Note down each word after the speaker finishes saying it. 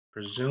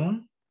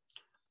Resume.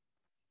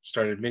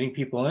 Start admitting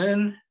people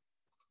in.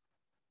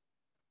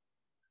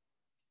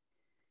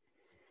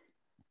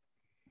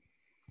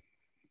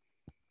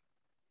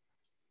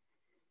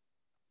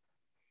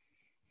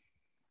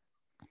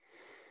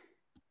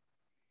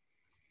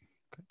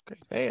 Great.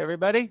 Hey,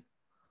 everybody.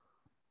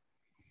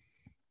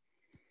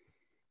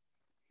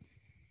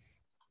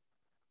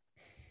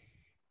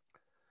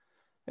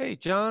 Hey,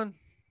 John.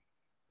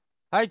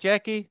 Hi,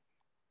 Jackie.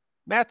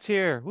 Matt's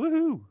here.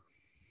 Woohoo.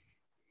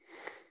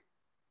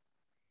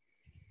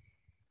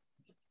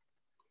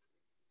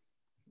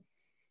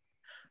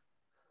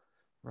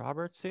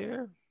 Robert's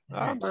here. Oh,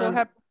 I'm so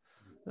happy.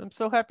 I'm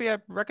so happy I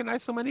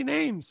recognize so many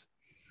names.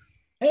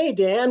 Hey,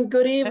 Dan.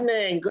 Good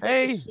evening. Good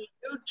Hey. to see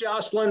you.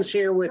 Jocelyn's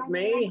here with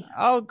me.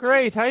 Oh,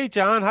 great. Hi,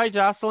 John. Hi,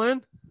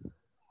 Jocelyn.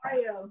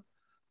 Hi.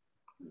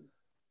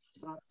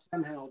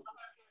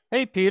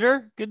 Hey,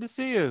 Peter. Good to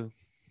see you.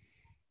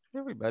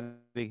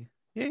 Everybody.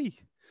 Yay.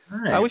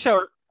 Right. I wish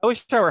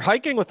I were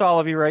hiking with all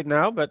of you right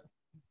now, but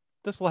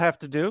this will have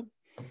to do.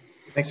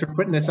 Thanks for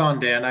putting this on,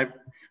 Dan. I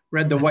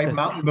read The White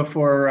Mountain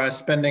before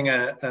spending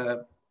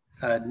a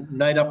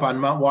night up on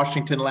Mount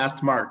Washington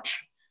last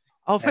March.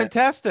 Oh,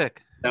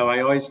 fantastic. So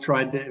I always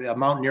tried a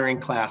mountaineering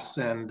class,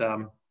 and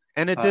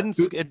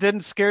it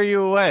didn't scare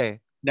you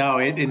away. No,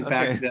 in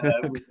fact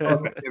was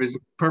perfect. It was a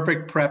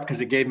perfect prep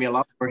because it gave me a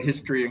lot more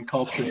history and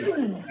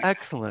culture.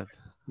 Excellent.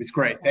 It was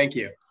great. Thank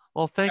you.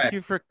 Well, thank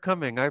you for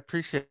coming. I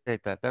appreciate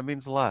that. That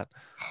means a lot.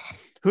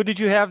 Who did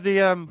you have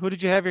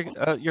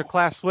your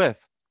class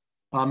with?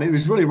 It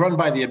was really run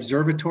by the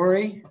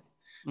observatory,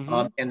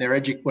 Mm-hmm. and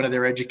one of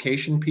their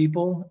education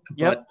people.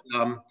 Yep.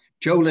 But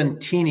Joe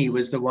Lentini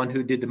was the one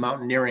who did the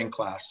mountaineering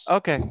class.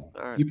 Okay. All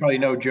right. You probably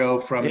know Joe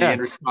from the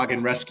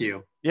Androscoggin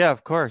Rescue. Yeah,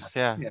 of course.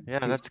 Yeah,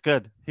 that's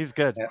good. He's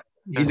good. Yeah,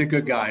 he's a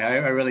good guy.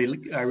 I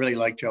really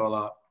like Joe a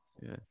lot.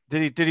 Yeah.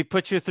 Did he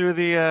put you through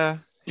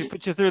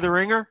the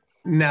ringer?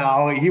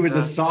 No, he was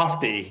a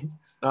softie.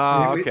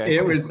 Oh, okay.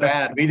 It was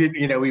bad.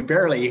 We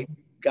barely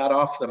got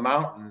off the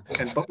mountain,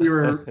 but we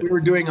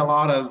were doing a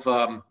lot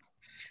of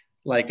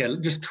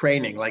just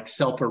training, like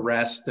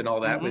self-arrest and all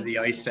that with the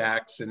ice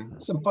axe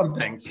and some fun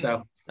things.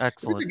 So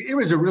excellent. It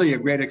was a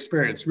great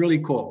experience. Really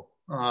cool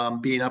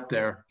being up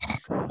there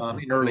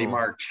in early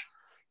March.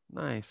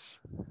 Nice.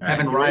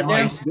 Having rime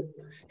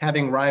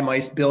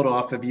ice build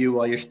off of you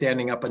while you're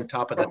standing up on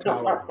top of the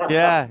tower.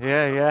 Yeah.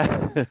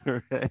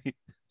 Right.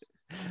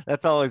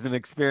 That's always an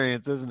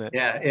experience, isn't it?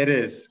 Yeah, it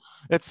is.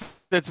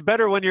 It's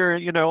better when you're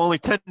only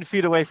 10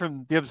 feet away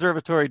from the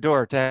observatory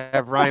door to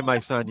have rime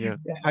ice on you.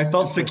 I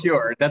felt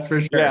secure, that's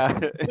for sure. Yeah,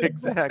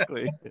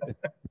 exactly.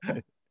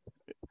 All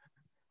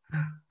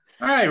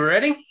right,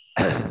 ready?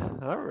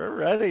 We're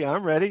ready.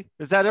 I'm ready.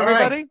 Is that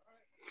everybody?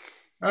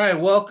 All right.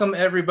 Welcome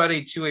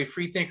everybody to a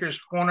Free Thinkers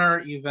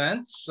Corner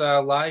events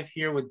live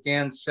here with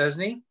Dan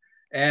Szczesny.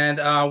 And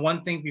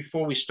one thing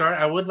before we start,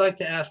 I would like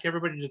to ask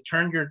everybody to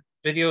turn your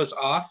videos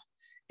off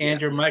and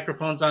your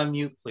microphones on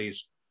mute,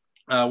 please.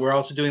 We're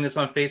also doing this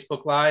on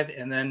Facebook Live.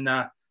 And then,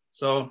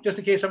 so just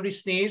in case somebody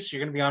sneezes,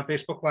 you're going to be on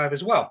Facebook Live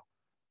as well.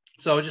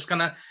 So just going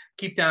to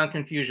keep down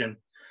confusion.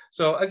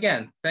 So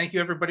again, thank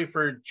you everybody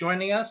for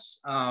joining us.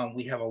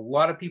 We have a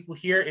lot of people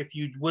here. If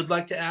you would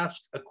like to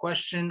ask a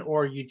question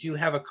or you do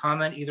have a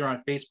comment either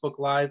on Facebook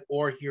Live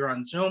or here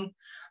on Zoom,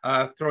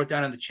 throw it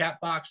down in the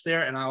chat box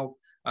there and I'll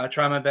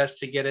try my best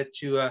to get it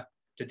to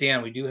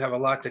Dan. We do have a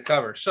lot to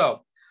cover.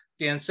 So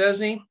Dan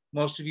Szczesny,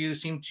 most of you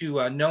seem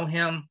to know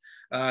him.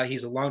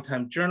 He's a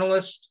longtime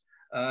journalist.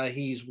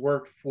 He's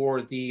worked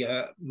for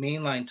the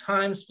Mainline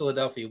Times,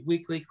 Philadelphia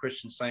Weekly,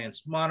 Christian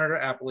Science Monitor,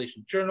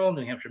 Appalachian Journal,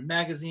 New Hampshire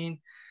Magazine,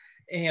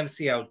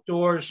 AMC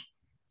Outdoors,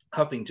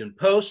 Huffington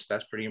Post.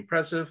 That's pretty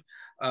impressive.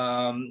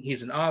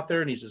 He's an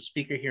author and he's a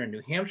speaker here in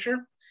New Hampshire.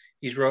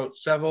 He's written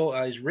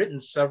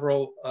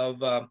several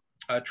of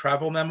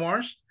travel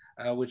memoirs,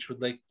 which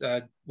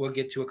we'll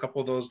get to a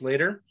couple of those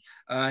later.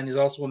 And he's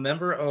also a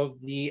member of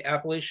the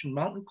Appalachian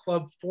Mountain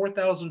Club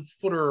 4,000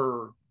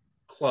 Footer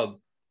Club.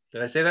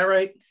 Did I say that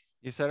right?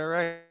 You said it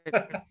right.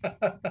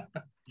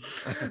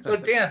 So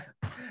Dan,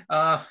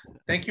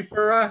 thank you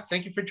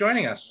for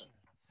joining us.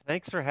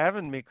 Thanks for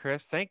having me,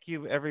 Chris. Thank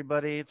you,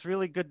 everybody. It's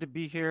really good to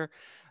be here.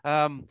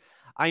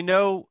 I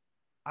know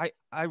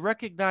I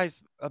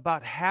recognize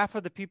about half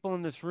of the people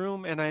in this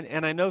room, and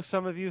I know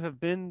some of you have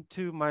been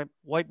to my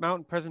White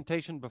Mountain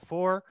presentation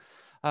before.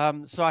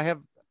 So I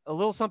have a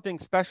little something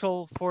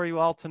special for you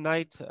all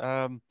tonight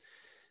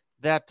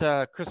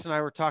that Chris and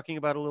I were talking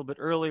about a little bit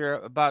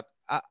earlier.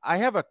 I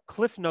have a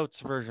Cliff Notes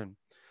version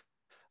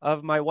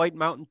of my White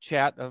Mountain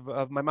chat,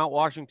 of my Mount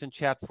Washington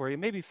chat for you,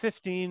 maybe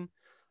 15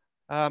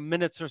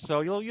 minutes or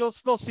so. You'll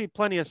still see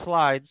plenty of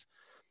slides.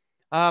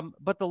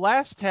 But the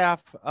last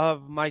half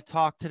of my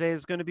talk today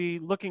is going to be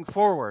looking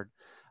forward.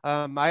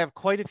 I have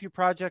quite a few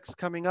projects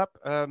coming up.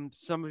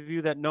 Some of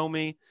you that know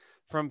me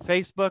from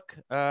Facebook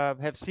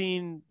have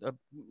seen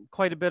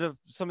quite a bit of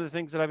some of the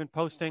things that I've been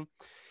posting.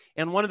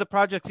 And one of the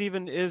projects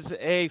even is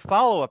a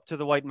follow-up to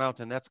the White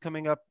Mountain. That's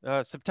coming up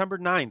September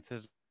 9th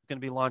is going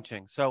to be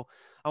launching. So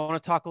I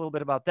want to talk a little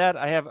bit about that.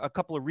 I have a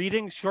couple of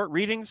readings, short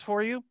readings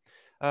for you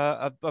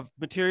of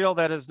material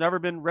that has never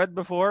been read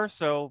before.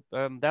 So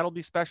that'll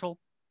be special.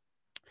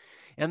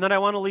 And then I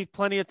want to leave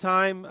plenty of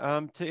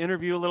time to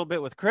interview a little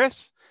bit with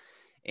Chris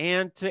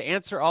and to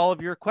answer all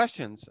of your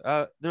questions.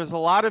 There's a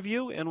lot of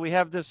you, and we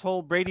have this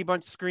whole Brady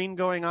Bunch screen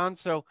going on.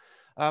 So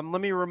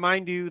let me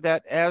remind you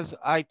that as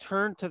I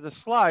turn to the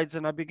slides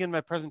and I begin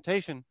my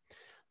presentation,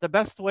 the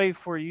best way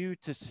for you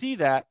to see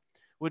that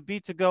would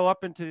be to go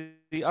up into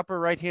the upper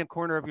right-hand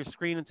corner of your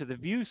screen into the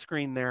view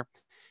screen there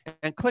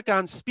and click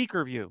on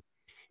speaker view.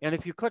 And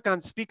if you click on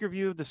speaker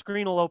view, the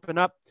screen will open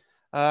up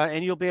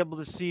and you'll be able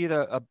to see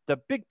the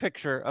big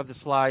picture of the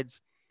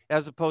slides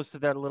as opposed to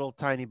that little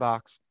tiny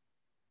box.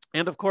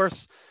 And of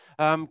course,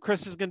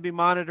 Chris is going to be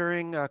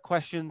monitoring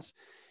questions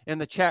in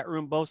the chat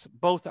room,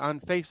 both on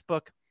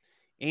Facebook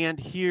and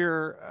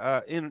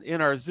here in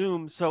our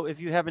Zoom. So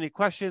if you have any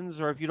questions,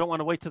 or if you don't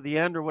want to wait till the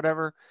end or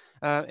whatever,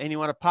 and you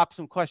want to pop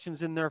some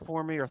questions in there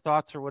for me or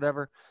thoughts or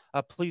whatever,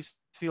 please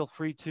feel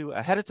free to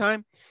ahead of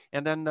time,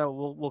 and then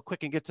we'll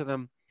quick and get to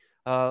them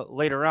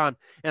later on.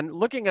 And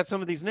looking at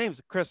some of these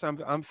names, Chris,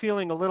 I'm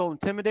feeling a little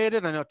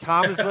intimidated. I know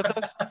Tom is with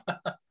us.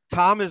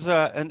 Tom is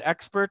an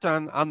expert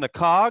on the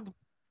cog.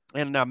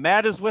 And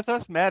Matt is with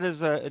us. Matt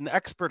is an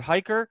expert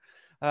hiker.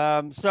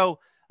 So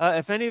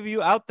if any of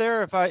you out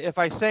there, if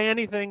I say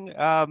anything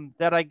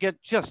that I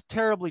get just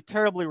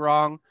terribly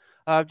wrong,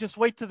 just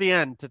wait to the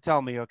end to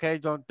tell me, okay?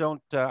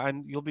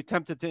 And you'll be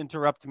tempted to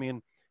interrupt me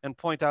and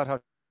point out how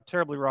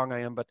terribly wrong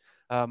I am. But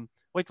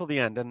wait till the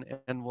end,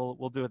 and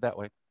we'll do it that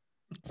way.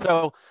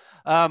 So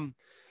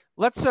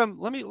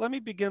let me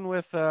begin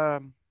with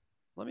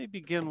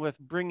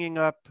bringing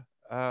up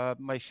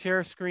my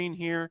share screen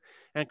here,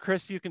 and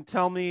Chris, you can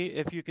tell me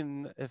if you're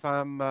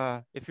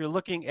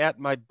looking at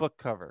my book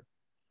cover.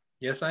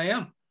 Yes, I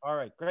am. All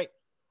right, great.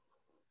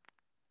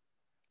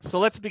 So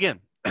let's begin.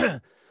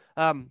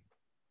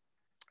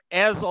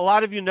 As a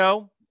lot of you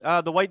know,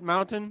 the White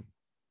Mountain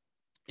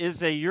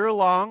is a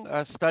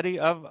year-long study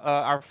of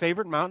our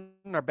favorite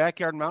mountain, our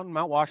backyard mountain,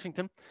 Mount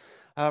Washington,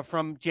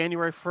 from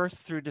January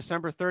 1st through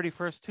December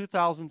 31st,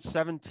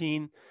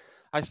 2017.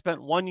 I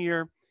spent 1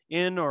 year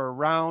in or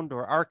around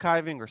or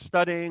archiving or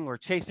studying or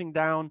chasing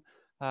down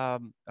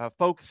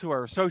folks who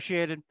are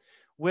associated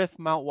with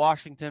Mount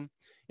Washington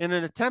in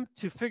an attempt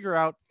to figure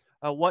out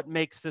what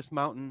makes this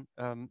mountain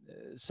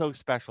so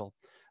special.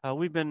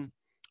 We've been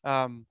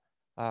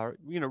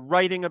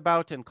writing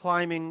about and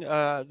climbing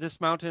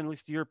this mountain, at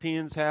least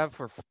Europeans have,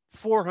 for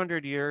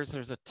 400 years.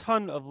 There's a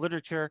ton of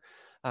literature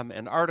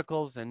and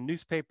articles and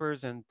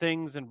newspapers and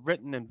things and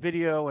written and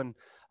video, and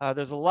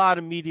there's a lot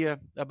of media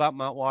about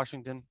Mount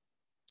Washington.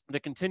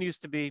 It continues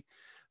to be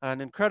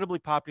an incredibly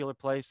popular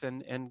place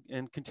and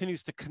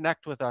continues to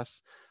connect with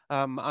us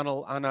on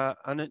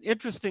an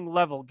interesting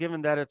level,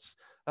 given that it's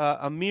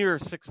a mere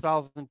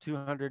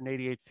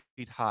 6,288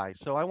 feet high.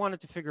 So I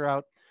wanted to figure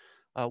out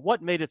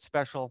what made it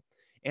special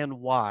and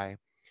why.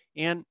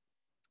 And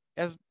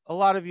as a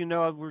lot of you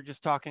know, we were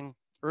just talking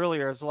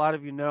earlier, as a lot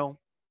of you know,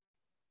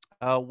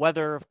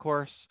 weather, of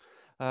course,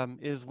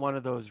 is one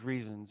of those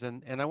reasons.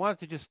 And I wanted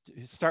to just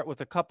start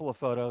with a couple of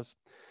photos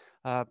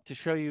to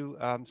show you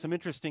some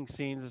interesting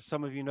scenes. As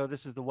some of you know,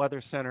 this is the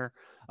Weather Center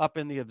up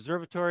in the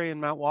observatory in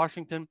Mount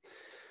Washington.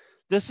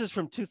 This is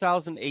from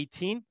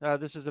 2018.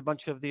 This is a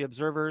bunch of the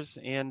observers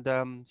and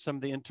some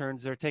of the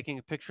interns. They're taking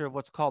a picture of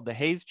what's called the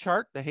haze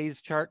chart. The haze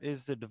chart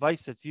is the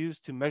device that's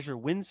used to measure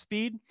wind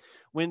speed.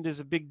 Wind is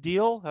a big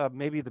deal,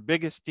 maybe the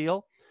biggest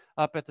deal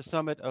up at the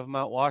summit of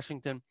Mount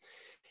Washington.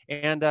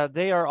 And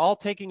they are all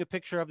taking a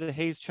picture of the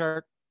haze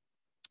chart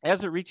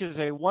as it reaches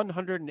a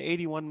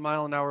 181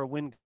 mile an hour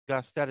wind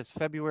gust. That is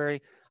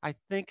February, I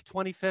think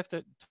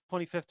 25th,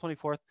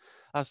 24th,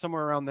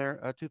 somewhere around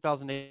there,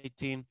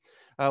 2018,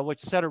 which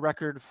set a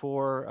record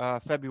for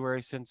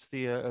February, since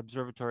the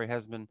observatory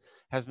has been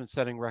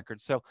setting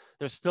records. So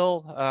they're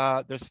still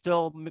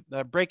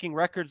breaking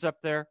records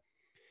up there.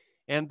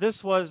 And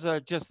this was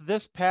just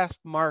this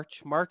past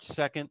March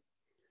 2nd,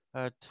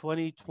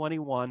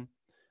 2021.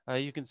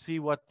 You can see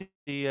what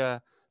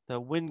the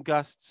wind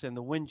gusts and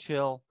the wind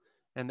chill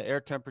and the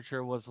air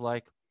temperature was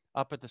like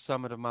up at the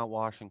summit of Mount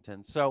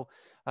Washington. So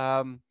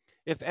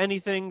if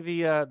anything,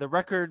 the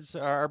records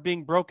are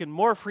being broken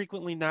more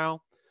frequently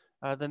now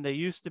than they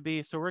used to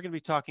be. So we're going to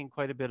be talking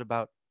quite a bit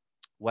about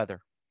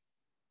weather.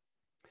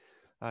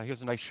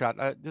 Here's a nice shot.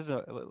 This is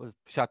a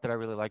shot that I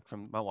really liked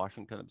from Mount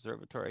Washington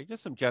Observatory.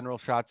 Just some general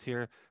shots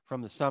here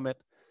from the summit.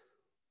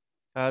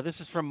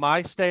 This is from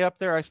my stay up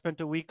there. I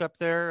spent a week up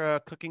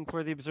there cooking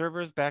for the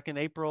observers back in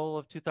April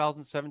of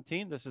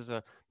 2017. This is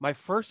my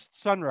first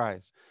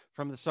sunrise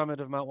from the summit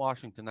of Mount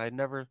Washington. I had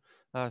never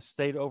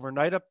stayed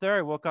overnight up there.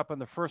 I woke up on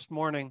the first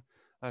morning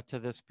to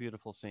this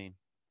beautiful scene.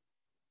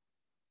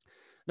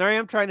 There I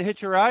am trying to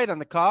hitch a ride on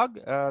the cog.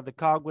 The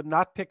cog would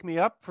not pick me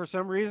up for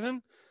some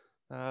reason,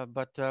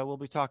 but we'll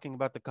be talking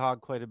about the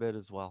cog quite a bit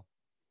as well.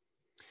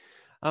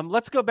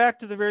 Let's go back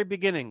to the very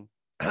beginning.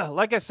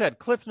 Like I said,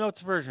 Cliff Notes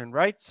version,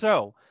 right?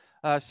 So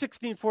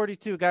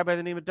 1642, a guy by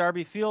the name of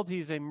Darby Field.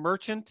 He's a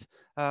merchant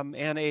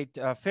and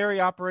a ferry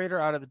operator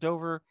out of the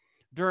Dover,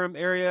 Durham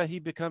area. He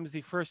becomes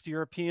the first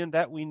European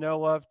that we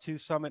know of to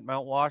summit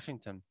Mount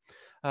Washington.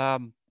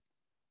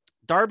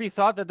 Darby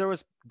thought that there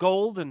was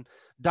gold and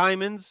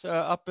diamonds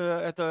up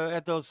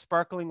at those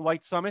sparkling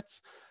white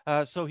summits,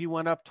 so he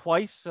went up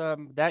twice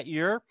that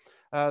year.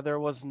 There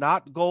was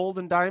not gold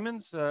and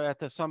diamonds at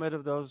the summit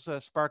of those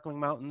sparkling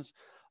mountains,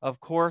 of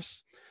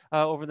course.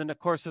 Over the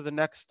course of the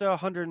next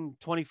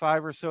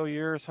 125 or so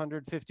years,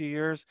 150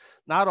 years,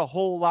 not a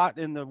whole lot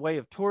in the way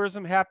of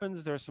tourism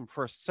happens. There's some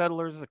first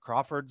settlers, the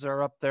Crawfords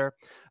are up there.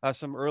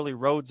 Some early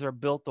roads are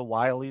built, the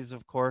Wileys,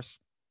 of course.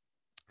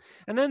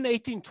 And then in the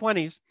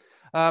 1820s,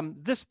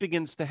 this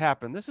begins to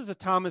happen. This is a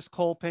Thomas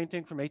Cole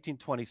painting from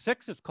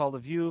 1826. It's called A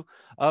View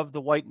of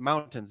the White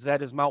Mountains.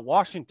 That is Mount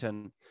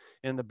Washington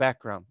in the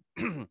background.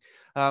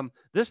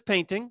 This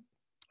painting,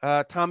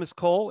 Thomas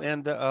Cole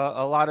and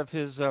a lot of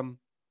his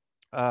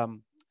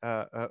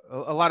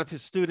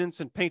students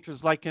and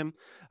painters like him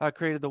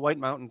created the White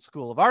Mountain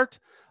School of Art,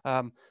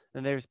 and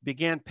they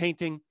began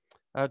painting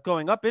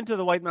going up into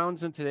the White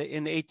Mountains in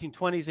the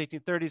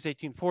 1820s,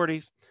 1830s,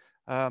 1840s.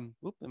 I'm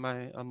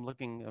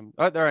looking.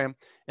 Oh, there I am.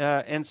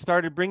 And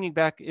started bringing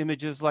back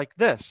images like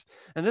this.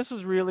 And this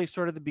was really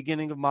sort of the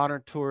beginning of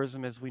modern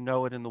tourism as we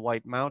know it in the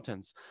White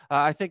Mountains.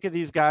 I think of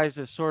these guys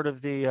as sort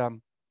of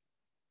the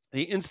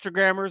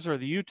Instagrammers or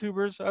the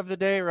YouTubers of the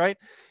day, right?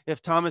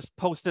 If Thomas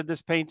posted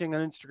this painting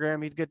on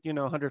Instagram, he'd get,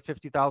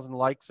 150,000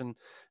 likes and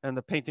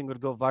the painting would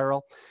go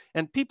viral.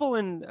 And people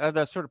in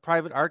the sort of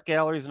private art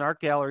galleries and art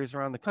galleries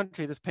around the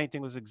country, this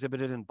painting was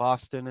exhibited in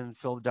Boston and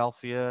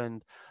Philadelphia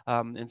and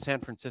in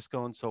San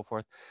Francisco and so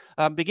forth,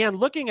 began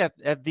looking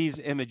at these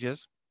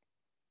images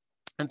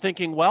and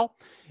thinking, well,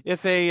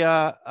 if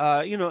a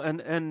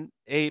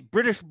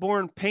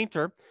British-born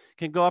painter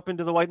can go up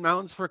into the White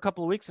Mountains for a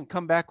couple of weeks and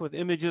come back with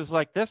images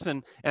like this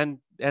and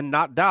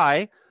not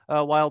die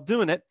while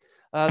doing it,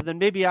 then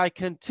maybe I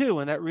can too.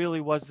 And that really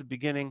was the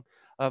beginning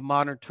of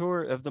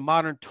the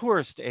modern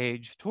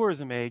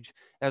tourism age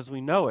as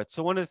we know it.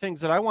 So one of the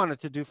things that I wanted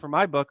to do for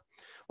my book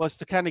was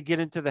to kind of get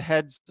into the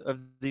heads of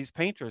these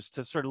painters,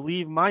 to sort of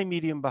leave my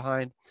medium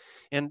behind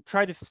and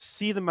try to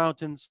see the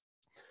mountains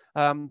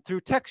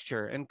through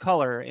texture and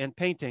color and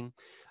painting.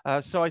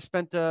 So I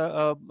spent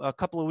a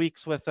couple of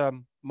weeks with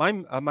my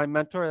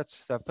mentor.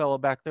 That's the fellow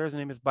back there. His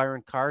name is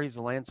Byron Carr. He's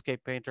a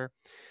landscape painter.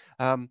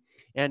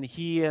 And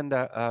he and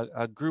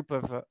a group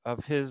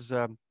of his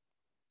fellow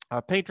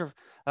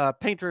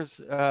painters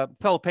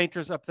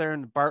up there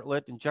in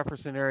Bartlett and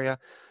Jefferson area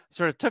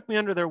sort of took me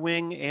under their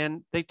wing,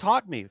 and they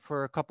taught me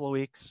for a couple of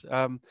weeks.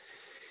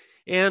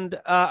 And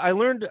I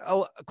learned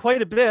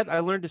quite a bit. I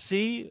learned to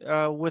see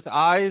with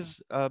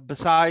eyes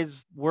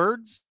besides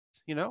words,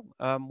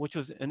 which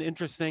was an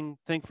interesting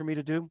thing for me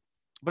to do.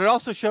 But it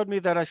also showed me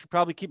that I should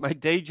probably keep my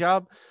day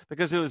job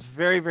because it was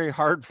very, very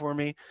hard for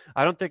me.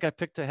 I don't think I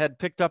picked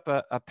up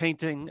a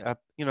painting,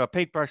 a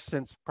paintbrush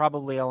since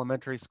probably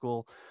elementary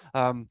school.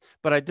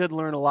 But I did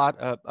learn a lot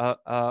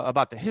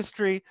about the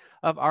history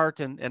of art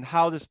and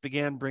how this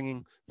began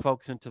bringing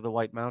folks into the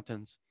White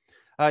Mountains.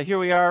 Here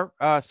we are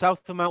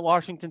south of Mount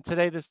Washington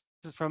today. This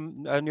is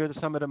from near the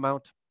summit of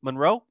Mount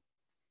Monroe.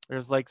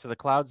 There's Lakes of the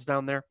Clouds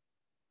down there.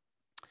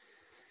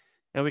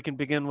 And we can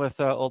begin with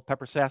Old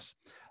Pepper Sass.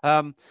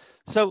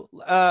 So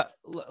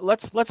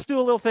let's do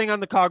a little thing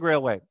on the Cog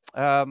Railway,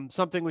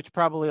 something which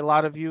probably a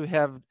lot of you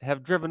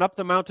have driven up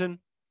the mountain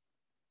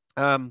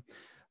and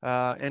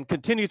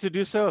continue to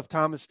do so if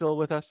Tom is still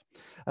with us.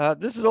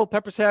 This is Old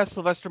Pepper Sass,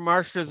 Sylvester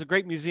Marsh. There's a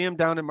great museum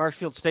down in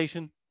Marshfield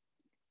Station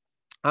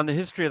on the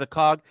history of the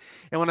cog.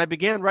 And when I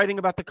began writing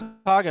about the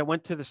cog, I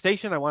went to the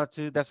station.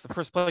 That's the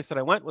first place that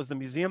I went, was the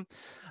museum.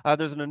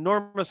 There's an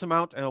enormous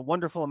amount and a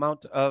wonderful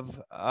amount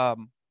of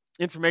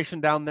information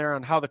down there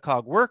on how the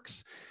cog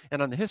works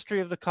and on the history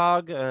of the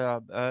cog.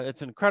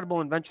 It's an incredible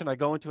invention. I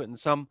go into it in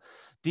some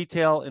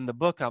detail in the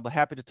book. I'll be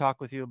happy to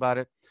talk with you about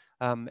it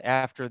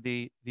after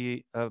the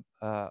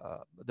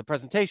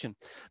presentation.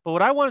 But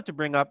what I wanted to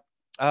bring up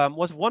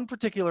was one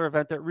particular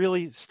event that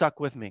really stuck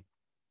with me.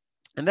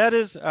 And that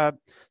is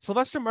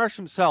Sylvester Marsh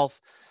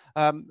himself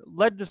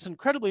led this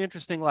incredibly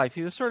interesting life.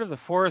 He was sort of the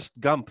Forrest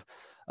Gump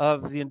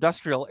of the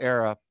industrial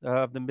era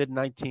of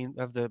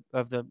the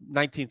of the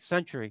 19th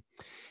century.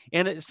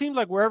 And it seemed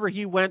like wherever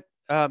he went,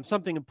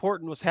 something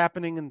important was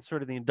happening in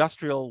sort of the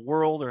industrial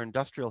world or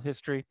industrial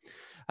history.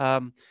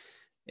 And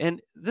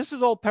this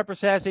is Old Pepper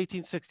Sass,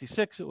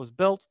 1866. It was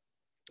built.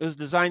 It was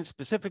designed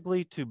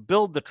specifically to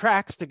build the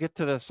tracks to get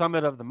to the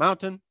summit of the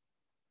mountain.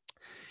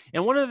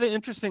 And one of the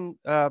interesting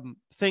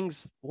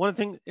things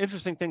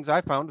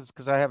I found is,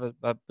 because I have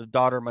a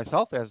daughter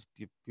myself, as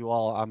you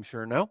all I'm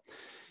sure know,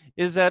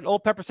 is that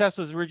Old Pepper Sass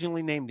was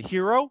originally named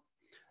Hero.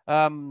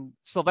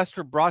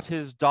 Sylvester brought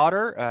his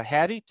daughter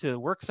Hattie to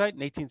worksite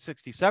in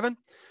 1867.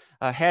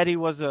 Hattie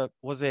was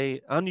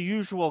a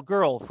unusual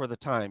girl for the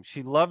time.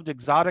 She loved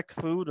exotic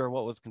food, or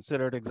what was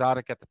considered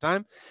exotic at the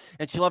time,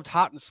 and she loved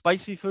hot and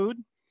spicy food.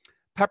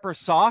 Pepper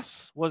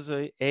sauce was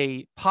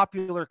a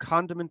popular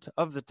condiment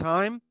of the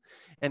time,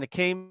 and it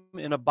came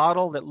in a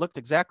bottle that looked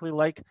exactly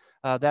like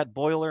that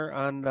boiler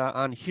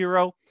on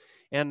Hero.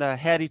 And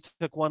Hattie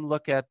took one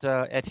look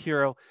at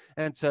Hero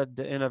and said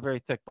in a very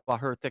thick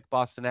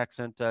Boston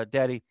accent,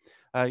 "Daddy,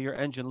 your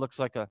engine looks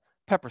like a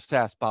Pepper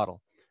Sass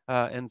bottle."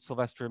 And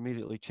Sylvester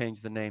immediately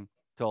changed the name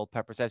to Old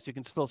Pepper Sass. You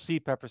can still see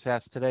Pepper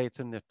Sass today. It's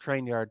in the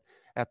train yard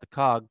at the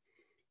COG.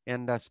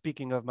 And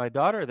speaking of my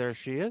daughter, there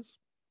she is.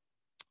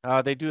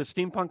 They do a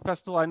steampunk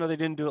festival. I know they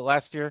didn't do it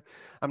last year.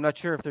 I'm not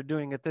sure if they're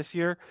doing it this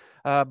year,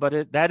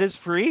 but that is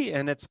free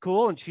and it's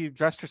cool. And she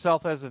dressed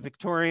herself as a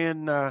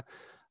Victorian, a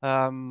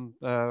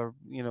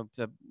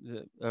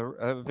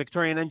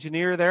Victorian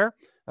engineer there,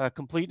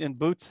 complete in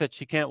boots that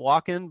she can't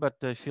walk in, but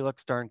she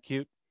looks darn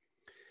cute.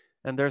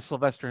 And there's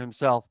Sylvester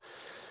himself.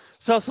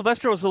 So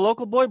Sylvester was a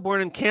local boy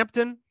born in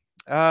Campton.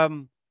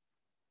 On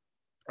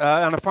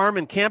a farm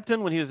in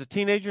Campton when he was a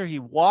teenager. He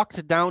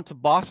walked down to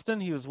Boston.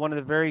 He was one of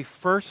the very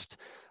first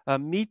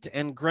meat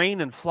and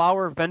grain and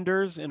flour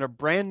vendors in a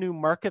brand new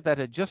market that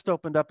had just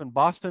opened up in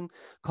Boston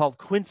called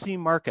Quincy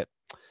Market.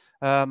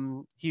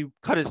 He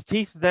cut his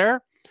teeth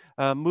there,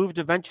 moved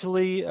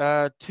eventually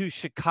to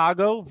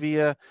Chicago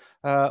via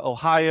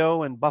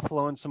Ohio and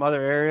Buffalo and some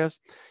other areas.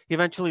 He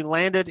eventually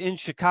landed in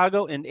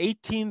Chicago in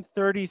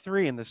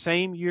 1833, in the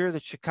same year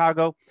that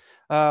Chicago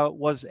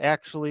was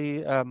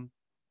actually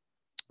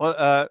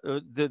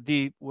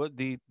the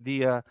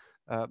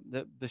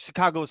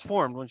Chicago was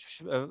formed. When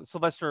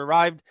Sylvester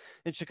arrived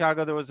in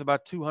Chicago, there was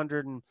about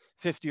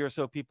 250 or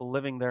so people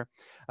living there.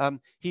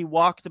 He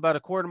walked about a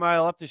quarter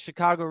mile up the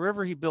Chicago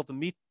River. He built a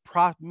meat,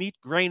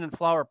 grain, and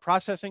flour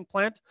processing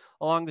plant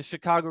along the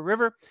Chicago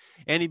River,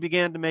 and he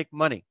began to make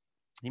money.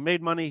 He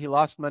made money, he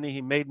lost money,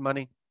 he made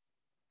money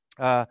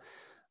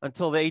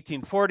until the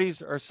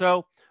 1840s or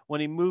so,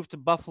 when he moved to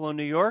Buffalo,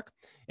 New York.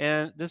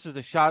 And this is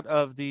a shot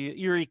of the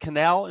Erie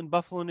Canal in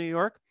Buffalo, New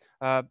York.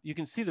 You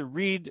can see the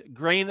Reed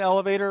grain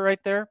elevator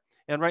right there.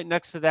 And right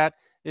next to that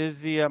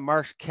is the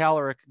Marsh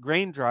caloric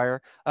grain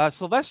dryer.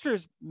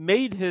 Sylvester's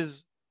made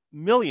his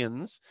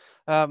millions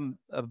on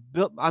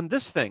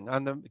this thing,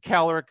 on the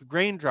caloric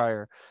grain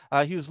dryer.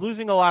 He was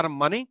losing a lot of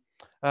money.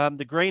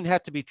 The grain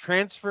had to be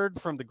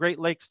transferred from the Great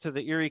Lakes to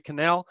the Erie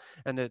Canal,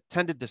 and it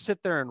tended to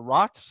sit there and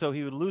rot. So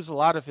he would lose a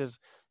lot of his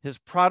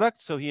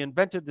product. So he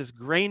invented this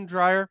grain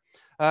dryer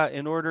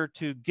in order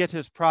to get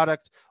his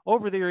product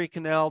over the Erie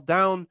Canal,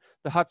 down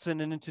the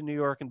Hudson, and into New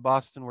York and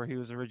Boston, where he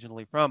was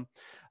originally from.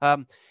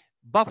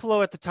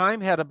 Buffalo at the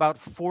time had about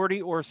 40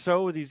 or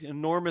so of these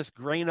enormous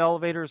grain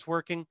elevators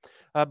working.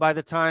 By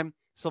the time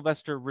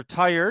Sylvester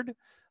retired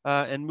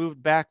and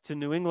moved back to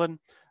New England,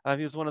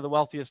 he was one of the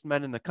wealthiest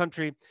men in the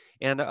country.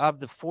 And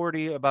of the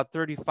 40, about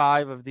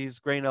 35 of these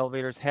grain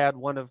elevators had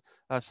one of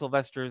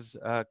Sylvester's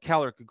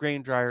caloric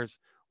grain dryers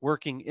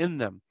working in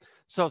them.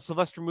 So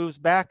Sylvester moves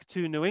back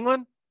to New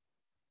England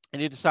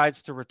and he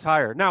decides to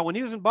retire. Now, when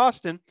he was in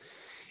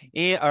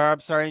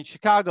in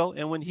Chicago,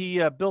 and when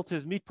he built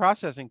his meat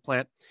processing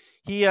plant,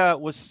 he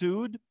was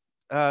sued.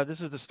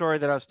 This is the story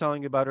that I was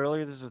telling you about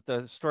earlier. This is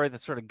the story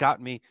that sort of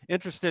got me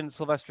interested in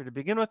Sylvester to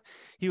begin with.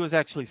 He was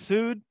actually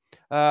sued.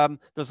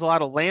 There's a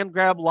lot of land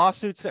grab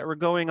lawsuits that were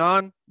going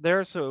on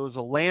there. So it was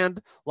a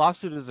land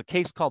lawsuit. It was a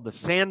case called the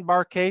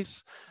Sandbar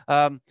case.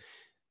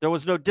 There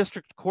was no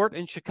district court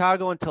in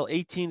Chicago until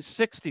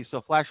 1860.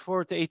 So flash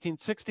forward to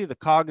 1860, the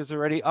COG is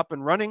already up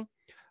and running.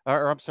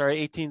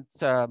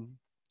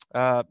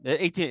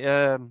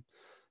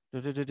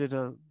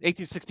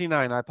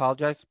 1869, I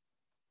apologize.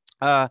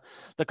 The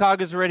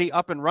COG is already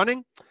up and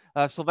running.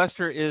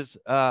 Sylvester has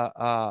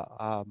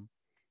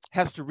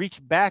to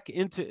reach back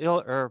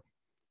into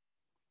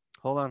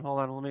hold on.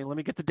 Let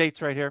me get the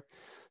dates right here.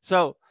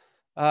 So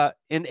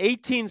in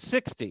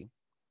 1860,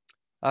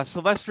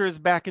 Sylvester is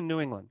back in New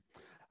England.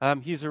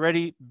 He's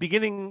already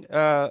beginning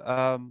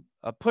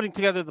putting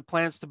together the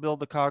plans to build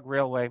the COG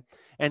Railway,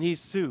 and he's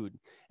sued.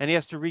 And he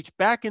has to reach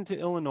back into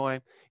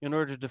Illinois in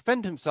order to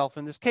defend himself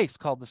in this case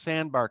called the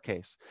Sandbar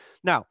case.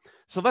 Now,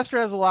 Sylvester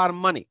has a lot of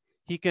money.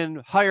 He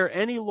can hire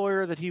any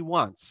lawyer that he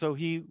wants. So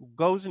he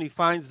goes and he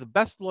finds the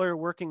best lawyer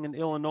working in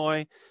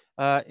Illinois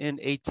in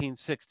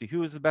 1860.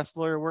 Who is the best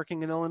lawyer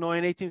working in Illinois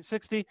in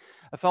 1860?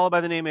 A fellow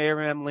by the name of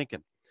Abraham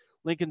Lincoln.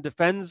 Lincoln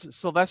defends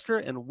Sylvester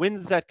and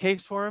wins that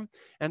case for him,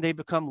 and they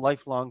become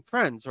lifelong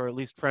friends, or at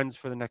least friends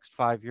for the next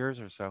 5 years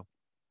or so.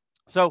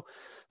 So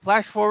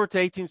flash forward to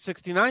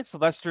 1869,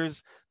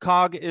 Sylvester's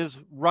COG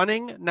is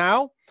running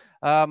now,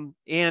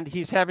 and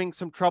he's having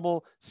some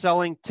trouble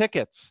selling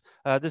tickets.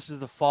 This is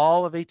the fall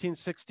of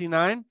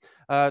 1869.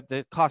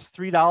 It costs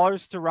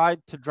 $3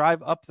 to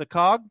drive up the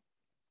COG.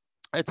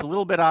 It's a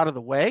little bit out of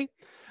the way.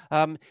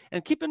 And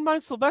keep in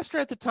mind, Sylvester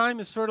at the time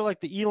is sort of like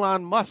the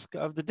Elon Musk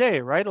of the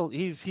day, right?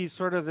 He's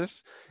sort of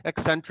this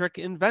eccentric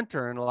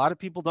inventor, and a lot of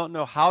people don't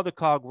know how the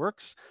COG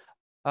works.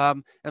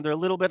 and they're a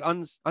little bit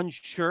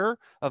unsure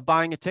of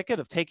buying a ticket,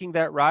 of taking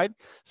that ride.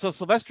 So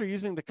Sylvester,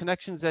 using the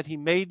connections that he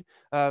made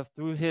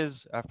through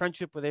his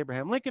friendship with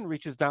Abraham Lincoln,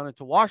 reaches down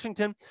into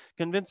Washington,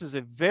 convinces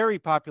a very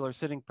popular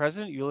sitting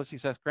president,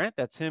 Ulysses S. Grant,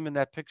 that's him in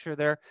that picture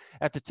there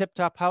at the Tip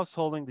Top House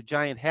holding the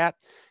giant hat,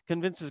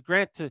 convinces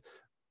Grant to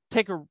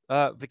take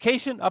a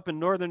vacation up in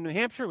northern New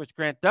Hampshire, which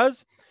Grant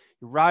does.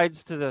 He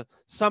rides to the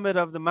summit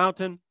of the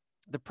mountain.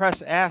 The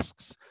press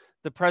asks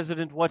the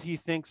president what he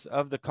thinks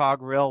of the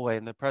cog railway,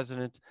 and the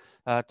president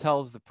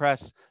tells the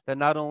press that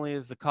not only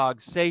is the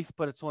cog safe,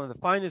 but it's one of the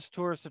finest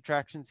tourist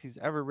attractions he's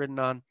ever ridden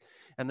on.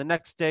 And the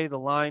next day, the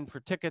line for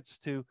tickets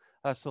to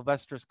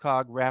Sylvester's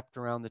cog wrapped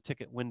around the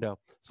ticket window.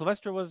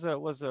 Sylvester was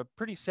a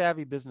pretty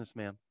savvy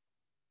businessman.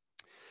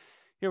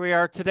 Here we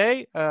are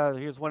today.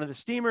 Here's one of the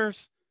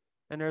steamers,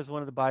 and there's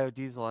one of the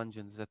biodiesel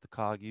engines that the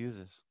cog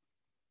uses.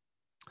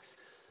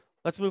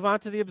 Let's move on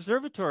to the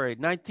observatory.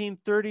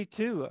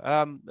 1932,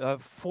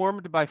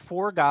 formed by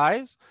 4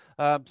 guys,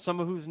 some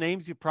of whose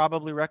names you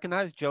probably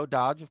recognize. Joe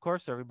Dodge, of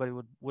course, everybody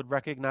would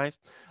recognize.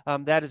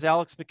 That is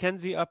Alex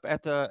Mackenzie up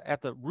at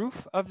the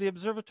roof of the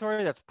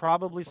observatory. That's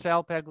probably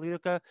Sal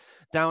Pagliuca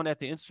down at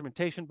the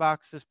instrumentation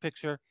box. This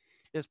picture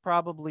is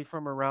probably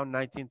from around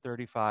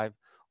 1935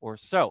 or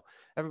so.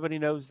 Everybody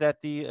knows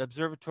that the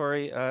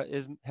observatory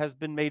has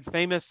been made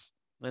famous,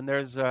 and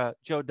there's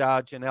Joe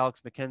Dodge and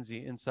Alex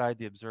Mackenzie inside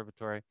the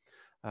observatory.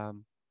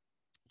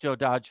 Joe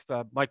Dodge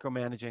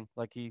micromanaging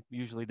like he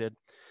usually did.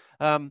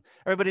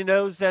 Everybody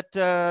knows that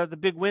the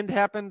big wind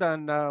happened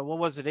on, what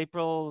was it,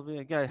 April,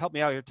 help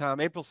me out here, Tom,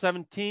 April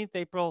 17th,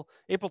 April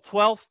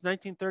 12th,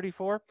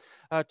 1934,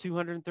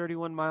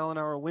 231 mile an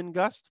hour wind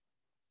gust.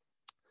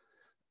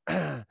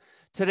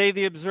 Today,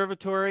 the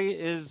observatory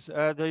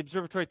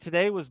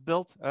today was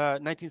built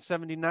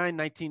 1979,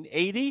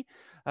 1980.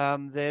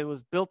 It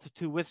was built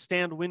to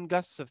withstand wind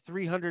gusts of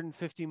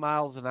 350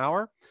 miles an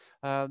hour.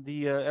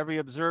 Every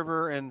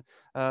observer and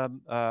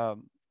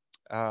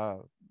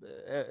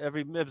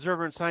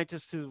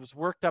scientist who was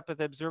worked up at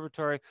the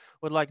observatory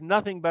would like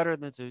nothing better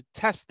than to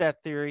test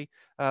that theory,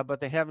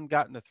 but they haven't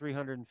gotten a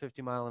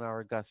 350 mile an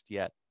hour gust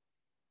yet.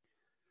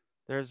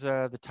 There's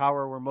the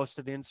tower where most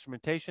of the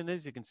instrumentation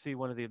is. You can see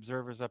one of the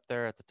observers up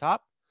there at the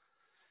top.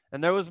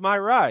 And there was my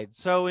ride.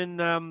 So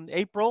in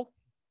April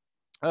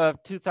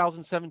of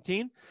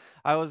 2017,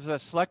 I was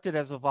selected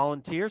as a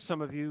volunteer.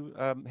 Some of you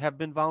have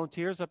been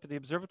volunteers up at the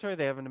observatory.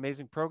 They have an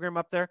amazing program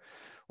up there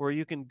where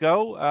you can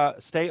go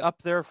stay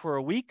up there for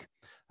a week.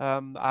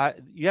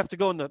 You have to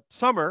go in the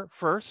summer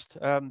first.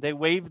 They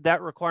waived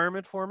that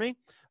requirement for me,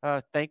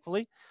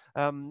 thankfully.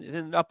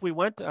 Then up we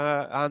went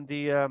on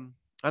the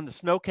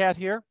Snowcat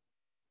here.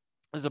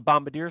 There's a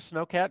Bombardier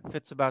Snowcat,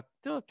 fits about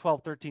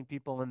 12, 13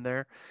 people in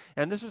there.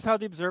 And this is how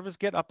the observers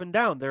get up and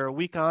down. They're a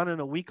week on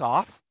and a week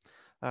off.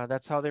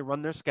 That's how they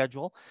run their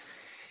schedule.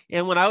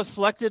 And when I was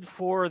selected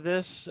for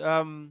this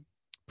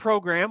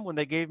program, when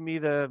they gave me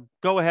the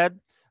go-ahead,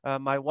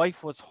 my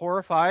wife was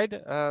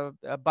horrified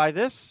by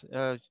this,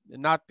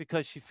 not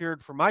because she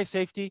feared for my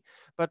safety,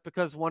 but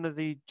because one of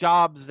the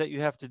jobs that you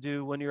have to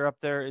do when you're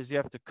up there is you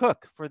have to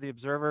cook for the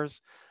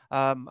observers.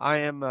 I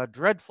am a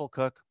dreadful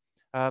cook.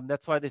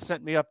 That's why they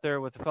sent me up there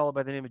with a fellow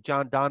by the name of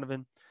John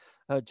Donovan.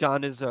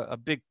 John is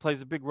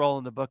plays a big role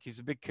in the book. He's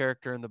a big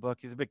character in the book.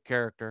 He's a big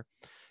character.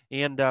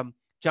 And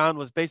John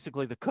was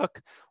basically the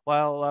cook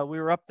while we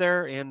were up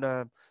there.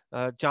 And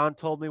John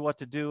told me what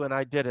to do, and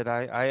I did it.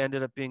 I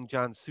ended up being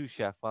John's sous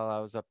chef while I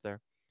was up there.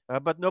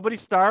 But nobody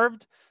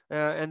starved,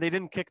 and they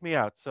didn't kick me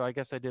out. So I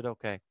guess I did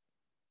okay.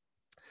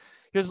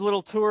 Here's a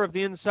little tour of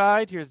the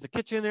inside. Here's the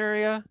kitchen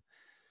area,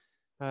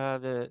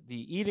 the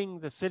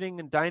eating, the sitting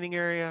and dining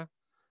area.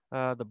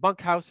 The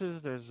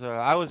bunkhouses.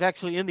 I was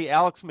actually in the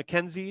Alex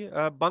Mackenzie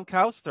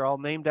bunkhouse. They're all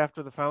named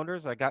after the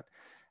founders. I got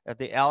at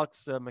the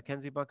Alex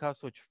Mackenzie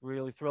bunkhouse, which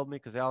really thrilled me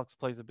because Alex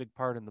plays a big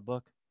part in the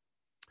book.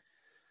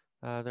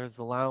 There's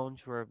the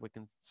lounge where we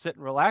can sit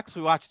and relax.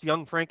 We watched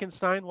Young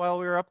Frankenstein while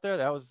we were up there.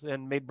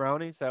 And made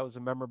brownies. That was a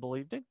memorable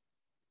evening.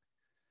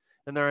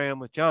 And there I am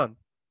with John.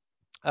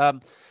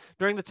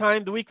 During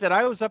the week that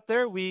I was up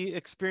there, we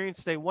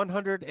experienced a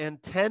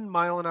 110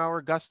 mile an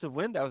hour gust of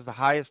wind. That was the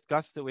highest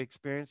gust that we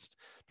experienced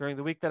during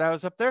the week that I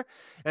was up there.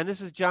 And this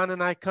is John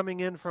and I coming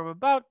in from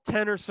about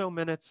 10 or so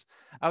minutes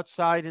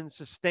outside in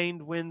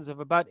sustained winds of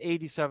about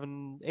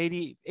 87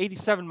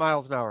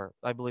 miles an hour,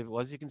 I believe it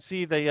was. You can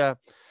see the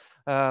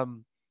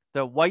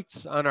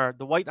white on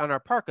our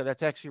parka.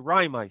 That's actually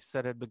rime ice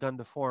that had begun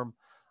to form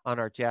on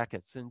our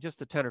jackets in just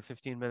the 10 or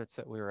 15 minutes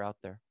that we were out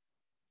there.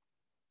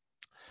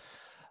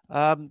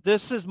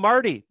 This is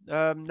Marty.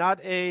 Not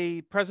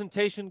a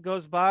presentation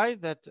goes by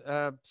that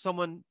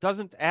someone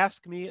doesn't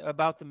ask me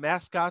about the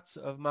mascots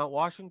of Mount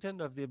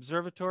Washington, of the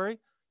observatory.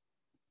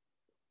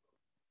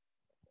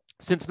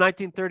 Since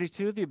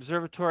 1932, the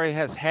observatory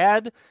has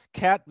had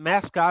cat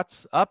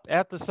mascots up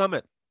at the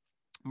summit.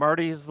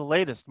 Marty is the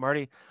latest.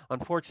 Marty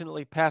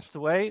unfortunately passed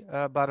away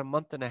about a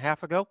month and a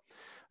half ago.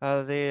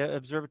 The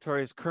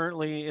observatory is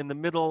currently in the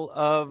middle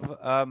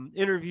of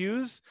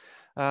interviews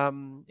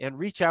and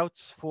reach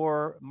outs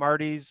for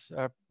Marty's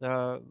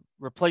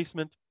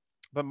replacement.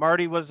 But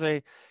Marty was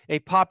a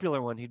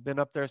popular one. He'd been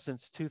up there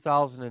since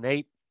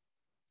 2008,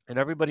 and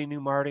everybody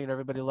knew Marty and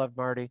everybody loved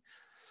Marty.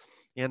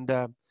 And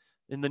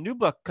in the new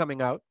book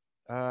coming out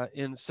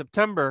in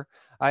September,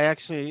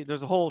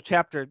 there's a whole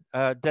chapter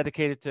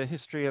dedicated to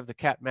history of the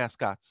cat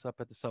mascots up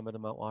at the summit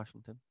of Mount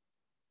Washington.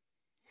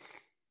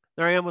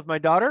 There I am with my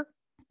daughter.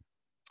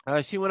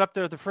 She went up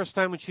there the first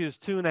time when she was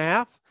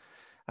 2.5.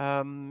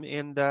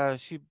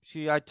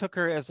 I took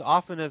her as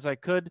often as I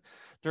could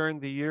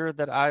during the year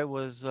that I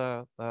was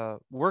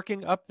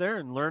working up there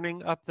and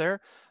learning up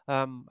there.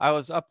 I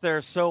was up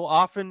there so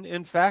often,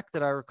 in fact,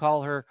 that I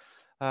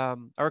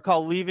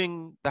recall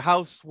leaving the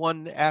house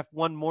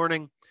one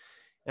morning,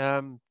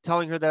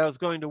 telling her that I was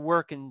going to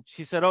work, and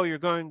she said, "Oh, you're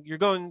going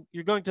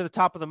to the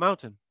top of the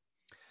mountain."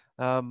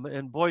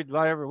 And boy, do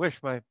I ever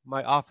wish my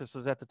office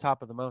was at the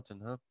top of the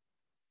mountain, huh?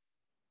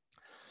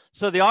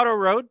 So the auto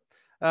road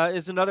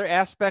is another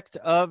aspect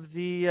of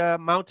the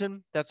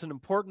mountain. That's an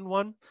important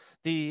one.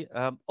 The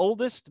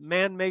oldest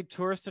man-made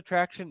tourist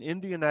attraction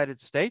in the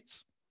United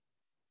States.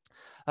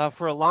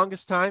 For a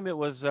longest time, it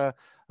was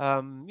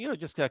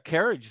just a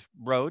carriage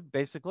road,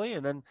 basically.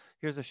 And then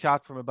here's a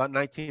shot from about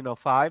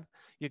 1905.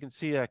 You can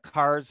see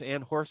cars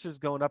and horses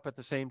going up at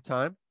the same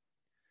time.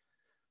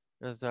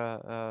 There's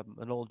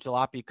an old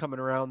jalopy coming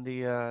around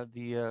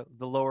the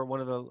lower one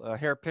of the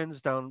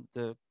hairpins down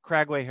the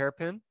Cragway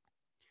hairpin.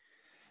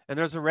 And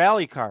there's a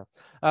rally car.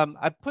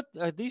 I put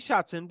these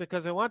shots in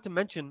because I want to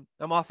mention,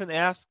 I'm often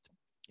asked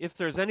if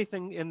there's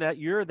anything in that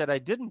year that I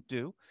didn't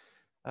do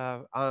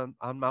on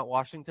Mount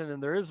Washington.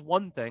 And there is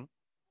one thing.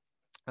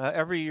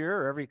 Every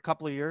year or every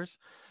couple of years,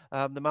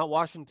 the Mount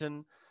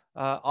Washington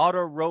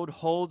Auto Road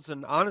holds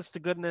an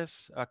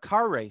honest-to-goodness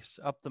car race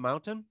up the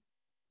mountain.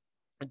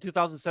 In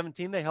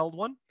 2017, they held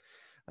one.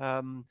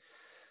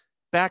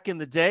 Back in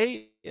the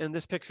day, in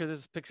this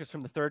picture's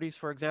from the 30s,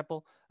 for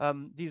example,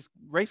 these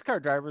race car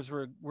drivers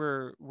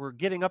were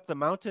getting up the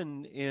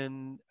mountain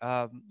in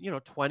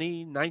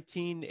 20,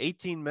 19,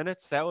 18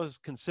 minutes. That was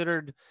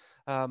considered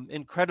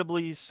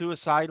incredibly,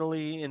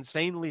 suicidally,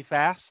 insanely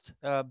fast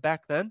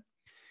back then.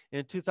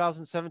 In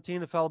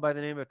 2017, a fellow by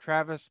the name of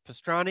Travis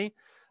Pastrani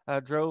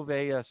drove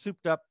a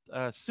souped-up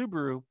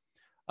Subaru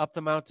up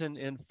the mountain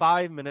in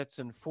 5 minutes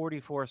and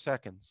 44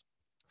 seconds.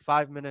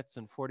 5 minutes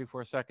and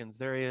 44 seconds.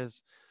 There he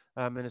is.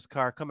 In his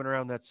car coming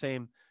around that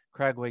same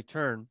Cragway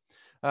turn.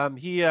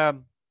 He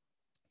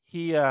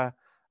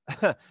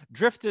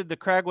drifted the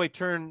Cragway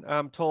turn,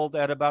 I'm told,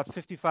 at about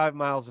 55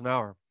 miles an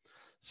hour.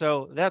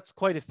 So that's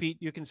quite a feat.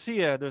 You can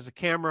see there's a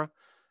camera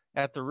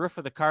at the roof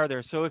of the car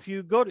there. So if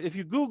you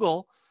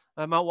Google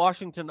Mount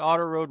Washington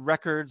Auto Road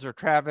records or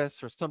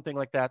Travis or something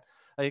like that,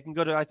 you can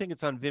go to, I think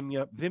it's on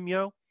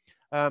Vimeo.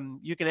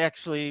 You can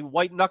actually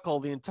white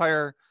knuckle the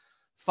entire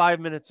 5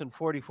 minutes and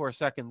 44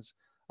 seconds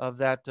of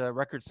that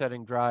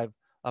record-setting drive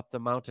up the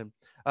mountain.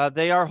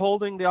 They are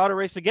holding the auto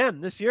race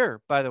again this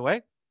year, by the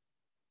way,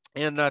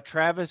 and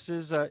Travis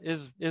is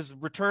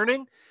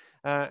returning.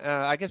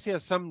 I guess he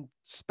has some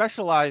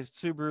specialized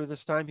Subaru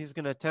this time. He's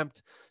going to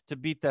attempt to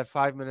beat that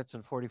 5 minutes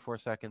and 44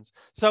 seconds.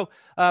 So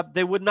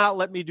they would not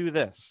let me do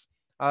this.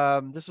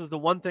 This is the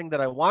one thing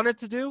that I wanted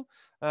to do,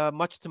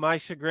 much to my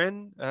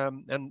chagrin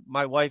and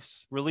my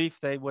wife's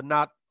relief. They would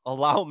not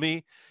allow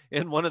me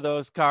in one of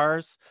those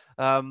cars.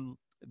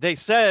 They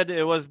said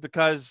it was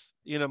because,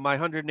 my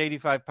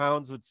 185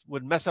 pounds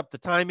would mess up the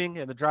timing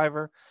and the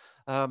driver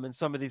in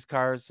some of these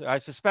cars. I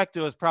suspect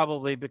it was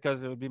probably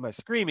because it would be my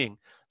screaming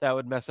that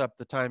would mess up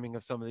the timing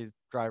of some of these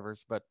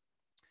drivers, but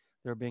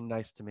they're being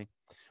nice to me.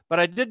 But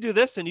I did do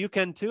this, and you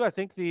can too. I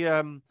think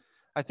the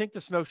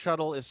snow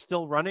shuttle is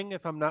still running,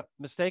 if I'm not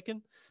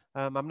mistaken.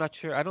 I'm not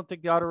sure. I don't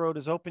think the auto road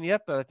is open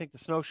yet, but I think the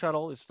snow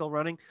shuttle is still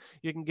running.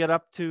 You can get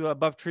up to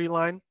above tree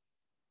line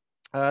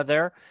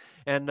there,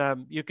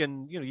 and you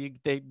can, you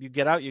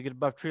get out, you get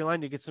above tree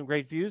line, you get some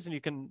great views, and you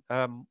can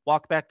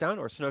walk back down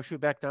or snowshoe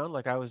back down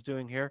like I was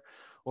doing here,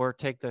 or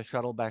take the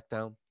shuttle back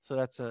down. So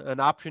that's an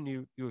option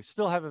you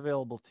still have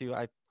available to you,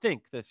 I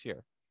think, this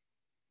year.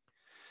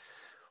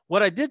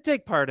 What I did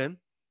take part in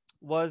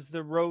was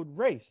the road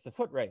race, the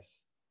foot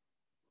race.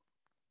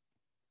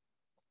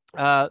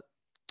 One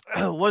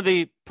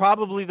of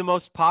probably the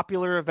most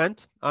popular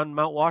event on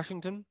Mount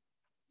Washington.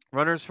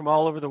 Runners from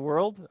all over the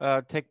world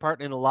take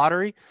part in a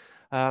lottery.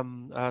 They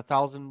allow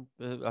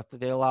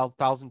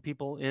 1,000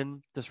 people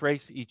in this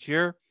race each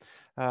year.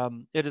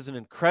 It is an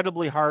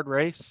incredibly hard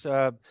race.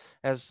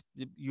 As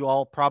you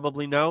all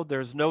probably know,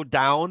 there's no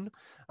down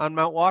on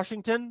Mount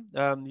Washington.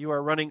 You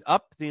are running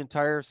up the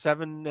entire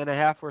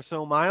 7.5 or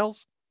so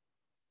miles.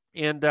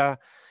 And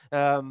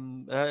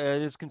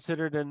it is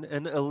considered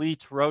an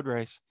elite road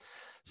race.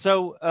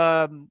 So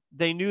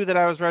they knew that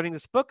I was writing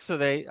this book, so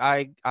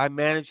I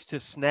managed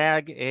to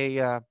snag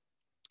a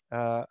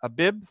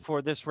bib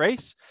for this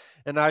race,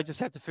 and I just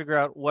had to figure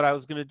out what I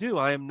was going to do.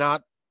 I am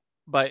not,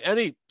 by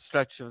any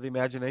stretch of the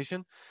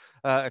imagination,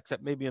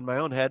 except maybe in my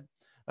own head,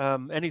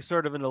 any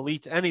sort of an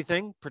elite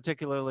anything,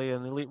 particularly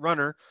an elite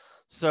runner.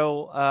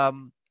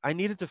 So I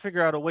needed to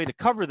figure out a way to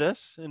cover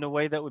this in a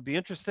way that would be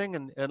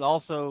interesting and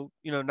also,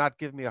 not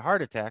give me a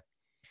heart attack.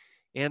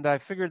 And I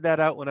figured that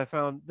out when I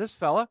found this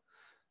fella.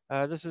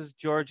 This is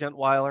George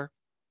Entweiler,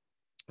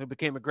 who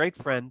became a great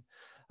friend.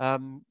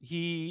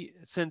 He,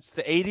 since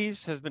the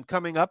 80s, has been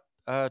coming up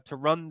to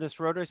run this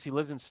road race. He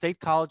lives in State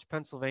College,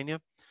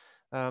 Pennsylvania.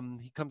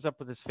 He comes up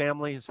with his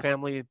family. His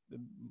family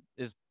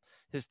is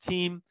his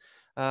team.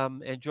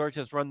 And George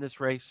has run this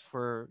race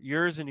for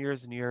years and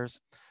years and years.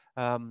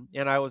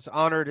 And I was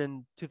honored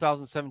in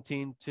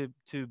 2017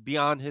 to be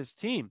on his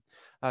team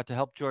to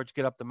help George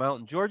get up the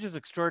mountain. George is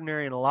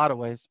extraordinary in a lot of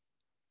ways,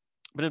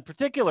 but in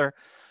particular,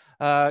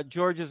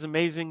 George is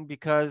amazing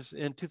because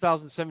in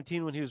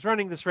 2017, when he was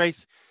running this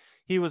race,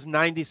 he was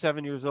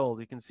 97 years old.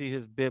 You can see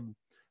his bib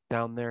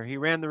down there. He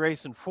ran the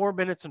race in 4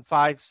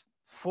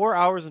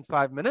 hours and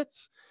 5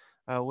 minutes,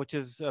 which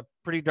is a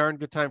pretty darn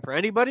good time for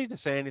anybody to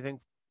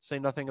say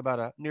nothing about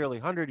a nearly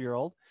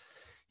 100-year-old.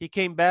 He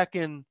came back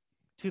in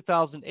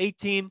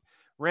 2018,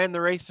 ran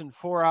the race in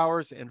 4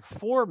 hours and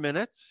 4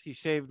 minutes. He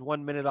shaved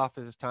 1 minute off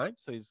his time,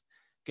 so he's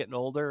getting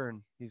older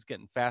and he's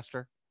getting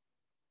faster.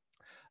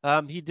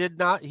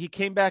 He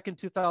came back in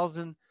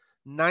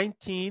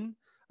 2019.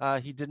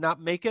 He did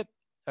not make it.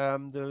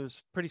 There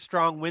was pretty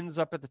strong winds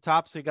up at the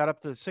top, so he got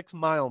up to the 6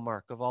 mile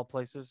mark of all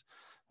places,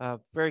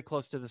 very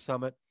close to the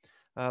summit,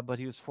 but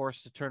he was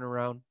forced to turn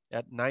around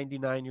at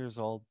 99 years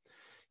old.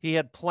 He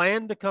had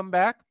planned to come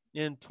back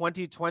in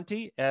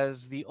 2020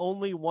 as the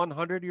only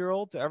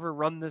 100-year-old to ever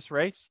run this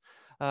race,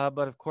 but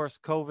of course,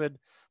 COVID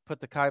put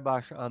the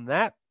kibosh on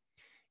that.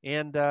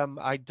 And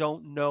I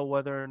don't know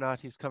whether or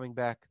not he's coming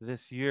back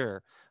this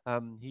year.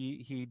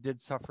 He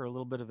did suffer a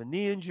little bit of a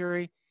knee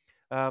injury,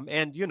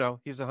 and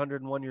he's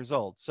 101 years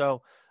old.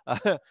 So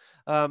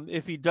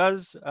if he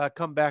does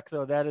come back,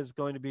 though, that is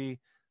going to be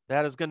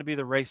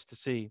the race to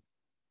see.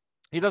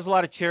 He does a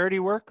lot of charity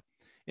work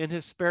in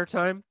his spare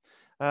time,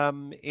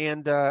 and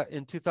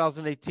in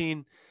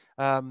 2018,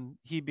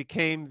 he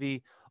became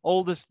the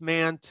oldest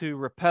man to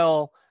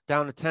rappel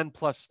down a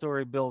 10-plus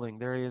story building.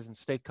 There he is in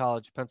State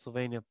College,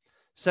 Pennsylvania,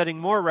 setting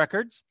more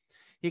records.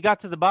 He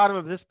got to the bottom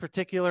of this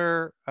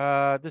particular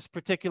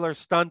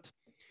stunt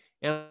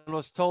and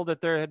was told that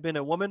there had been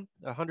a woman,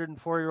 a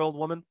 104-year-old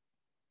woman,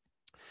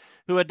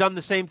 who had done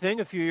the same thing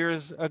a few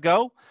years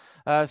ago.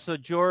 So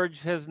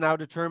George has now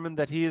determined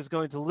that he is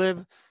going to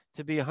live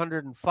to be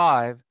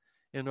 105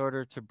 in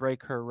order to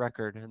break her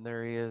record. And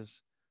there he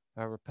is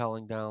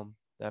rappelling down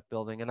that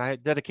building. And I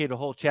dedicate a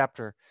whole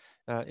chapter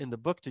in the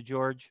book to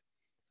George.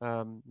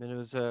 And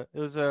it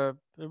was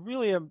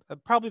really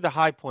probably the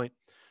high point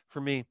for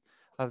me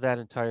of that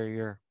entire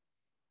year.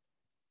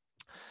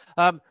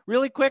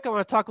 Really quick, I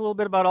want to talk a little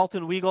bit about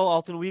Alton Weagle.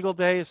 Alton Weagle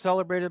Day is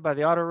celebrated by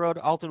the Auto Road.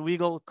 Alton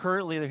Weagle,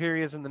 currently, here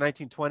he is in the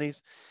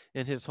 1920s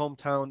in his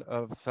hometown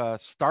of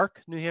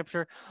Stark, New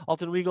Hampshire.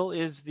 Alton Weagle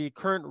is the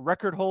current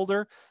record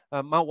holder,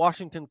 Mount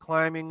Washington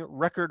climbing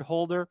record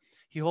holder.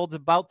 He holds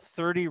about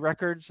 30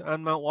 records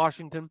on Mount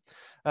Washington,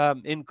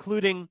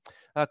 including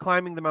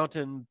climbing the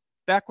mountain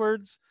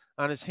backwards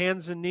on his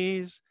hands and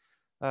knees,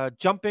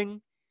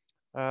 jumping,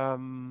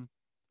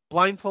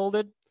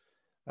 blindfolded.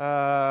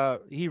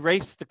 He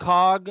raced the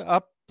cog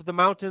up the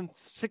mountain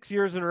 6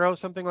 years in a row,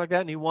 something like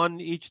that, and he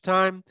won each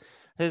time.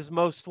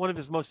 One of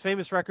his most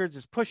famous records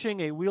is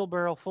pushing a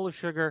wheelbarrow full of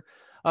sugar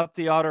up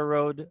the Auto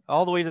Road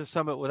all the way to the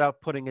summit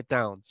without putting it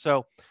down.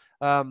 So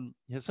some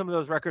of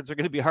those records are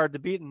going to be hard to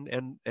beat,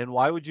 and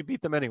why would you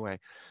beat them anyway?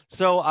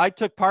 So I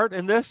took part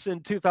in this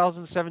in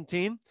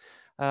 2017.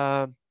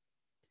 I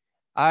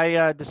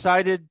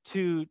decided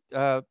to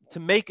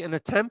make an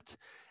attempt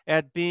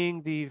at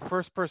being the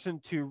first person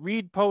to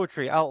read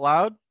poetry out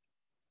loud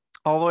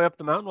all the way up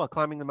the mountain while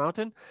climbing the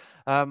mountain.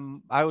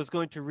 I was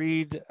going to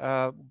read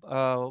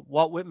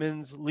Walt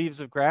Whitman's Leaves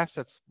of Grass.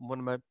 That's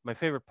one of my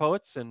favorite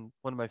poets and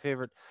one of my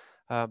favorite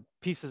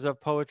pieces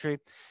of poetry.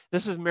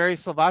 This is Mary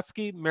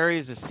Slavatsky. Mary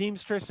is a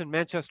seamstress in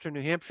Manchester,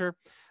 New Hampshire,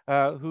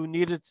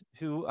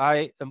 who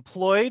I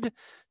employed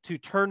to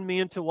turn me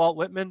into Walt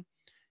Whitman.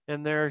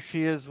 And there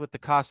she is with the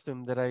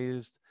costume that I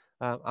used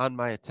on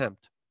my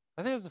attempt.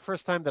 I think it was the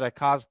first time that I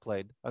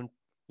cosplayed,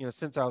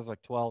 since I was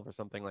like 12 or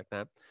something like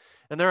that.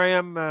 And there I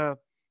am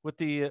with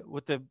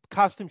the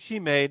costume she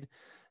made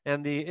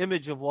and the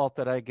image of Walt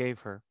that I gave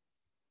her.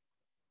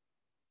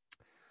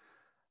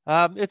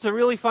 It's a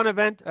really fun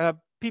event.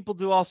 People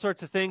do all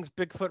sorts of things.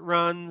 Bigfoot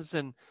runs,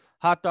 and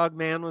Hot Dog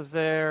Man was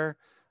there.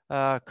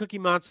 Cookie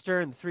Monster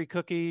and the Three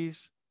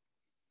Cookies,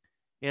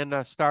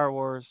 and Star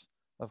Wars,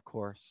 of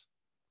course.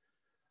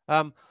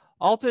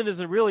 Alton is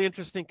a really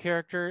interesting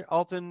character.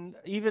 Alton,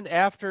 even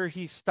after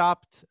he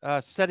stopped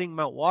setting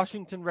Mount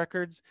Washington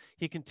records,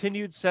 he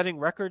continued setting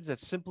records.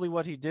 That's simply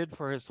what he did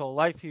for his whole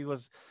life. He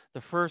was the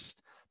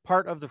first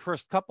part of the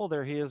first couple.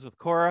 There he is with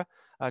Cora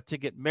to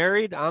get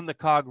married on the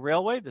Cog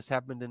Railway. This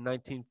happened in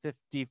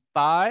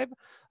 1955.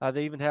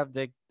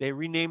 They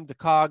renamed the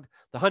Cog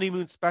the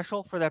Honeymoon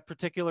Special for that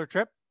particular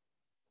trip.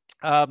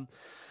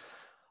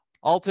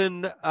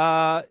 Alton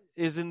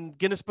is in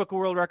Guinness Book of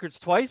World Records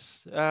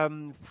twice.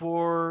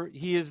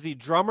 He is the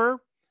drummer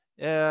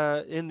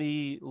in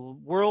the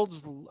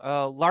world's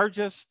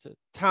largest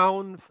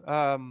town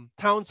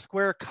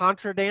square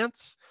contra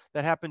dance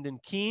that happened in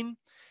Keene.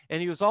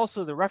 And he was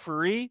also the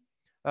referee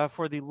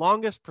for the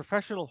longest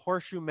professional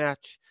horseshoe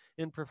match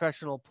in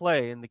professional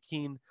play in the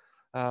Keene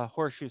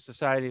Horseshoe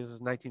Society. This is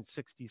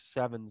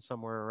 1967,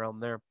 somewhere around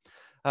there.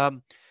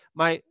 By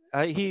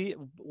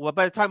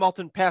the time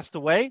Alton passed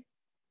away,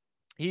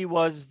 he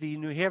was the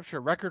New Hampshire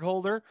record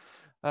holder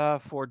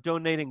for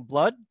donating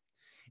blood.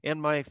 And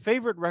my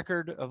favorite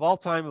record of all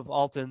time of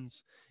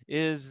Alton's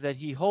is that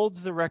he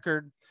holds the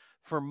record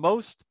for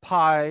most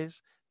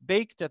pies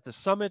baked at the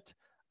summit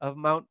of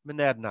Mount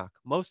Monadnock.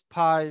 Most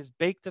pies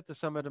baked at the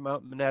summit of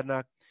Mount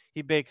Monadnock.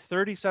 He baked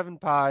 37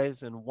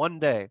 pies in one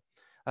day.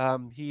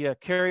 He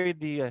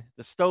carried the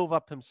stove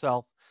up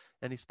himself,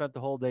 and he spent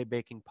the whole day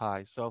baking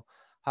pies. So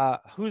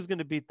who's going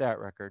to beat that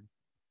record?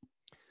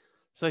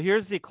 So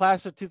here's the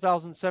class of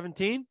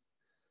 2017.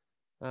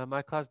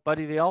 My class,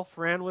 Buddy the Elf,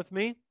 ran with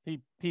me.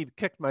 He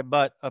kicked my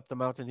butt up the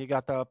mountain. He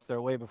got up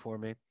there way before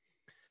me.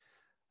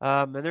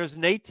 And there's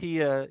Nate. He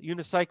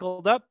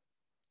unicycled up.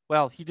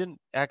 Well, he didn't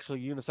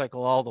actually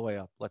unicycle all the way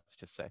up, let's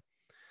just say.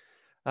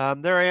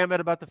 There I am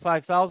at about the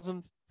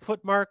 5,000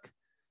 foot mark,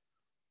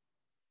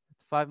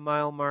 5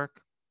 mile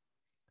mark.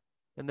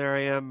 And there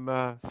I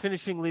am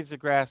finishing Leaves of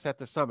Grass at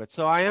the summit.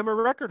 So I am a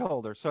record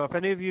holder. So if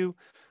any of you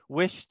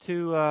wish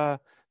to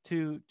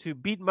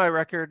beat my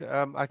record,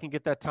 I can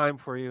get that time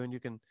for you, and you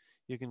can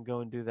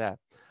go and do that.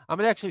 I'm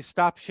gonna actually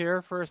stop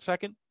share for a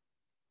second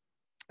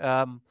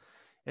and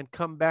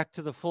come back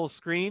to the full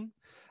screen.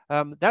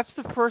 That's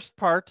the first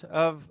part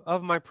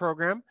of my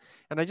program,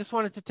 and I just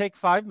wanted to take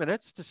 5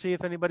 minutes to see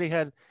if anybody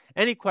had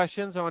any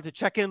questions. I want to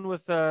check in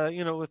with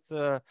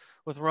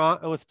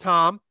with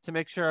Tom to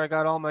make sure I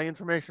got all my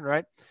information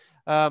right,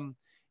 and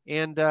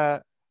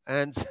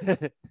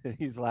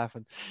he's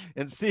laughing,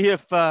 and see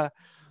if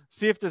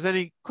there's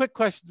any quick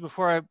questions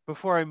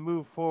before I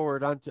move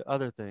forward onto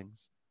other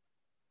things.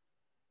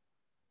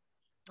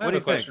 What do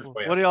you think?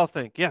 What do y'all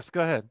think? Yes,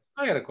 go ahead.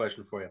 I got a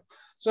question for you.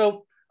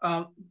 So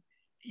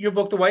your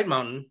book, The White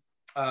Mountain,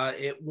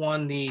 it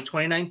won the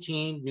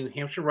 2019 New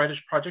Hampshire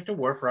Writers Project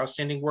Award for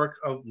Outstanding Work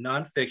of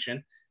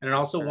Nonfiction, and it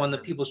also won the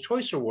People's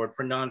Choice Award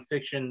for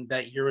Nonfiction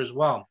that year as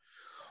well.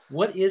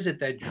 What is it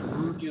that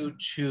drew you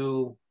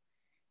to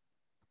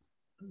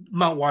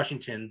Mount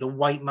Washington, the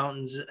White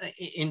Mountains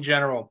in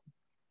general,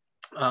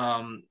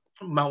 Mount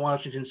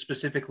Washington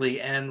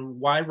specifically, and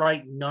why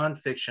write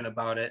nonfiction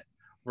about it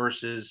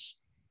versus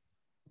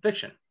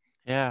fiction?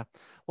 Yeah,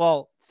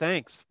 well,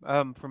 thanks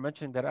for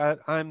mentioning that.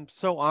 I'm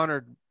so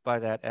honored by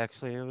that.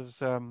 Actually, it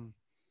was,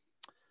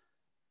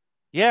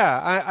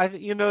 yeah,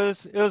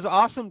 it was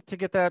awesome to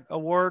get that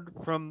award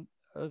from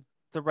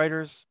the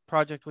Writers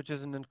Project, which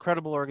is an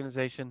incredible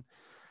organization.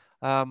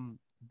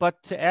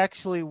 But to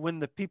actually win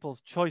the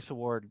People's Choice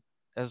Award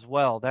as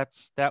well,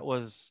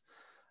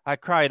 I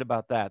cried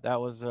about that. That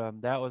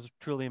was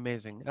truly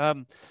amazing.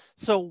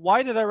 So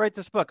why did I write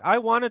this book? I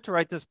wanted to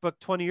write this book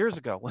 20 years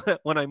ago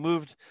when I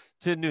moved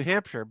to New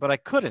Hampshire, but I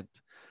couldn't.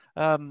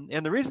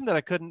 And the reason that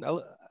I couldn't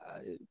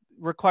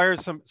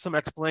requires some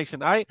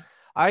explanation. I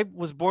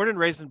was born and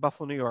raised in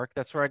Buffalo, New York.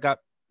 That's where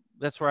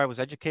I was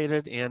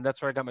educated, and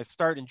that's where I got my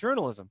start in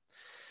journalism.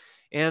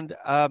 And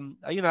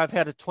I've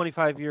had a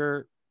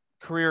 25-year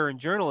career in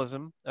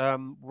journalism,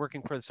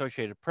 working for the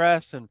Associated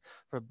Press and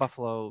for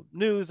Buffalo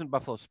News and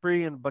Buffalo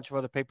Spree and a bunch of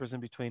other papers in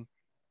between.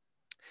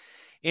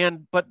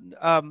 But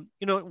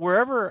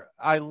wherever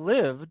I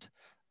lived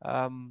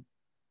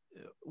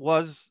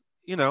was,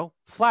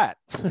 flat.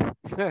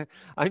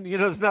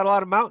 There's not a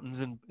lot of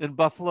mountains in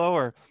Buffalo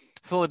or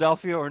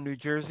Philadelphia or New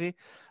Jersey.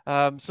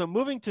 So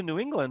moving to New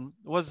England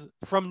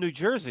from New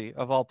Jersey,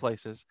 of all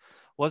places,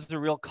 was the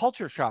real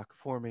culture shock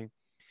for me.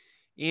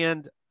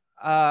 And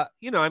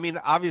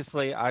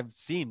obviously I've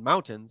seen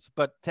mountains,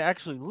 but to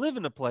actually live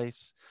in a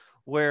place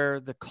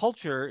where the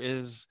culture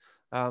is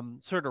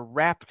sort of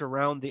wrapped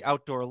around the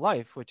outdoor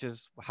life, which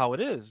is how it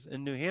is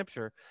in New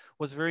Hampshire,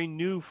 was very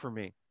new for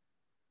me.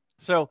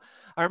 So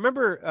I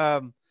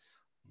remember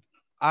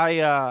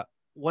when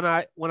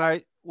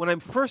I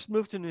first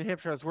moved to New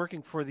Hampshire, I was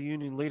working for the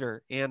Union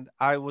Leader, and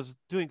I was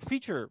doing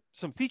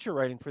some feature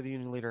writing for the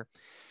Union Leader,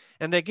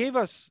 and they gave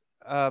us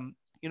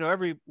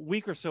every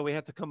week or so, we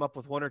had to come up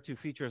with 1 or 2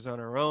 features on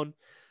our own.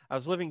 I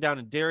was living down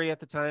in Derry at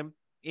the time,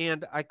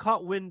 and I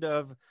caught wind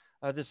of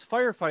this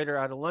firefighter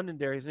out of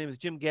Londonderry. His name is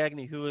Jim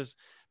Gagney, who was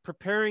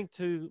preparing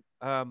to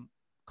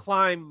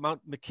climb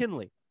Mount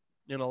McKinley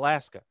in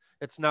Alaska.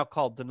 It's now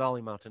called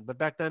Denali Mountain, but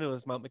back then it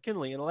was Mount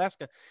McKinley in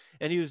Alaska.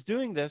 And he was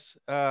doing this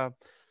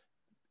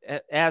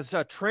as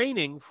a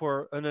training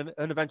for an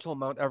eventual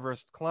Mount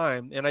Everest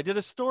climb. And I did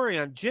a story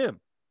on Jim.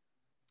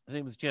 His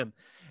name was Jim,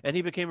 and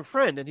he became a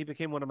friend, and he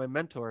became one of my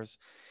mentors.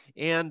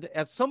 And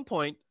at some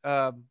point,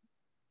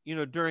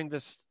 during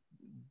this,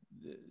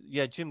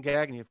 Jim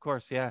Gagney, of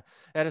course, yeah.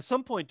 And at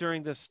some point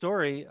during this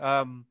story,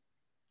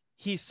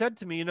 he said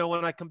to me,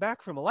 when I come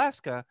back from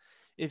Alaska,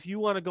 if you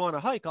want to go on a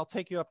hike, I'll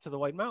take you up to the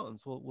White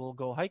Mountains. We'll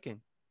go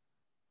hiking.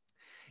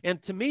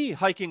 And to me,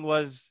 hiking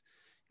was,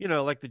 you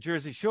know, like the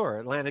Jersey Shore,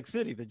 Atlantic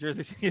City, the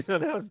Jersey, you know,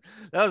 that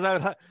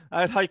was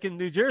I'd hike in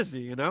New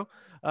Jersey, you know,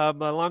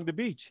 along the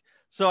beach.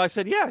 So I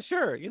said, yeah,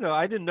 sure. You know,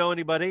 I didn't know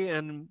anybody,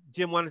 and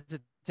Jim wanted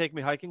to take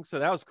me hiking, so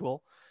that was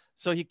cool.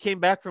 So he came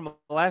back from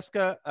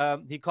Alaska.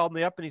 He called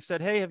me up and he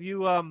said, hey, have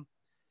you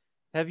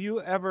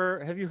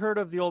heard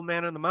of the Old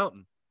Man on the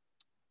Mountain?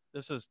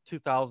 This was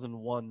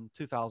 2001,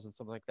 2000,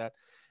 something like that.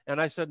 And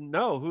I said,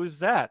 no, who's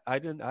that? I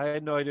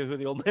had no idea who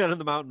the Old Man on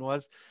the Mountain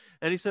was.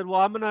 And he said,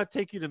 well, I'm going to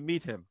take you to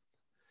meet him.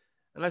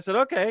 And I said,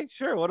 okay,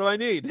 sure. What do I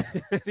need?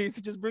 He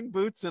said, just bring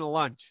boots and a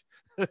lunch.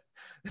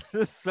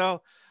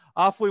 So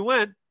off we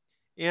went.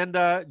 And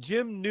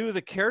Jim knew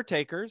the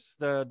caretakers,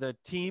 the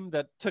team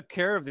that took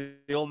care of the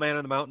Old Man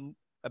on the Mountain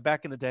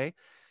back in the day.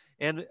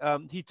 And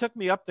he took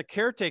me up the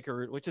caretaker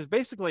route, which is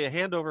basically a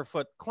hand over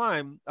foot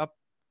climb up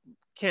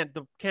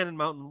the Cannon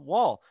Mountain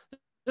wall.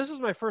 This was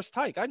my first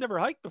hike. I'd never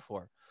hiked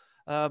before.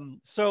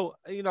 So,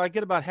 you know, I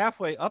get about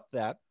halfway up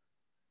that.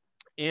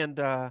 And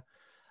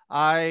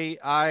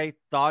I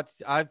thought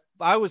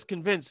I was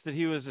convinced that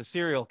he was a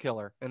serial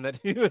killer and that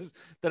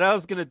I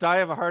was going to die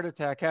of a heart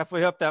attack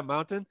halfway up that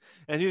mountain,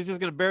 and he was just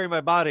going to bury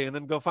my body and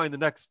then go find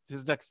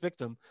his next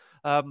victim.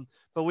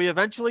 But we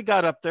eventually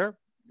got up there,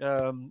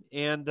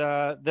 and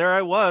there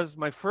I was,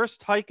 my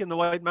first hike in the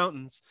White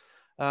Mountains,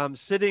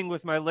 sitting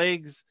with my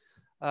legs,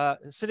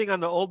 sitting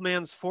on the old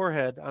man's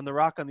forehead, on the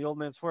rock on the old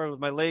man's forehead, with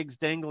my legs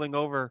dangling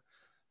over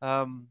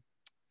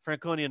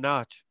Franconia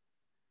Notch.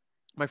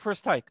 My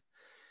first hike.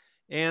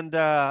 And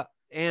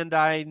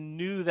I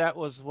knew that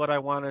was what I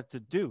wanted to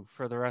do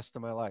for the rest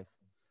of my life.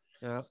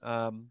 Yeah.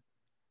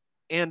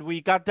 And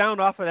we got down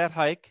off of that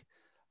hike.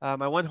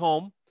 I went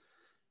home.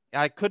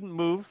 I couldn't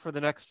move for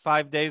the next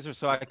 5 days or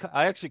so.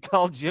 I actually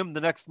called Jim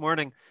the next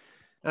morning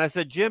and I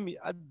said, Jim,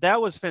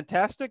 that was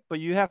fantastic,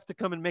 but you have to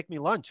come and make me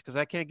lunch because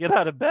I can't get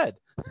out of bed.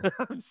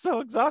 I'm so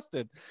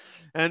exhausted.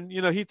 And,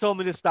 you know, he told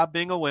me to stop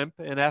being a wimp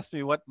and asked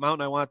me what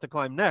mountain I wanted to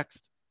climb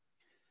next.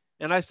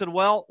 And I said,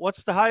 well,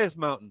 what's the highest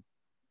mountain?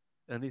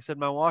 And he said,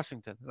 Mount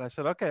Washington. And I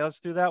said, okay,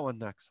 let's do that one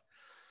next.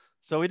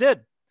 So we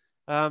did.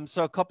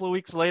 So a couple of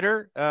weeks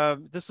later,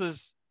 this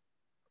was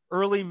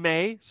early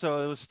May, so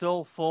it was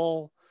still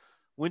full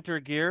winter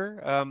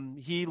gear.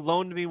 He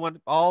loaned me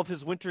all of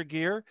his winter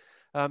gear.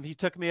 He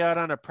took me out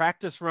on a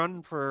practice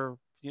run for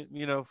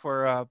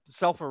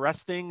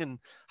self-arresting and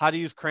how to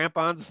use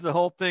crampons, the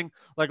whole thing.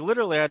 Like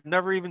literally, I'd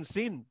never even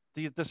seen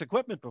this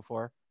equipment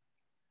before.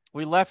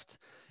 We left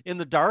in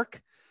the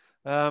dark.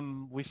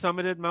 We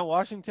summited Mount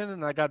Washington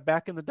and I got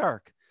back in the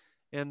dark.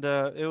 And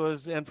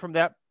and from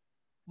that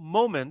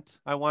moment,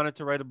 I wanted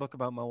to write a book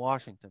about Mount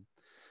Washington.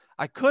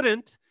 I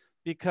couldn't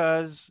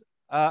because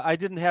I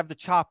didn't have the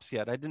chops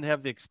yet. I didn't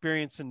have the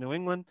experience in New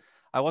England.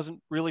 I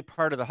wasn't really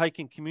part of the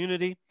hiking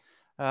community.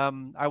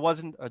 I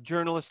wasn't a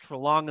journalist for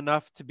long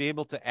enough to be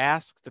able to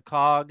ask the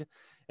COG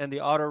and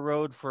the Auto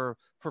Road for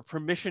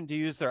permission to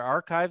use their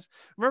archives.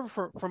 Remember,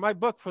 for my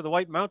book, for the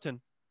White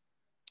Mountain,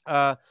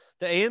 the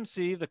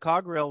AMC, the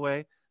COG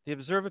Railway, the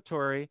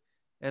Observatory,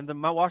 and the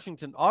Mount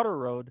Washington Auto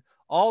Road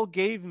all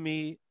gave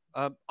me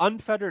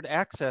unfettered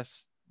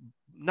access,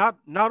 not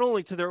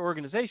only to their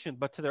organization,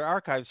 but to their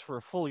archives for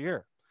a full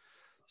year.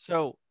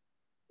 So,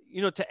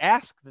 you know,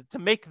 to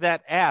make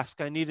that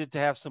ask, I needed to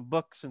have some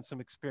books and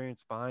some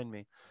experience behind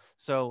me.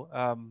 So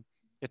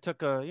it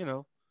took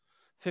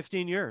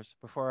 15 years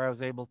before I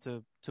was able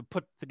to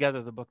put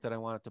together the book that I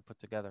wanted to put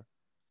together.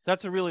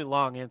 That's a really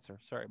long answer.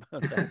 Sorry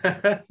about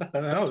that.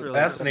 That was really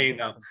fascinating.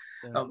 Yeah.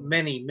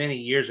 Many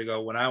years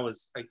ago, when I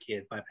was a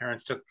kid, my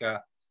parents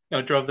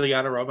drove the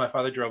Auto Road. My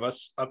father drove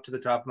us up to the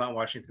top of Mount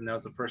Washington. That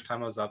was the first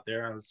time I was up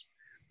there. I was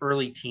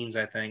early teens,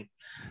 I think.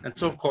 And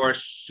so, of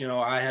course, you know,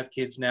 I have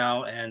kids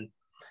now, and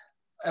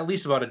at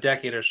least about a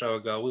decade or so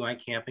ago, we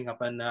went camping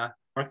up in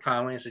North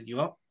Conway. I said,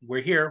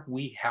 we're here.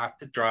 We have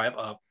to drive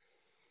up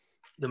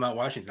the Mount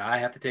Washington. I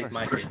have to take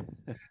my kid.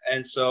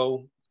 And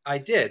so I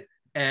did.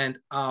 And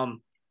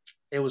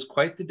it was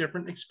quite the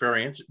different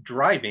experience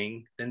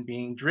driving than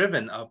being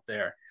driven up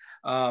there.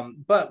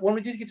 But when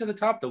we did get to the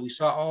top, though, we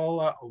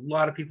saw a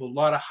lot of people, a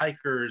lot of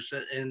hikers,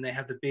 and they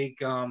have the big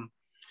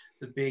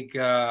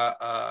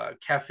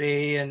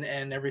cafe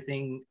and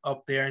everything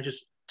up there, and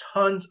just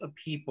tons of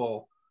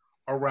people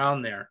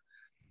around there.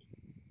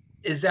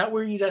 Is that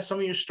where you got some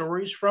of your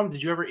stories from?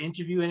 Did you ever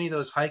interview any of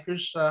those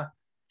hikers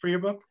for your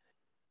book?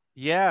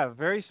 Yeah,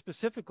 very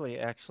specifically,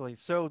 actually.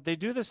 So they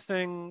do this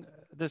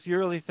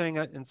yearly thing,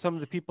 and some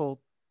of the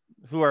people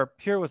who are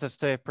here with us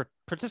today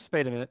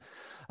participate in it,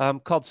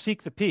 called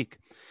Seek the Peak.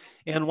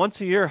 And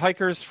once a year,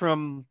 hikers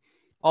from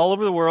all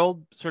over the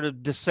world sort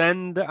of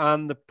descend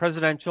on the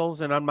presidentials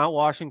and on Mount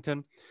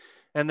Washington,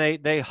 and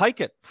they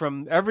hike it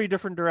from every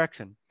different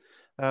direction.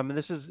 And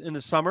this is in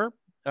the summer.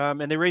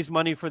 And they raise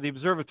money for the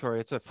observatory.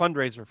 It's a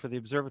fundraiser for the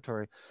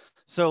observatory.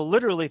 So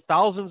literally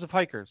thousands of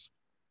hikers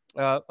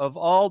of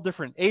all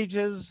different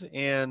ages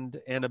and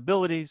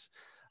abilities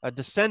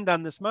descend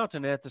on this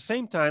mountain. And at the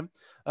same time,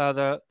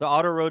 the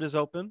Auto Road is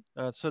open.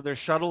 So there's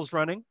shuttles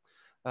running.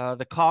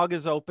 The COG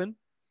is open.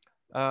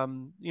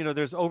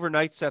 There's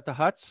overnights at the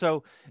huts.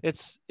 So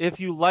it's, if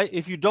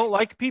you don't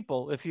like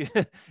people, if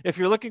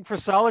you're looking for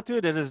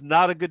solitude, it is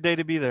not a good day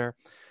to be there.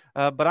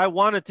 But I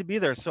wanted to be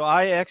there. So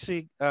I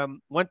actually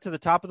went to the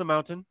top of the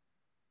mountain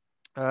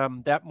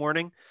that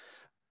morning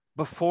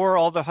before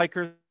all the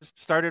hikers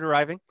started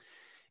arriving.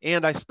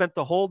 And I spent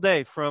the whole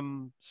day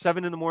from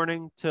 7 in the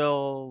morning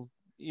till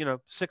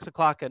 6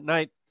 o'clock at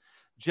night,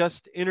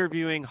 just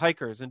interviewing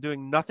hikers and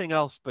doing nothing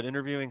else but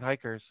interviewing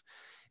hikers.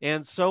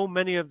 And so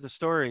many of the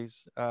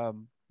stories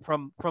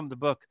from the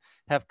book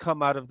have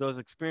come out of those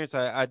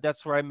experiences.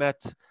 That's where I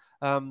met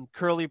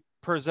Curly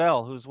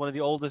Purcell, who's one of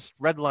the oldest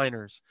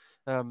redliners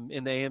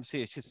in the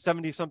AMC. She's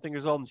 70 something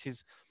years old, and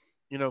she's,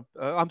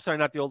 I'm sorry,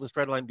 not the oldest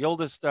redline, the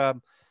oldest.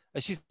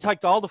 She's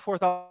hiked all the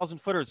 4,000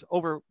 footers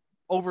over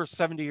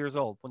 70 years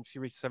old when she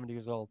reached 70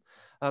 years old.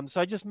 So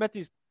I just met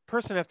these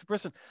person after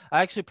person.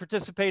 I actually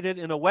participated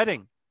in a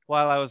wedding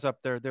while I was up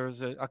there. There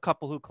was a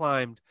couple who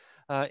climbed,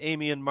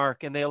 Amy and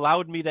Mark, and they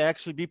allowed me to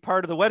actually be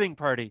part of the wedding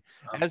party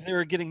as they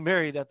were getting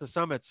married at the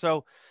summit.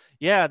 So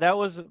yeah, that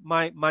was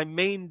my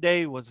main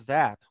day, was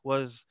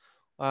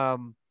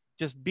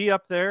just be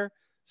up there,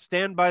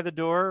 stand by the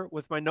door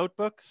with my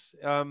notebooks,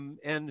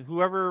 and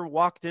whoever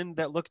walked in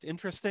that looked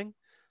interesting,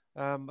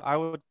 I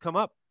would come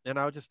up and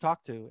I would just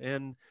talk to.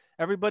 And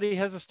everybody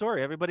has a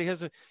story. Everybody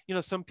has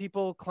some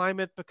people climb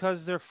it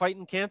because they're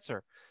fighting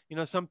cancer.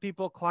 Some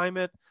people climb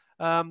it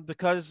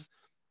because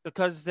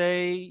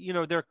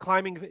they're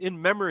climbing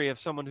in memory of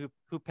someone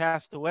who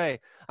passed away.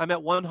 I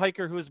met one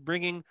hiker who was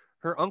bringing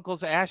her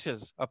uncle's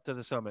ashes up to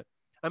the summit.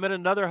 I met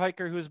another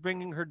hiker who was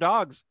bringing her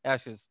dog's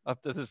ashes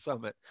up to the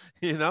summit.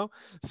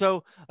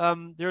 So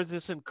there's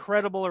this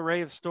incredible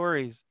array of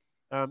stories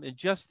in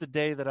just the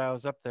day that I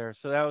was up there.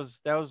 So that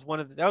was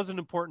an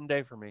important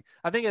day for me.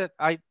 I think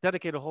I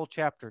dedicate a whole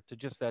chapter to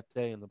just that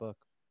day in the book.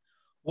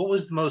 What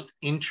was the most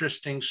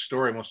interesting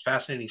story, most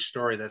fascinating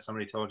story that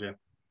somebody told you?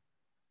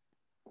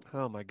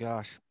 Oh my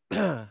gosh.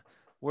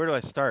 Where do I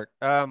start?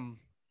 Well,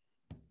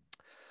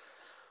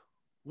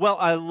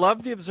 I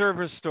love the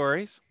observers'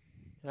 stories.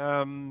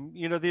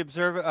 The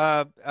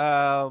observer,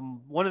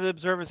 one of the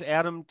observers,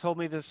 Adam, told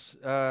me this.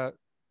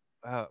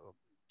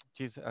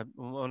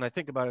 When I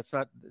think about it,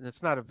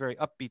 it's not a very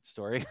upbeat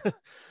story,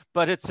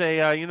 but it's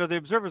the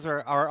observers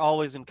are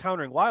always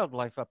encountering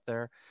wildlife up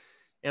there,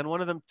 and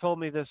one of them told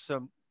me this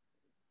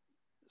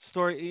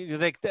story.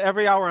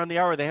 Every hour on the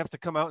hour they have to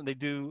come out and they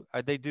do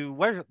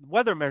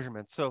weather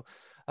measurements. So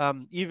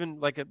even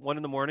like at 1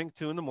 in the morning,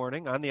 2 in the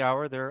morning on the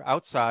hour, they're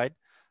outside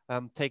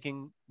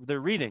taking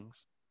their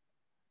readings.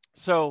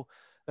 So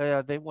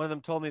one of them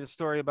told me the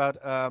story about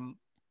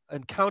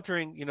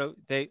encountering,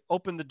 they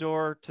opened the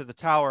door to the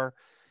tower,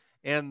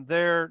 and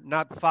there,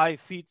 not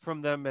 5 feet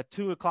from them at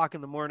 2 o'clock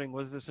in the morning,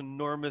 was this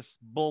enormous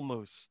bull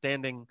moose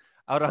standing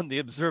out on the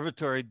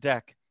observatory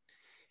deck.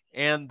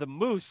 And the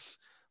moose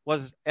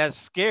was as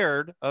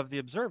scared of the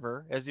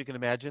observer, as you can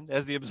imagine,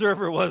 as the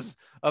observer was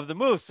of the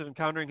moose, of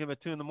encountering him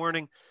at 2 in the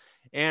morning.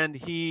 And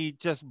he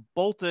just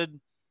bolted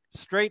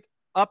straight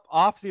up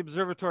off the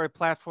observatory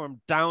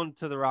platform down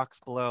to the rocks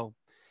below.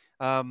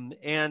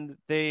 And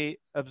the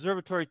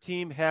observatory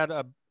team had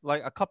a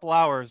couple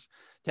hours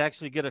to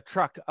actually get a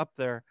truck up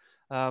there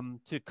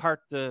to cart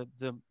the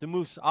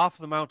moose off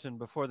the mountain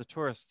before the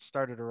tourists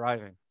started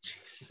arriving.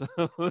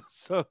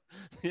 So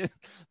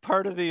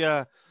part of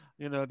the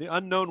the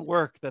unknown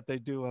work that they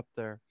do up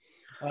there.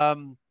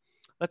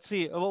 Let's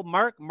see. Well,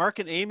 Mark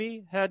and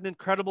Amy had an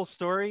incredible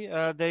story.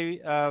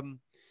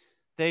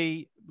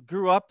 They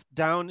grew up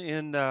down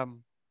in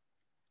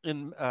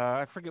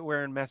I forget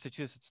where in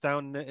Massachusetts,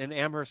 down in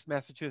Amherst,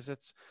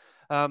 Massachusetts.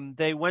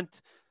 They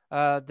went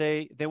to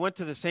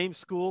the same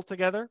school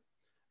together.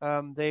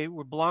 They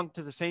belonged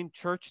to the same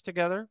church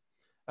together.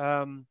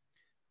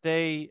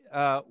 They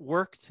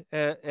worked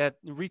at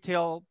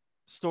retail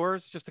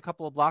stores just a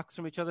couple of blocks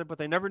from each other, but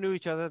they never knew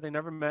each other. They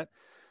never met.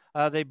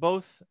 They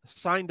both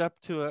signed up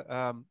to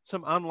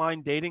some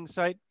online dating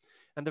site,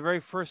 and the very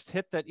first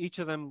hit that each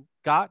of them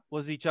got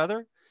was each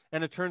other.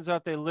 And it turns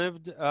out they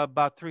lived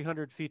about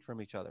 300 feet from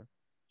each other.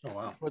 Oh,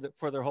 wow.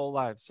 For their whole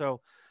lives.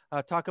 So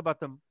talk about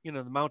the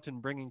mountain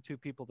bringing two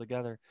people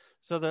together.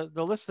 So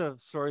the list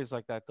of stories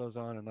like that goes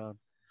on and on.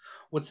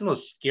 What's the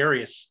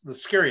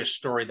scariest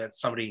story that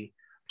somebody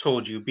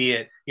told you? Be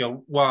it,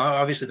 well,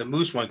 obviously the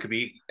moose one could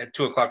be at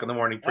 2 o'clock in the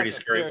morning, pretty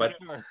scary, but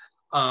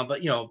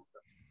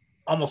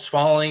almost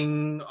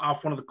falling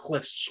off one of the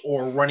cliffs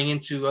or running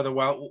into other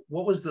wild.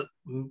 What was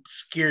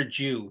scared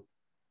you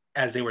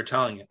as they were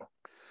telling it?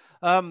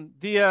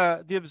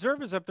 The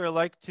observers up there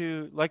like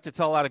to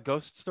tell a lot of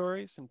ghost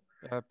stories, and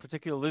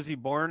particularly Lizzie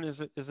Bourne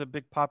is a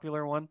big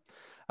popular one.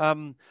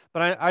 But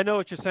I know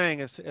what you're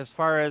saying as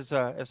far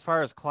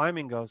as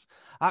climbing goes.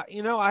 I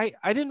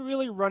didn't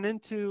really run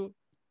into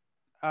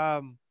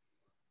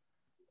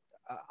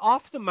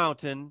off the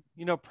mountain.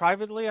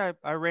 Privately,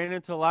 I ran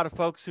into a lot of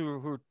folks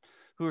who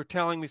were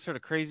telling me sort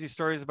of crazy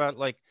stories about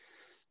like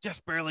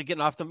just barely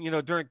getting off them,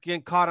 during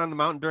getting caught on the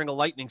mountain during a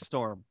lightning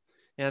storm.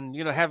 And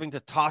having to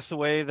toss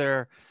away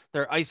their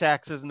ice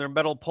axes and their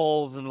metal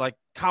poles and like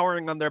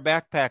cowering on their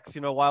backpacks,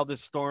 while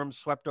this storm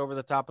swept over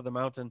the top of the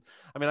mountain.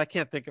 I mean, I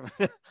can't think of,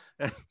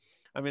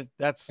 I mean,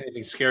 that's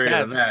anything scarier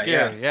than that.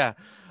 scary. Yeah.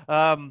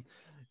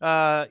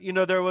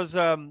 There was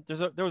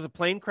a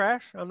plane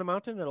crash on the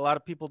mountain that a lot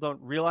of people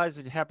don't realize.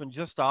 It happened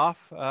just near,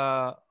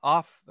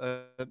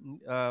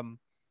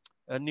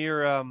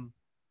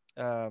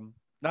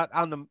 not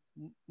on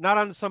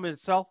the summit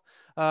itself,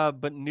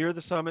 but near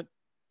the summit.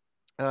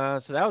 So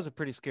that was a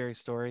pretty scary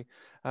story.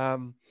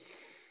 The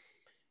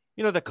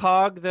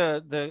cog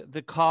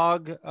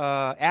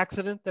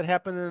accident that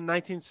happened in the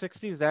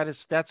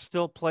 1960s, that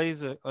still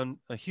plays a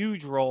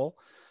huge role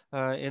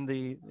in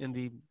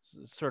the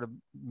sort of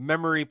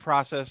memory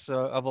process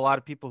of a lot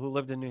of people who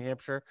lived in New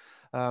Hampshire,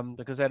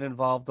 because that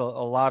involved a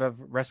lot of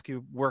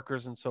rescue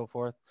workers and so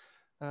forth.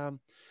 There's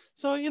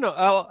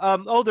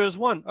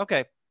one.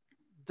 Okay.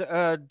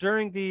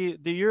 During the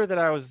year that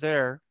I was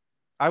there,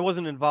 I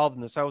wasn't involved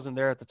in this. I wasn't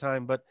there at the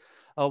time, but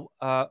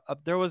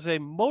there was a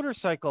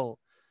motorcycle.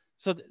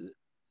 So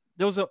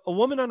there was a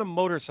woman on a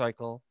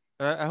motorcycle.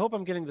 I hope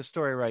I'm getting the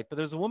story right, but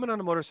there's a woman on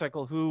a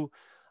motorcycle who,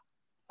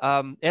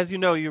 as you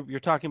know, you're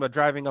talking about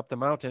driving up the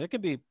mountain. It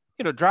could be,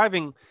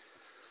 driving.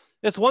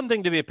 It's one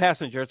thing to be a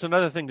passenger. It's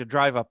another thing to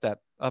drive up that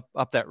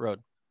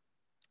road.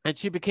 And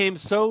she became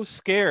so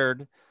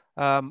scared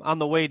on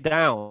the way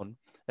down,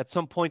 at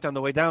some point on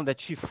the way down, that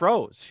she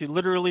froze. She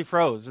literally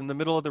froze in the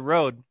middle of the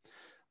road,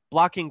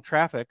 blocking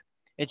traffic,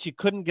 and she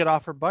couldn't get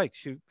off her bike.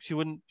 She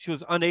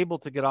was unable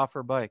to get off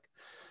her bike.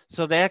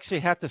 So they actually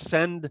had to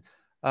send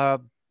a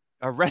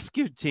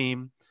rescue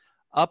team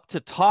up to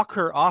talk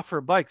her off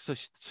her bike so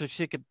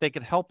they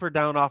could help her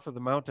down off of the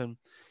mountain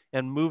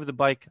and move the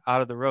bike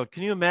out of the road.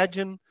 Can you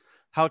imagine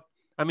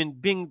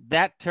being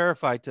that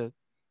terrified to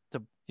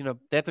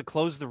they had to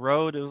close the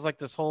road. It was like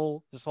this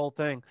whole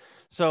thing.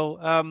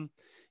 So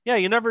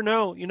you never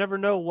know. You never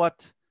know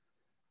what's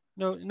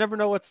going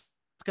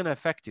to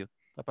affect you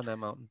up on that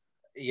mountain.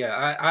 Yeah,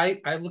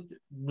 I looked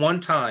one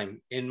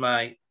time in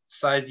my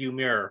side view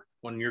mirror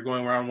when you're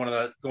going around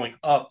going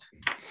up,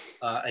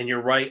 and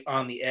you're right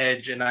on the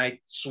edge, and I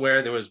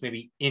swear there was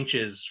maybe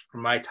inches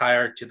from my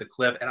tire to the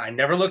cliff, and I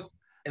never looked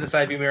in the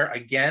side view mirror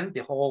again.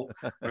 The whole,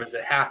 or is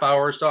it half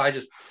hour or so?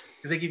 Because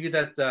they give you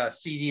that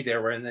CD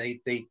there, where they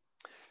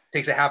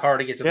takes a half hour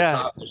to get to the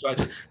top. So I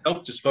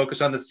just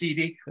focus on the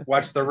CD,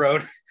 watch the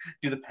road,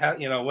 do the path,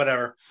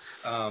 whatever.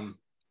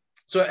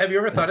 So have you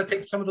ever thought of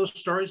taking some of those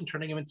stories and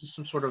turning them into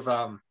some sort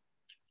of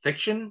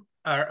fiction?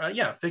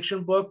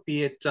 Fiction book,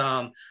 be it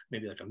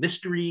maybe like a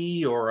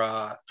mystery or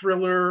a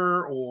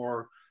thriller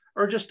or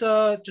just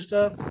a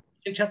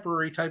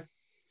contemporary type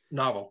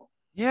novel.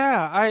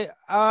 Yeah, I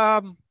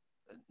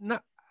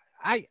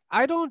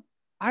don't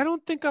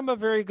think I'm a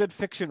very good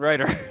fiction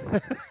writer.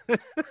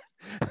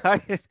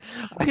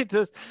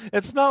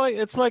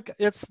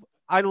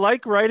 I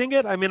like writing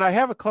it. I mean, I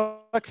have a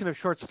collection of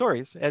short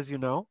stories, as you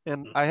know,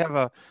 and I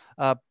have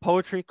a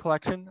poetry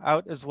collection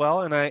out as well.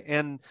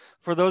 And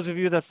for those of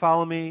you that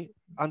follow me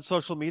on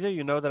social media,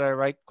 you know that I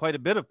write quite a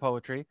bit of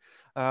poetry.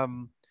 But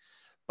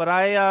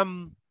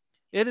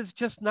it is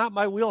just not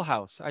my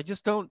wheelhouse. I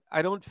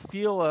don't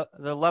feel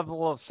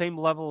the same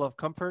level of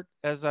comfort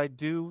as I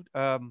do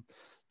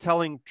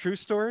telling true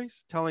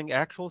stories, telling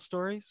actual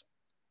stories.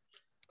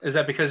 Is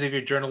that because of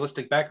your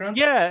journalistic background?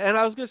 Yeah, and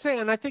I was going to say,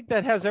 and I think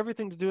that has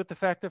everything to do with the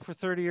fact that for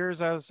 30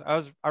 years I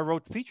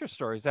wrote feature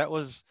stories. That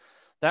was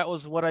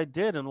what I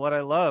did and what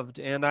I loved,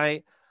 and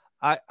I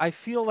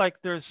feel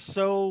like there's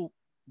so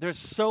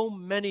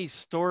many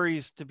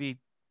stories to be,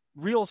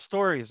 real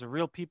stories of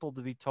real people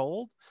to be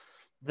told,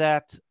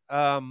 that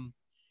I'd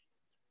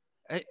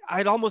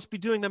almost be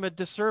doing them a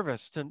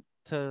disservice to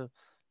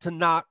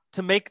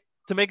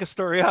make a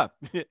story up,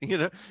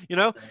 and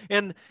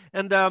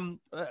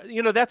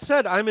that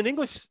said, I'm an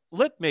English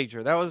lit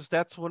major.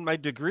 That's what my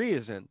degree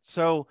is in.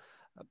 So,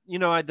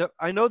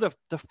 I know the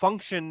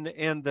function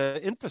and the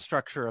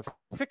infrastructure of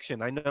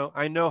fiction. I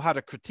know how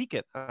to critique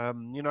it. I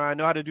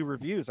know how to do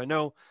reviews. I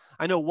know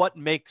what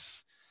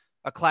makes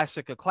a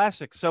classic a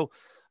classic. So,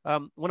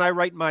 when I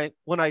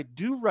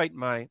do write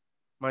my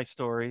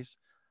stories,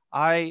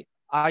 I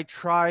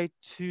try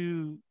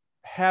to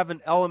have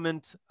an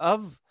element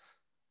of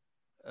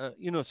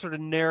sort of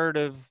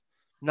narrative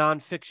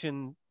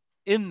nonfiction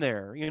in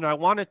there. I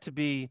want it to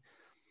be,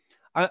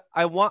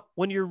 I want,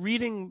 when you're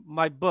reading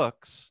my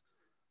books,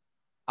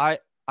 I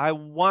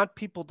want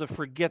people to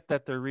forget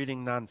that they're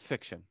reading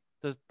nonfiction.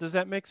 Does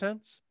that make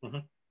sense?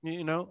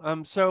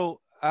 Mm-hmm.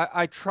 So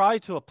I try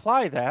to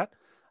apply that.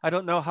 I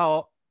don't know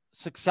how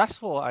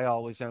successful I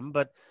always am,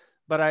 but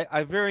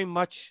I very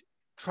much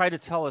try to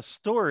tell a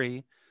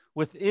story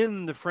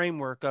within the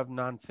framework of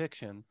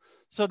nonfiction.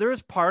 So there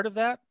is part of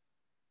that.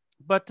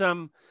 But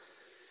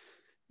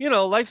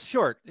life's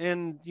short,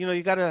 and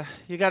you gotta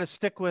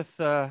stick with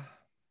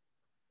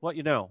what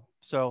you know.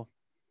 So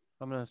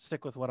I'm gonna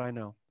stick with what I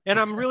know, and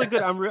I'm really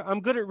good. I'm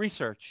good at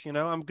research.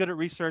 I'm good at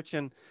research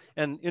and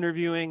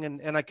interviewing,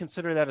 and I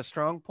consider that a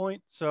strong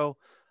point. So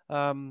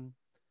as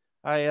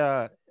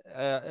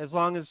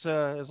long as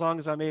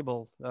I'm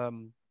able,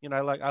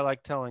 I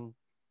like telling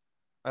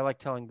I like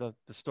telling the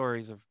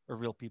stories of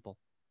real people.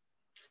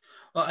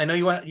 Well, I know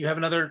you have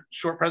another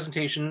short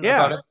presentation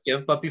Yeah. about it to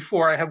give, but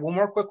before, I have one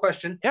more quick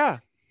question. Yeah.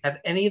 Have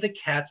any of the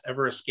cats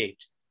ever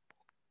escaped?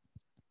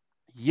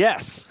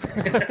 Yes.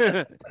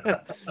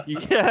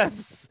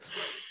 Yes.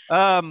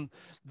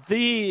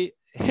 The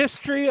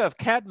history of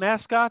cat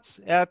mascots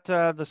at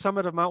the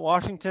summit of Mount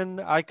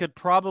Washington, I could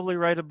probably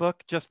write a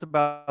book just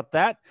about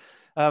that.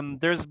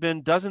 There's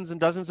been dozens and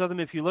dozens of them.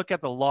 If you look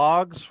at the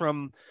logs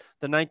from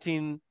the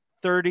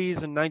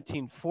 1930s and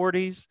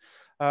 1940s,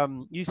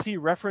 you see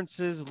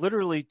references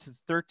literally to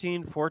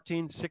 13,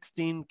 14,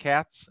 16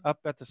 cats up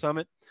at the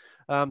summit.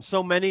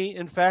 So many,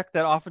 in fact,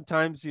 that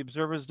oftentimes the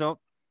observers don't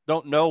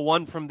know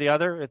one from the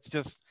other. It's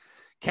just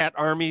cat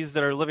armies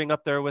that are living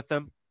up there with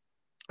them.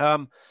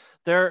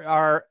 There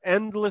are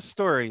endless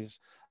stories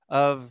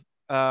of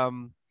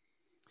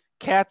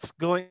cats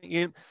going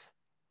in.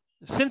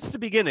 Since the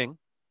beginning,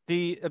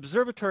 the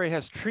observatory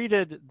has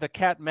treated the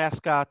cat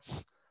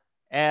mascots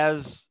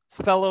as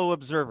fellow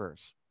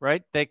observers,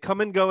 right? They come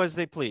and go as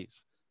they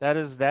please. That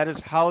is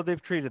how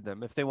they've treated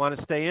them. If they want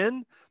to stay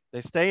in,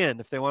 they stay in.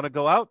 If they want to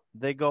go out,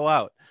 they go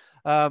out.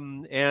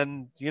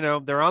 And, you know,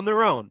 they're on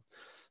their own.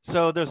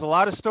 So there's a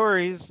lot of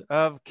stories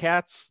of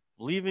cats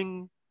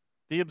leaving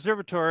the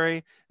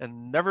observatory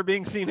and never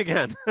being seen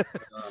again.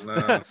 Oh,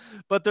 no.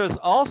 But there's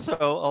also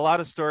a lot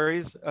of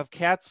stories of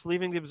cats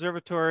leaving the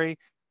observatory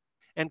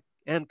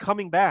and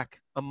coming back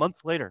a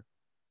month later.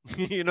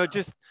 You know,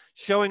 just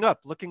showing up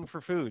looking for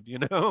food, you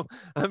know.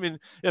 I mean,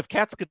 if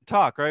cats could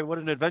talk, right, what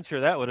an adventure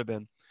that would have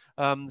been.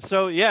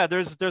 So yeah,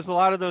 there's a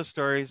lot of those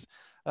stories.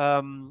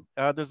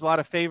 There's a lot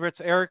of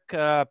favorites. Eric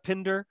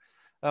Pinder,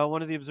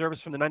 one of the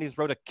observers from the 90s,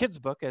 wrote a kid's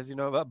book, as you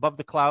know, Above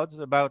the Clouds,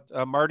 about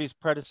Marty's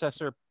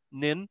predecessor,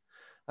 Nin,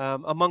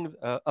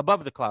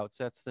 Above the Clouds.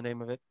 That's the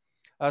name of it.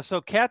 So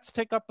cats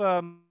take up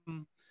a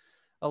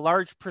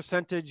large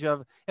percentage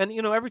of, and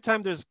you know, every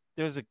time there's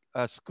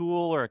a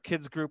school or a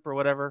kids group or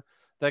whatever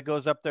that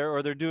goes up there,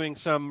 or they're doing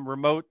some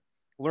remote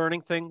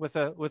learning thing with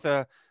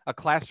a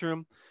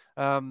classroom,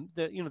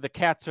 the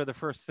cats are the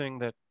first thing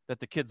that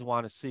the kids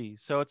want to see.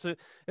 So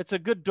it's a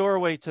good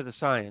doorway to the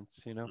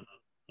science, you know.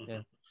 Mm-hmm.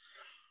 Yeah.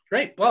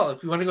 Great. Well,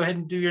 if you want to go ahead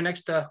and do your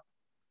next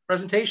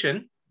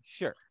presentation,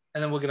 Sure.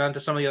 And then we'll get on to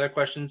some of the other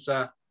questions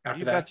after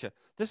You that. betcha.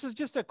 This is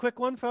just a quick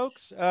one,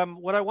 folks.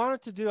 What I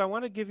wanted to do, I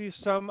want to give you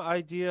some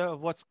idea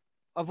of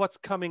what's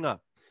coming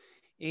up,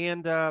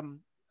 and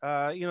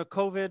you know,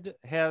 COVID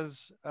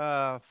has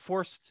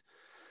forced,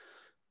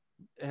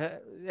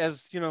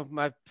 as you know,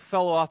 my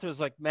fellow authors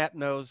like Matt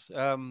knows,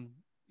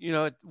 you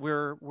know,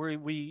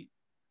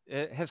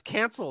 it has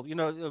canceled. You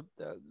know,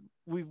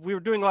 we were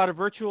doing a lot of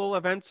virtual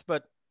events,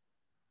 but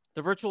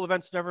the virtual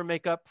events never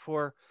make up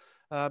for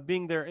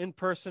being there in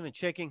person and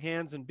shaking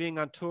hands and being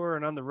on tour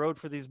and on the road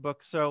for these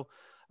books. So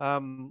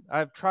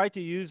I've tried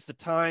to use the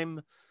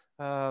time,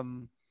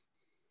 the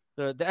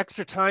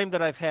extra time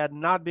that I've had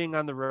not being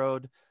on the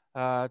road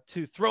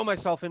to throw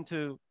myself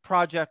into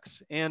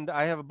projects. And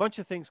I have a bunch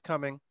of things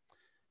coming.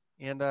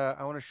 And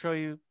I want to show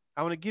you,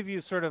 I want to give you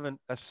sort of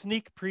a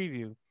sneak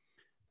preview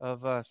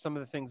of some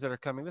of the things that are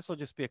coming. This will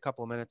just be a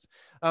couple of minutes.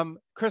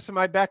 Chris, am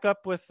I back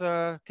up with,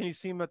 can you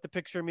see the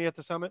picture of me at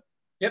the summit?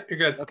 Yep, you're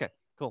good. Okay,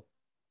 cool.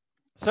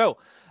 So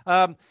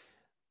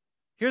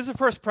here's the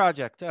first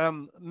project.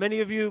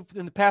 Many of you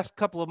in the past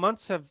couple of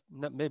months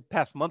maybe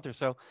past month or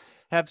so,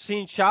 have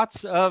seen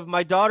shots of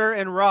my daughter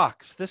and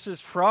rocks. This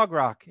is Frog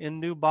Rock in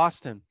New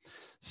Boston.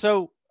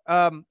 So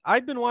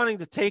I've been wanting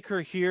to take her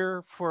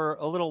here for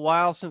a little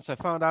while since I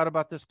found out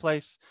about this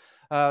place.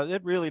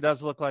 It really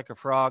does look like a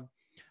frog.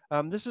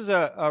 This is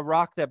a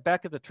rock that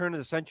back at the turn of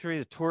the century,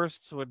 the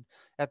tourists would,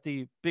 at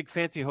the big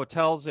fancy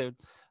hotels, who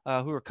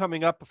were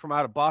coming up from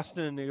out of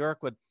Boston and New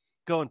York, would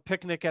go and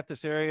picnic at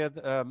this area.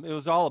 It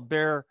was all a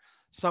bear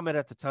summit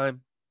at the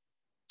time.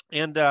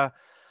 And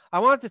I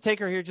wanted to take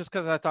her here just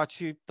because I thought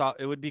she thought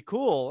it would be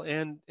cool.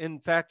 And in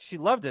fact, she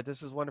loved it.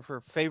 This is one of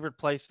her favorite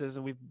places.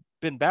 And we've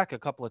been back a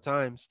couple of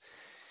times.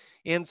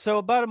 And so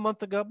about a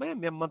month ago,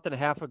 maybe a month and a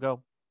half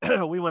ago,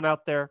 we went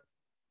out there.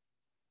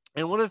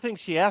 And one of the things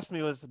she asked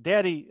me was,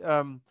 Daddy,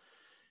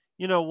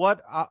 you know,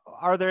 what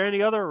are there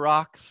any other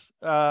rocks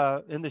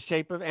in the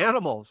shape of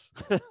animals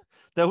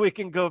that we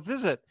can go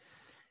visit?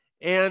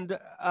 And,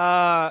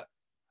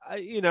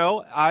 you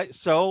know,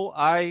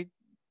 I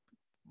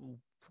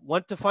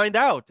went to find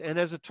out. And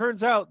as it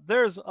turns out,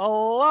 there's a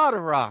lot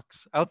of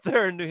rocks out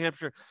there in New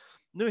Hampshire.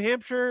 New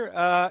Hampshire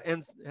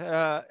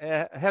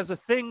has a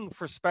thing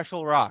for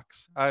special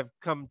rocks, I've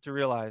come to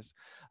realize.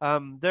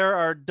 There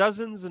are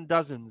dozens and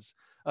dozens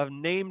of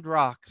named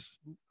rocks,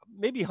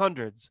 maybe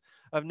hundreds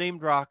of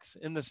named rocks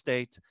in the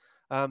state.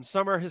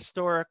 Some are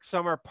historic,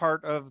 some are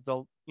part of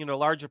the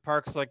larger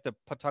parks like the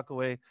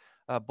Pawtuckaway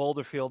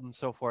Boulder Field and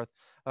so forth.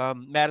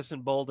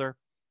 Madison Boulder.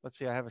 Let's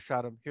see, I have a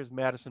shot of, here's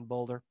Madison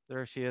Boulder.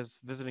 There she is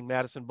visiting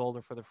Madison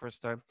Boulder for the first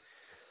time.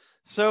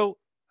 So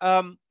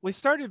we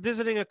started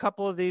visiting a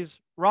couple of these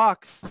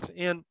rocks,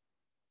 and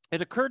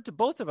it occurred to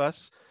both of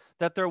us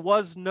that there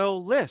was no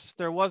list.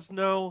 There was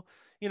no,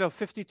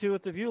 52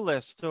 at the view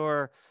list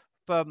or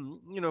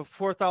you know,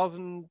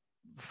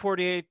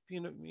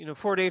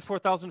 4,048,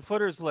 4,000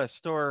 footers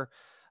list, or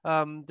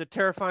the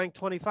terrifying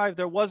 25.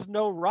 There was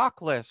no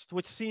rock list,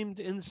 which seemed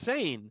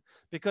insane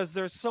because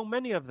there's so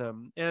many of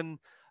them. And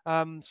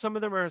some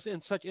of them are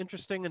in such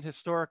interesting and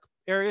historic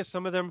areas.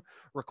 Some of them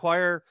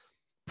require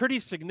pretty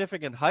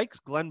significant hikes.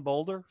 Glen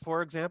Boulder,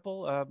 for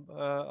example,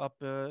 up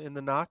in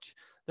the notch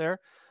there.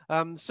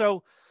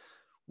 So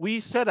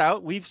we've set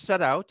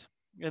out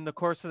in the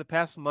course of the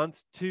past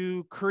month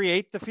to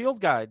create the field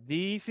guide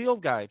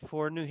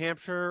for New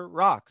Hampshire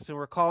rocks. And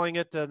we're calling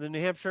it the New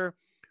Hampshire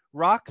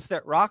Rocks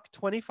That Rock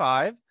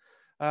 25.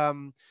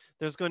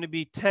 There's going to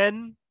be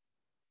 10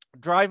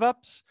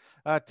 drive-ups,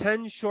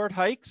 10 short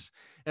hikes,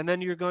 and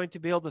then you're going to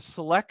be able to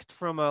select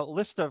from a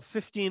list of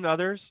 15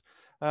 others,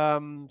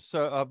 so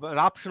of an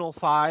optional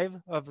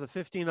 5 of the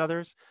 15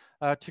 others,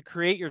 to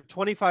create your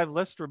 25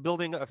 list. We're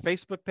building a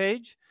Facebook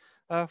page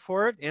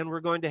for it, and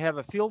we're going to have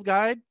a field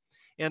guide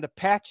and a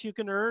patch you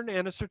can earn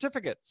and a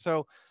certificate.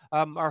 So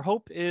our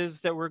hope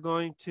is that we're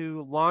going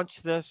to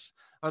launch this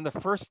on the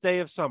first day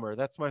of summer.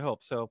 That's my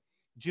hope. So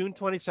June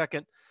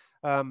 22nd,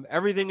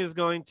 everything is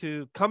going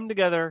to come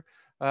together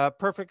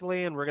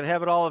perfectly, and we're going to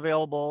have it all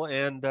available.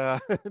 And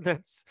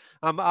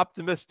I'm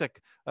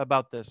optimistic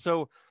about this.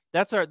 So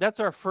that's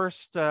our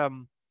first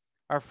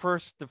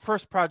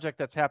project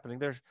that's happening.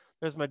 There's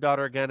my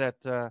daughter again at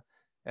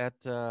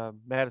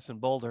Madison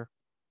Boulder.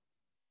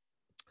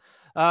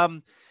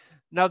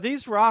 Now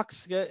these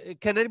rocks,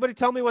 can anybody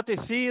tell me what they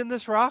see in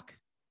this rock?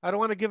 I don't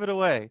want to give it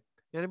away.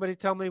 Anybody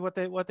tell me what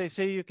they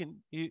see?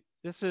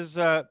 This is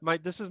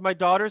my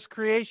daughter's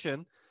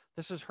creation.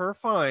 This is her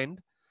find.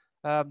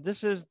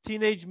 This is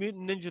Teenage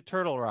Mutant Ninja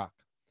Turtle rock.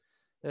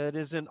 It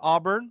is in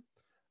Auburn,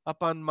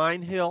 up on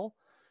Mine Hill,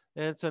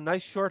 and it's a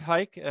nice short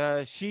hike.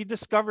 She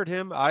discovered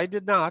him. I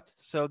did not.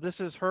 So this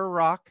is her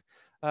rock.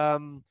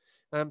 I'm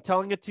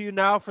telling it to you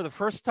now for the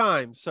first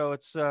time. So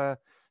it's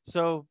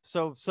so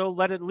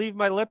let it leave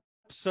my lips.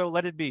 So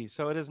let it be.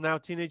 So it is now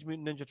Teenage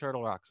Mutant Ninja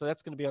Turtle rock. So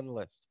that's going to be on the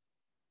list.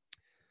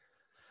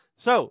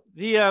 So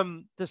the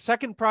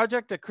second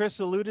project that Chris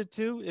alluded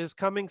to is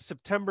coming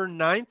September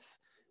 9th.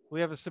 We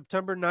have a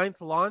September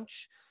 9th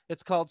launch.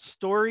 It's called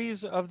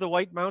Stories of the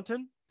White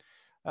Mountain.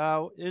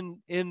 In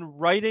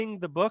writing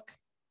the book,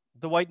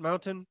 The White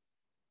Mountain,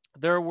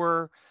 there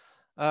was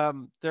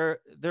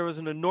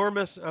an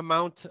enormous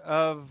amount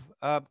of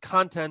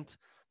content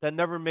that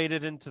never made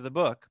it into the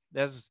book,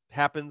 as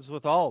happens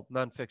with all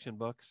nonfiction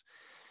books.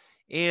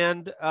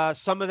 And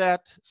some of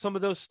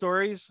those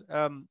stories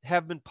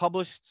have been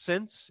published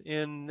since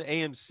in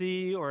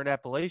AMC or in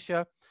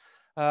Appalachia.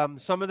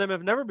 Some of them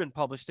have never been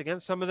published again.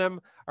 Some of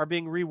them are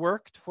being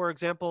reworked. For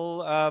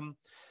example,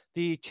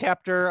 the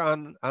chapter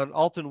on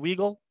Alton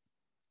Weigel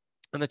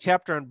and the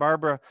chapter on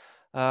Barbara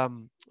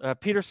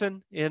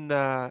Peterson in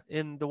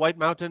The White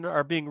Mountain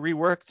are being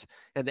reworked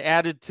and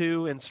added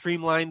to and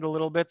streamlined a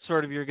little bit.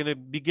 Sort of, you're going to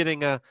be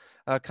getting a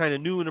kind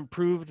of new and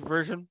improved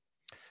version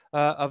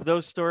of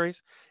those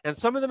stories. And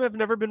some of them have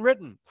never been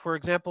written. For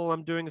example,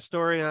 I'm doing a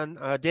story on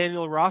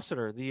Daniel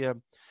Rossiter, the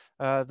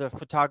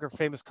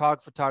famous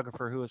cog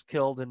photographer who was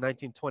killed in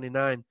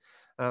 1929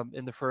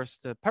 in the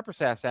first pepper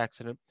sash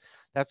accident.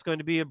 That's going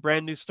to be a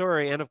brand new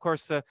story. And of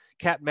course, the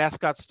cat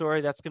mascot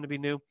story, that's going to be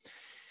new.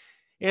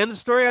 And the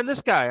story on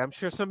this guy, I'm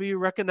sure some of you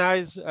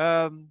recognize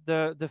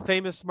the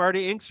famous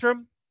Marty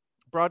Engstrom,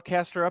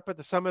 broadcaster up at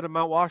the summit of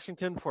Mount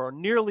Washington for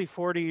nearly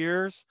 40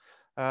 years.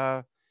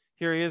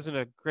 Here he is in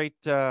a great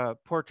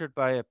portrait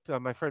by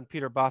my friend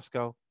Peter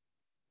Bosco.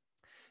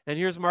 And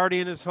here's Marty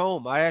in his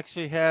home. I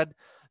actually had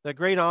the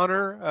great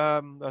honor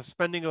of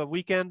spending a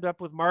weekend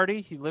up with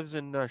Marty. He lives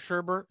in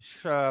Freiburg,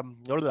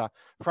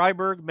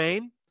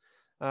 Maine,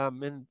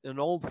 in an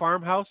old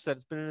farmhouse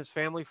that's been in his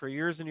family for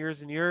years and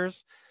years and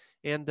years.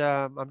 And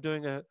I'm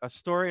doing a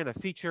story and a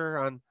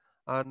feature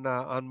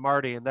on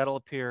Marty, and that'll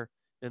appear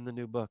in the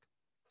new book.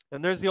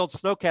 And there's the old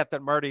snowcat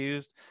that Marty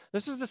used.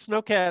 This is the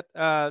snowcat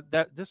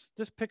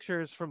this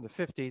picture is from the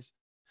 50s.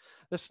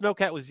 This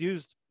snowcat was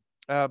used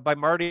by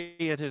Marty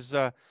and his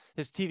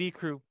TV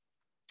crew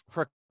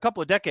for a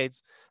couple of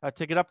decades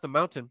to get up the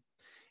mountain.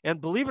 And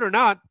believe it or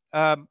not,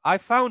 I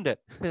found it.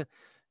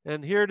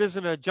 And here it is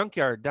in a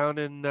junkyard down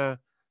in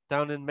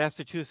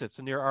Massachusetts,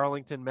 near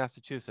Arlington,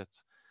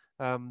 Massachusetts.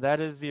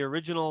 That is the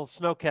original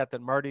snowcat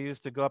that Marty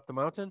used to go up the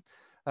mountain.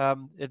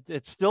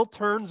 It still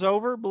turns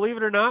over, believe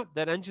it or not.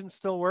 That engine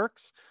still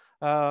works.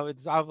 It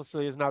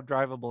obviously is not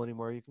drivable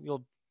anymore.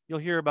 You'll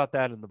hear about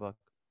that in the book.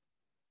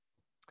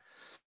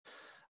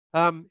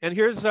 And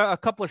here's a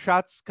couple of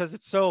shots because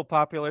it's so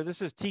popular.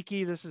 This is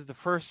Tiki. This is the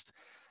first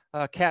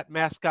cat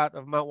mascot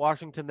of Mount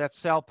Washington. That's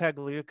Sal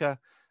Pagliuca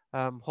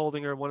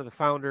holding her, one of the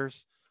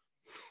founders.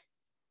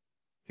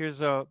 Here's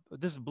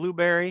this is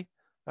Blueberry,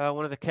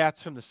 one of the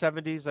cats from the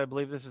 70s. I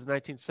believe this is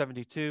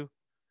 1972.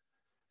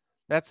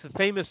 That's the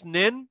famous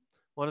Nin,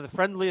 one of the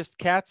friendliest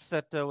cats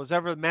that was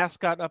ever the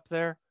mascot up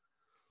there.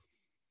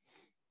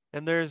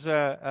 And there's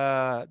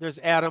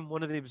Adam,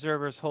 one of the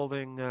observers,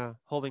 holding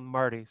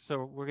Marty.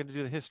 So we're going to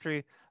do the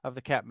history of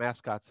the cat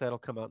mascots. That'll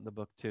come out in the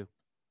book too.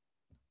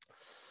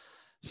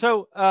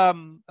 So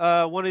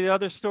one of the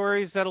other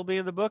stories that'll be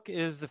in the book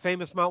is the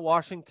famous Mount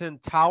Washington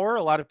Tower.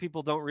 A lot of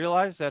people don't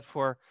realize that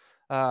for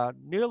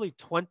nearly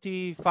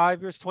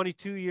 25 years,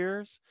 22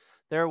 years,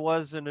 there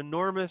was an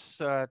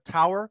enormous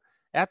tower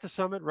at the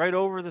summit, right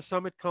over the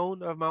summit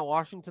cone of Mount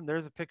Washington.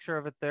 There's a picture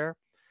of it there.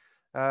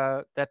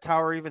 That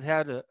tower even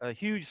had a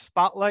huge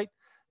spotlight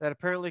that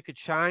apparently could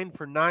shine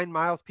for 9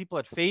 miles. People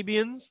at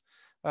Fabian's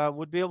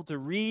would be able to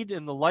read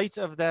in the light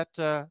of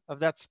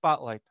that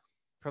spotlight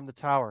from the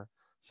tower.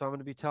 So I'm going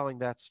to be telling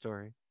that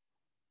story.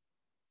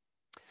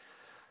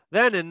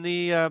 Then in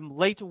the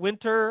late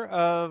winter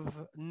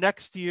of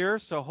next year,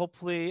 so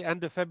hopefully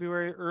end of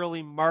February,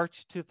 early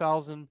March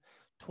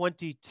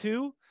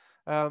 2022,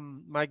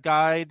 my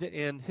guide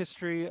and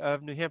history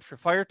of New Hampshire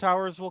fire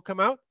towers will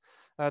come out.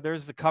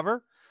 There's the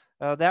cover.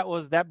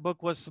 That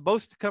book was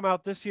supposed to come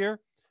out this year,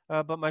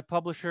 but my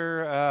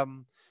publisher,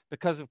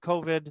 because of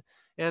COVID,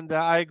 and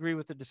I agree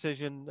with the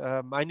decision,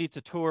 I need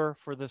to tour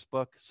for this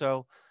book.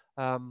 So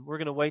we're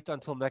going to wait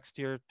until next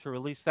year to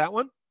release that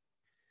one.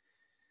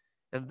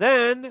 And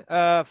then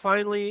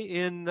finally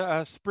in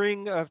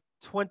spring of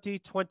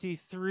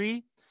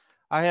 2023,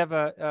 I have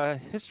a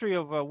history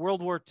of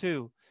World War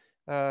II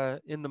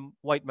in the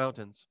White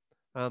Mountains.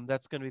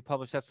 That's going to be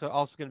published. That's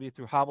also going to be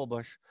through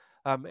Hobblebush.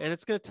 And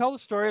it's going to tell the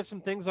story of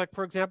some things like,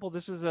 for example,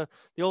 this is the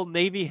old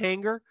Navy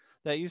hangar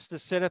that used to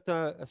sit at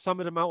the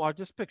summit of Mount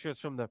Washington. This picture is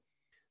from the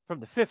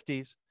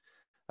 50s,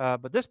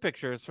 but this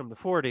picture is from the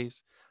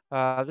 40s.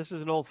 This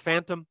is an old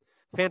Phantom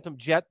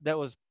jet that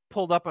was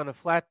pulled up on a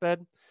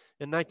flatbed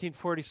in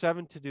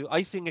 1947 to do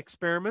icing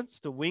experiments,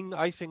 to wing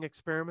icing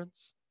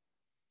experiments.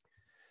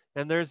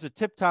 And there's the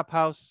tip-top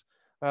house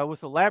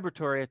with a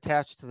laboratory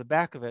attached to the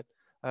back of it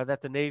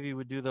that the Navy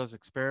would do those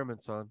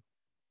experiments on.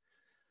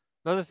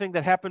 Another thing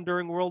that happened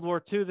during World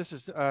War II, this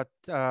is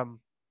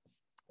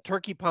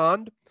Turkey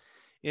Pond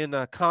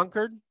in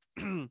Concord.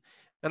 And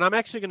I'm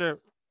actually going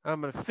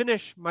to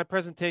finish my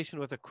presentation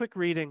with a quick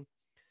reading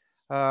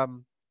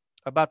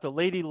about the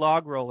Lady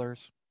Log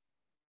Rollers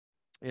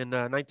in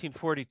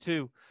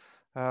 1942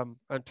 on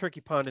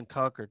Turkey Pond in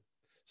Concord.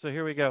 So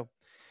here we go.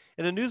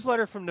 In a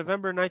newsletter from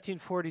November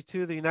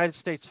 1942, the United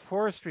States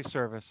Forestry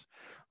Service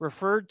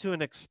referred to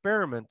an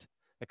experiment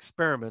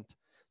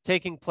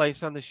taking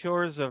place on the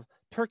shores of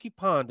Turkey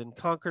Pond in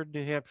Concord,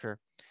 New Hampshire,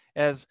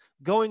 as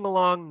going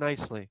along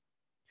nicely.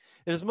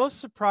 It is most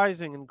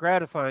surprising and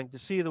gratifying to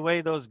see the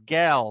way those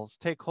gals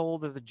take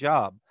hold of the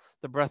job,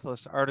 the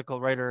breathless article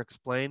writer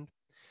explained.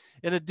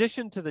 In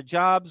addition to the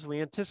jobs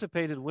we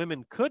anticipated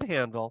women could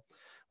handle,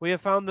 we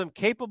have found them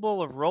capable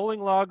of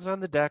rolling logs on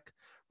the deck,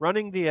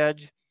 running the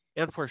edge,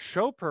 and for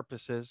show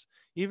purposes,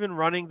 even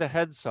running the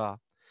head saw.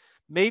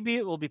 Maybe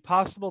it will be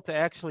possible to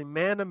actually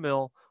man a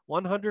mill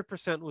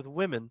 100% with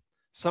women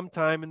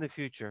sometime in the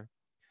future.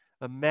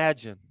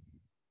 Imagine.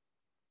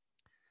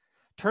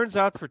 Turns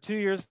out for 2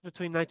 years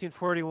between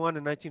 1941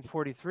 and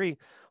 1943,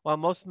 while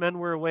most men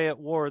were away at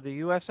war, the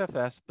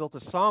USFS built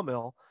a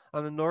sawmill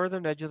on the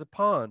northern edge of the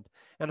pond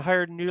and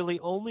hired nearly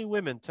only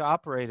women to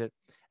operate it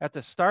at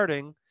the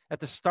startling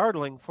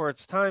for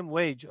its time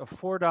wage of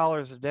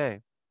 $4 a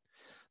day.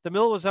 The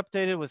mill was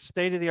updated with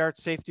state-of-the-art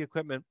safety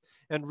equipment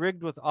and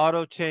rigged with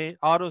auto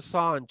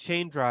saw and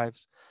chain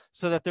drives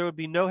so that there would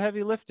be no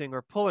heavy lifting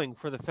or pulling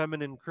for the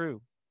feminine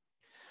crew.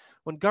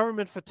 When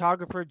government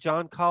photographer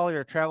John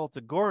Collier traveled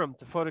to Gorham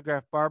to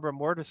photograph Barbara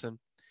Mortison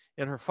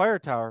and her fire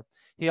tower,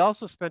 he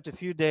also spent a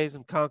few days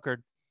in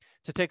Concord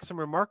to take some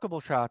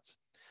remarkable shots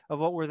of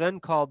what were then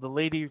called the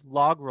Lady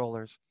Log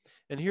Rollers.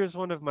 And here's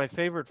one of my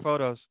favorite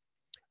photos.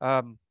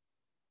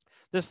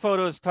 This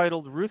photo is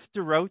titled Ruth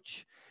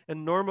DeRoche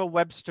and Norma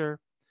Webster,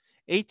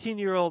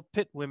 18-year-old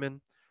pit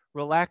women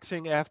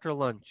relaxing after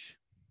lunch.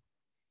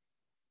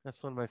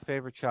 That's one of my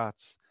favorite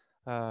shots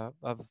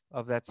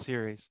of that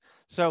series.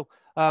 So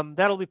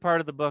that'll be part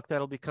of the book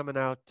that'll be coming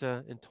out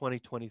in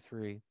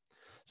 2023.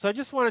 So I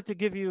just wanted to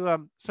give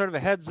you sort of a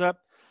heads up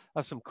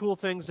of some cool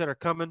things that are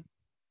coming.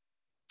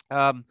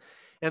 And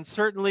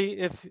certainly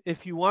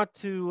if you want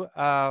to,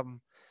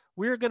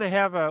 we're going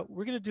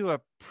to do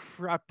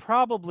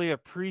probably a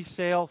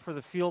pre-sale for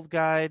the field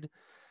guide,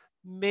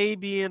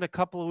 maybe in a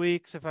couple of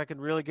weeks if I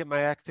can really get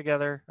my act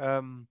together.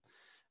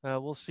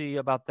 We'll see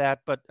about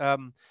that. But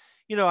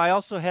I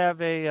also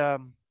have a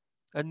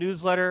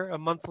newsletter, a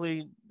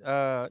monthly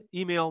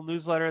email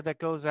newsletter that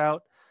goes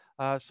out.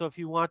 So if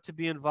you want to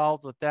be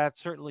involved with that,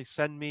 certainly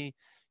send me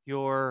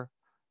your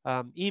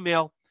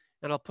email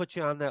and I'll put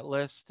you on that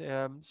list.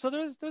 So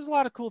there's a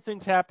lot of cool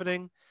things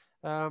happening.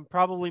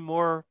 Probably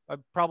more.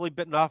 I've probably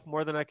bitten off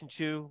more than I can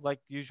chew, like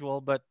usual.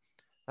 But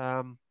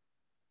I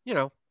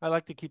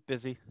like to keep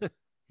busy.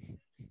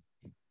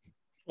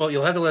 Well,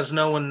 you'll have to let us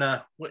know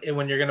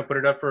when you're going to put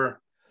it up for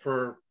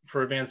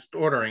advanced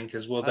ordering,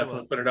 because we'll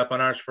definitely put it up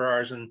on ours for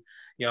ours. And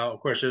of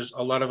course, there's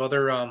a lot of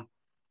other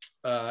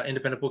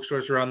independent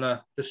bookstores around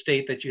the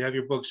state that you have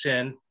your books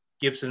in.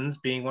 Gibson's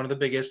being one of the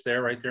biggest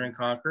there, right there in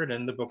Concord,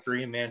 and the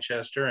Bookery in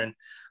Manchester, and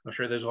I'm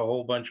sure there's a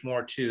whole bunch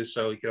more too.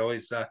 So you could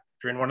always, if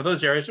you're in one of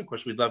those areas, of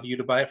course, we'd love you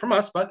to buy it from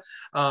us, but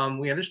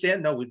we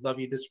understand. No, we'd love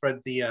you to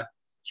spread the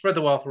spread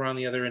the wealth around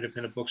the other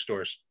independent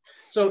bookstores.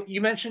 So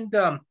you mentioned,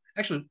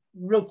 actually,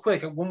 real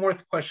quick, one more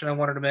question I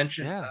wanted to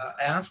mention,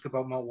 ask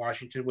about Mount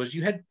Washington was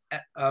you had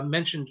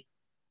mentioned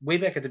way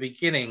back at the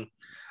beginning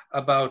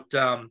about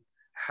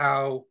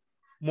how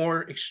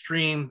more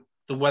extreme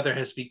the weather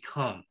has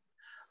become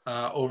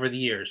over the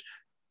years.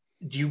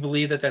 Do you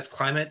believe that that's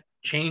climate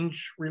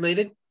change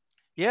related?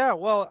 Yeah,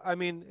 well, I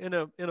mean, in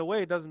a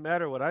way, it doesn't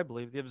matter what I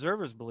believe. The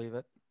observers believe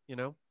it.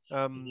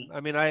 I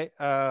mean, I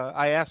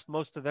asked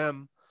most of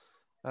them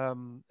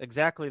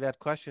exactly that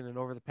question, and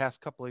over the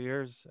past couple of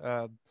years,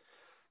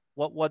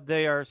 what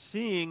they are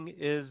seeing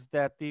is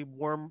that the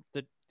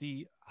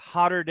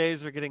hotter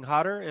days are getting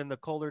hotter and the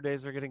colder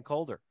days are getting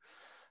colder.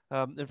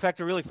 In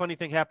fact, a really funny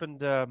thing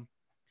happened, and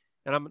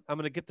I'm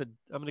going to get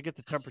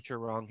the temperature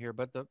wrong here,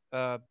 but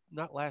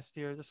not last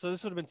year. This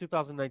would have been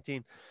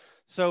 2019.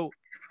 So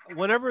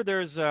whenever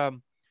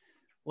the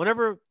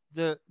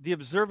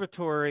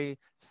observatory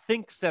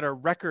thinks that a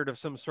record of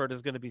some sort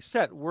is going to be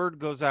set, word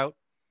goes out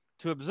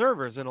to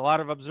observers, and a lot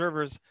of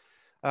observers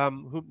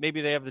who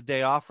maybe they have the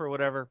day off or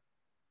whatever,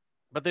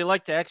 but they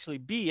like to actually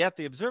be at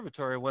the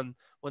observatory when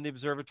the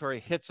observatory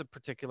hits a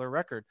particular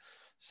record.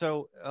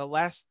 So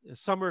last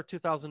summer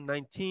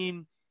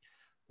 2019,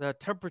 the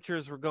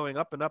temperatures were going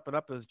up and up and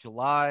up. It was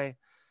July,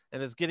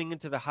 and is getting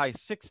into the high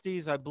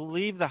 60s. I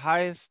believe the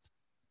highest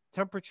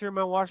temperature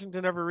Mount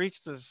Washington ever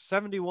reached is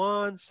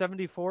 71,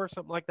 74,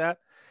 something like that.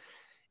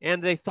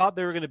 And they thought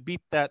they were going to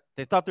beat that.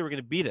 They thought they were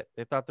going to beat it.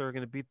 They thought they were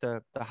going to beat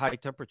the high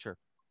temperature.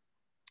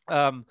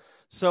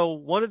 So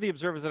one of the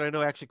observers that I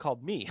know actually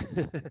called me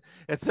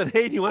and said,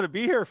 "Hey, do you want to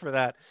be here for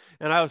that?"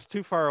 And I was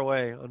too far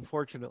away,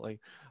 unfortunately.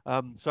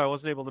 So I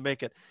wasn't able to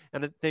make it.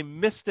 And they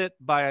missed it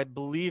by, I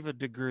believe, a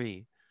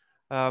degree.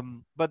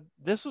 But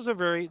this was a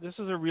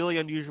really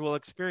unusual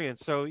experience.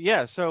 So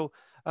yeah, so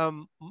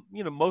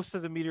most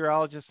of the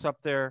meteorologists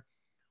up there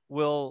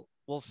will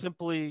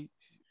simply,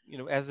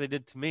 as they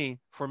did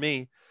for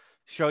me,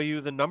 show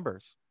you the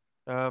numbers,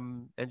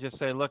 and just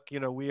say, look,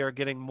 we are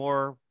getting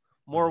more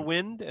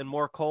wind and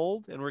more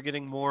cold, and we're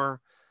getting more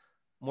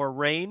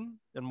rain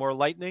and more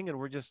lightning, and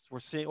we're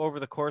seeing over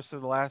the course of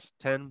the last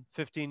 10,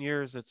 15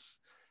 years, it's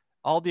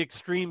all the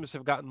extremes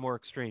have gotten more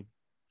extreme.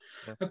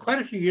 Quite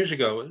a few years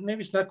ago,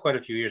 maybe it's not quite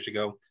a few years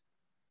ago,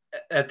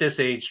 at this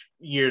age,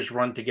 years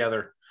run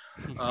together.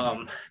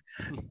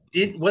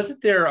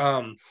 Wasn't there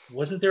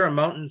a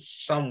mountain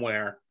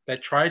somewhere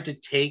that tried to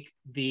take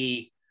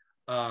the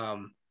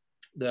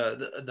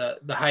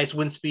highest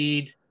wind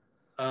speed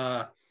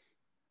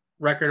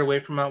record away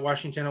from Mount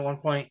Washington at one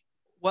point?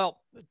 Well,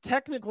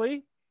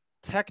 technically,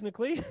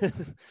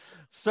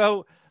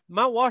 so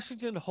Mount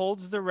Washington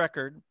holds the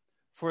record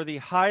for the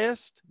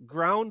highest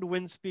ground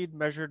wind speed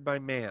measured by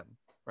man,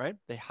 right?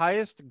 The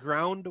highest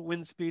ground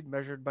wind speed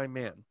measured by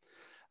man,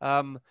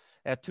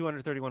 at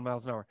 231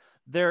 miles an hour.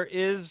 There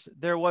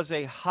was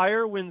a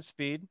higher wind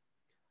speed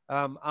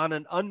on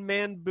an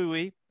unmanned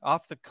buoy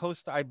off the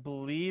coast, I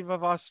believe,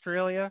 of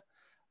Australia,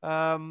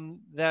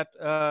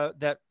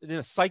 that in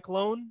a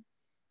cyclone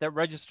that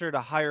registered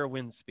a higher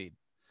wind speed.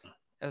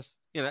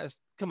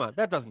 Come on,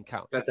 that doesn't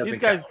count. These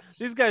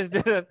guys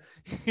did it,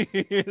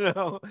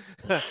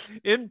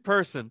 in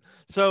person.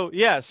 So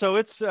yeah, so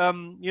it's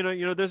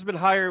there's been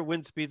higher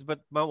wind speeds,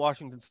 but Mount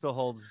Washington still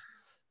holds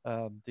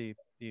the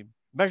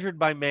measured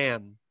by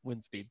man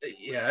wind speed.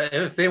 Yeah,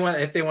 if they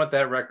want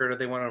that record, if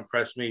they want to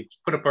impress me,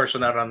 put a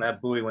person out on that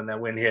buoy when that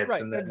wind hits,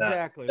 right, and then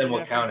exactly. Then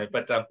we'll count it.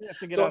 But so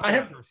I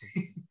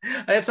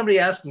have somebody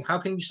asking, how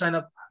can you sign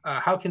up?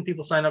 How can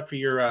people sign up for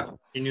your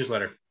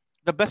newsletter?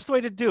 The best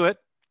way to do it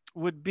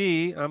would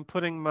be, I'm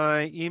putting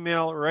my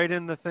email right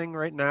in the thing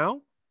right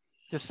now.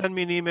 Just send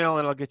me an email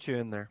and I'll get you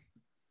in there.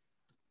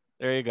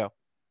 There you go.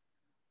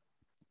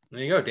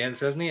 There you go,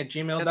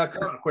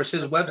 danczesny@gmail.com. Of course,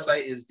 his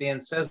website is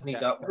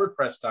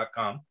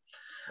danczesny.wordpress.com.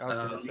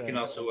 You can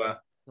also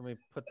let me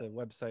put the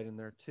website in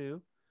there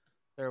too.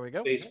 There we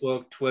go.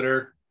 Facebook,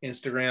 Twitter,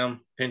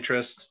 Instagram,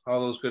 Pinterest,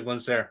 all those good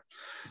ones there.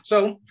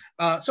 So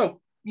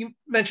you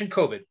mentioned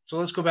COVID. So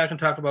let's go back and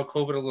talk about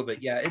COVID a little bit.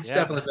 Yeah, it's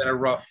definitely been a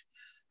rough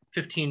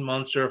 15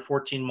 months or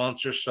 14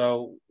 months or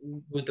so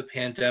with the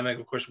pandemic.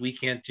 Of course, we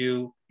can't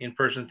do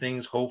in-person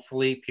things.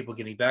 Hopefully, people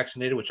getting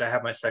vaccinated, which I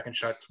have my second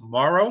shot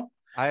tomorrow.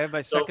 I have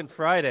my second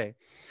Friday.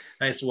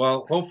 Nice.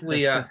 Well,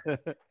 hopefully we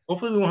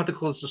won't have to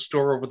close the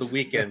store over the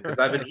weekend, because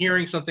I've been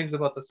hearing some things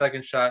about the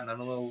second shot, and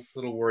I'm a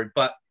little worried.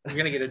 But we're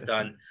gonna get it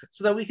done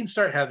so that we can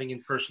start having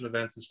in-person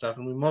events and stuff.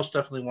 And we most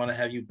definitely want to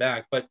have you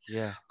back. But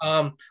yeah,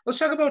 let's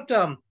talk about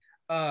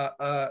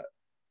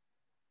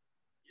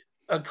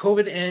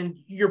COVID and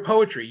your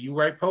poetry. You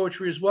write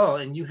poetry as well,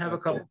 and you have a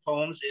couple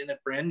poems in a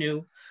brand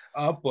new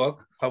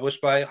book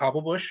published by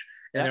Hobblebush,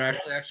 and they're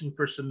actually asking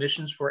for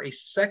submissions for a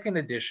second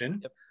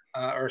edition.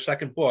 Or a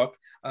second book,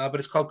 but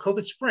it's called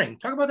COVID Spring.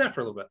 Talk about that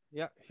for a little bit.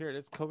 Yeah, here it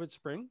is, COVID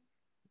Spring.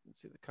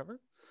 Let's see the cover.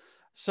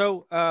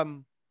 So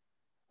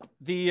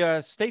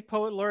the state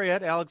poet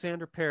laureate,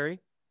 Alexander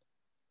Perry,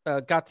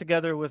 got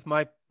together with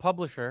my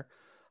publisher,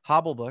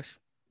 Hobblebush.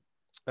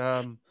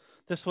 When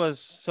did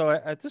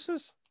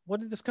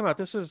this come out?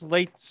 This is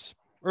late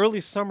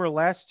early summer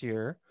last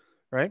year,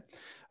 right?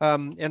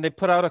 And they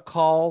put out a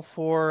call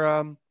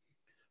for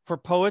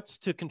poets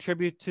to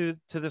contribute to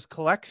this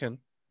collection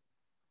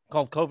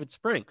called COVID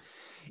Spring.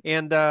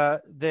 And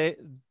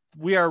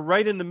we are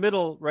right in the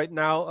middle right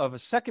now of a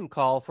second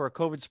call for a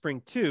COVID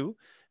Spring 2.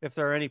 If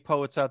there are any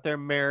poets out there,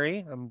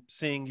 Mary, I'm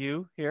seeing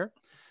you here.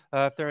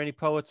 If there are any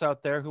poets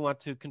out there who want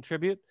to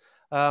contribute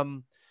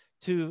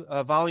to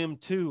volume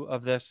 2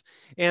 of this.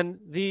 And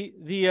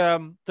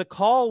the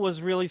call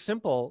was really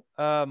simple.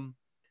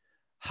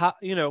 How,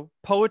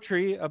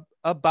 poetry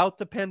about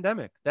the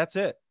pandemic. That's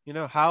it.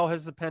 How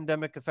has the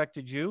pandemic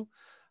affected you?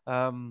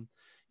 What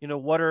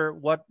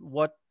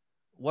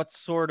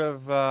sort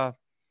of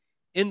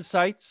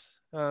insights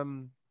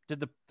did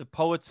the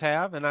poets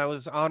have? And I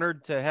was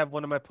honored to have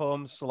one of my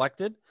poems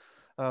selected.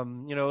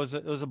 It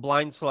was a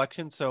blind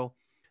selection, so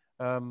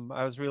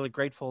I was really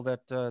grateful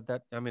that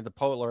the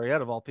poet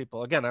laureate of all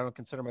people. Again, I don't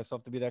consider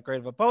myself to be that great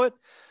of a poet,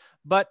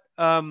 but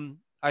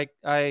I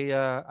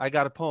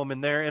got a poem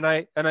in there, and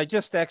I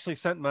just actually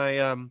sent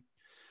my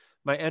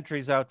my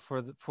entries out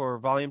for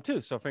volume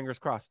 2. So fingers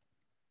crossed.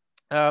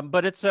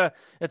 But it's an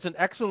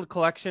excellent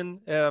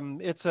collection.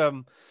 It's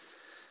so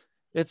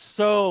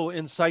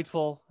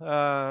insightful.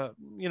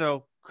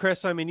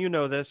 Chris,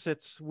 this.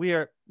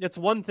 It's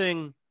one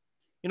thing.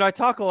 I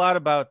talk a lot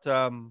about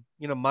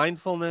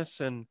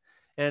mindfulness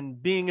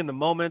and being in the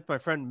moment. My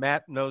friend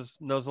Matt knows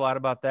a lot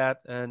about that,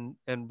 and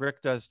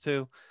Rick does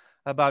too,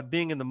 about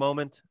being in the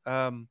moment,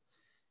 and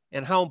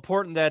how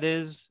important that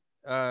is,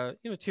 to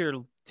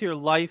your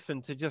life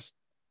and to just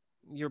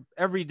your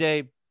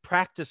everyday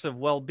practice of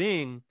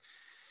well-being.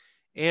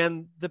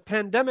 And the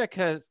pandemic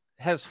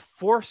has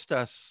forced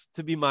us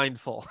to be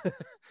mindful,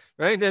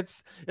 right?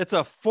 It's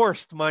a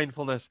forced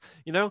mindfulness,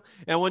 and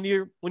when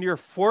you're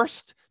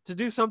forced to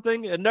do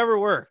something, it never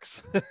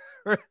works,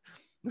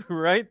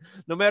 right?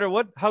 No matter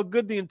how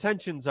good the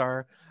intentions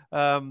are,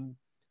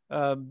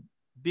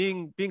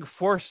 being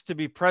forced to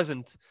be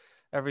present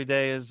every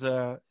day is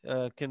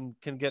can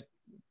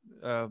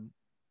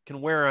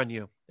wear on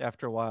you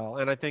after a while.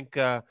 And I think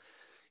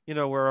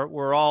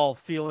we're all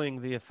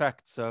feeling the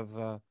effects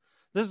of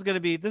this is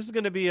going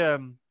to be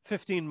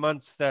 15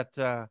 months that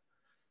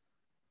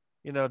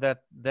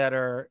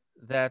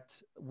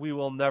that we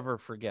will never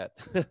forget.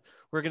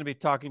 We're going to be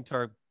talking to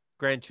our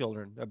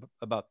grandchildren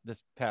about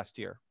this past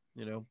year.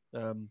 It's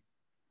going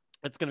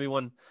to be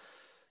one.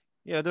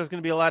 There's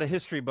going to be a lot of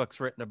history books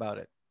written about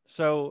it.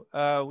 So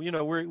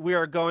we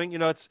are going.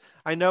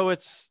 I know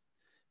it's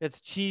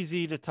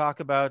cheesy to talk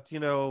about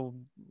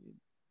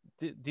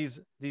these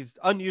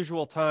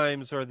unusual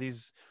times or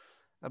these.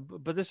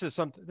 But this is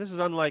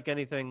unlike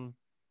anything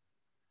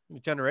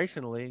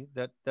generationally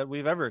that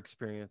we've ever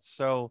experienced.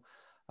 So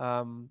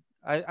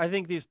I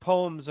think these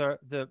poems are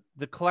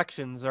the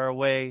collections are a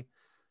way,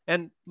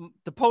 and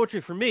the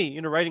poetry for me,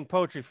 writing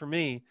poetry for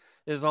me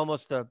is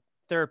almost a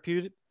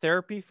therapy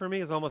for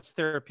me is almost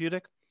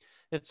therapeutic.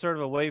 It's sort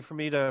of a way for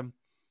me to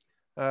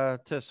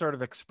sort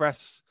of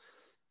express,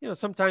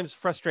 sometimes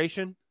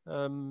frustration,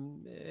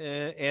 and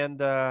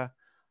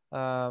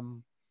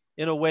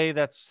in a way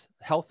that's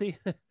healthy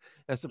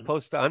as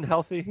opposed to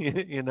unhealthy,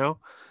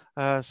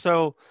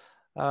 so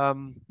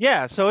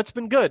it's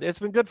been good. It's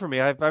been good for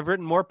me. I've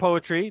written more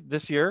poetry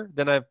this year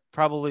than I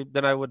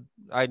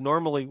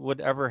normally would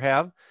ever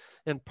have.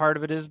 And part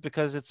of it is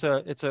because it's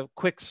a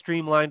quick,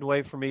 streamlined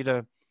way for me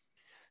to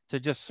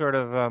just sort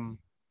of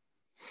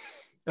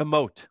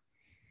emote.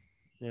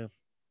 Yeah.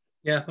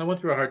 Yeah. I went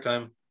through a hard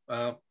time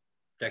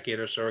decade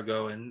or so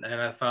ago, and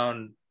I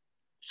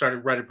started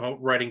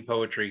writing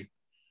poetry.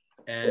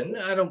 And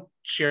I don't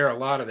share a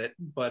lot of it,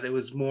 but it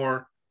was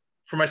more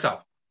for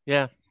myself.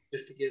 Yeah.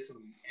 Just to get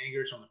some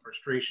anger, some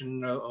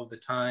frustration of the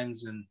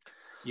times, and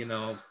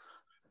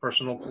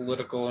personal,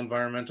 political,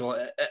 environmental,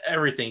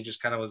 everything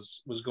just kind of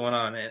was going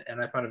on,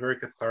 and I found it very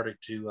cathartic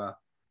to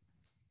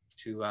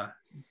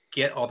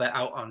get all that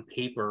out on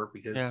paper,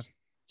 because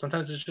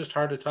sometimes it's just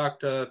hard to talk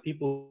to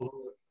people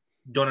who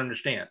don't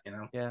understand.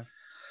 Yeah.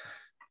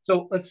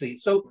 So let's see.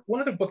 So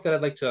one other book that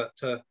I'd like to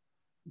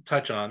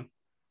touch on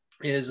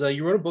is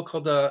you wrote a book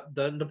called the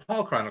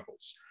Nepal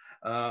Chronicles.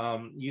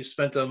 You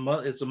spent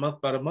about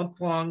a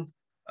month long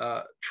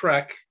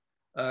trek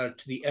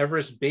to the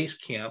Everest base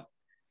camp,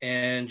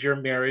 and your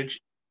marriage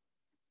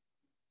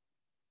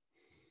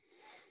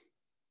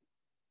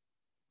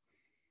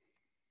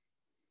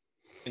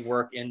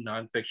work in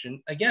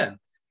nonfiction again.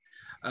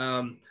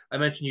 I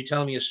mentioned you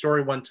telling me a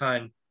story one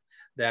time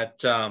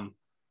that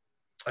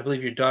I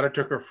believe your daughter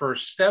took her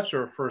first steps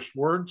or her first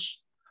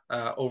words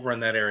over in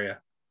that area.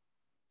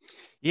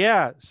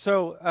 Yeah.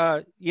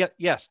 So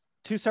yes,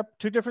 two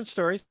different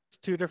stories,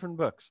 two different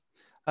books.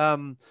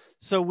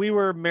 So we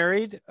were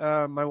married.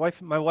 My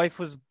wife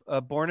was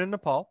born in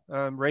Nepal,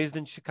 raised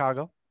in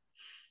Chicago,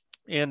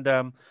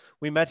 and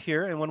we met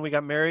here. And when we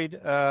got married,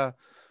 it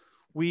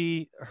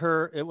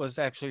was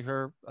actually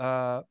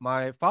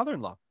my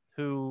father-in-law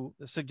who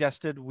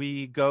suggested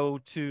we go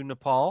to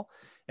Nepal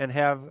and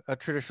have a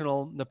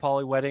traditional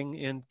Nepali wedding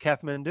in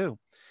Kathmandu.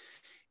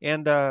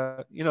 And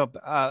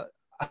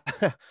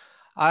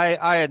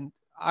I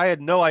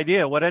had no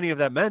idea what any of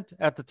that meant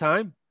at the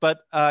time,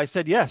 but I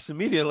said yes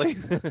immediately,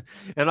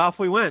 and off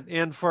we went.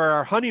 And for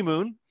our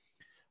honeymoon,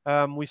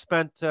 we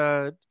spent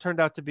turned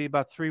out to be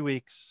about 3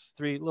 weeks,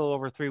 a little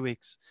over 3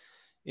 weeks,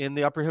 in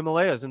the Upper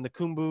Himalayas, in the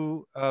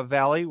Khumbu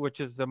Valley, which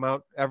is the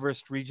Mount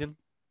Everest region,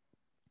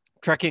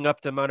 trekking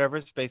up to Mount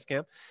Everest base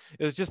camp.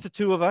 It was just the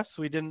two of us.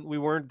 We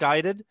weren't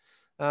guided,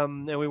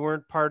 and we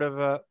weren't part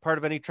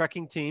of any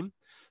trekking team.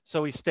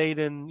 So we stayed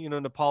in,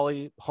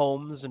 Nepali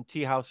homes and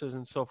tea houses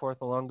and so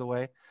forth along the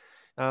way.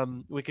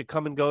 We could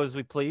come and go as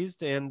we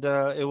pleased, and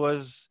it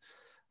was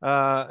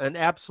an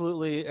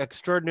absolutely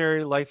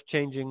extraordinary,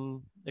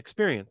 life-changing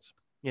experience.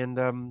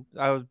 And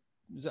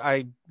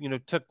I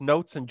took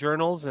notes and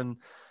journals, and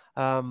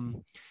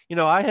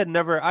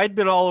I'd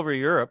been all over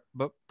Europe,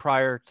 but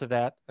prior to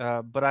that,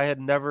 but I had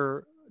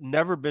never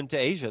been to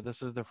Asia.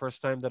 This is the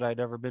first time that I'd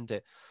ever been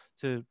to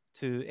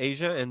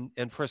Asia,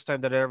 and first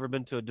time that I'd ever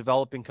been to a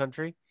developing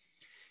country.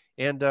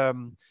 And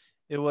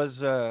it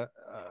was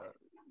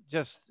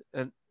just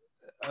a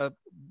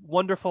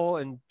wonderful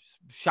and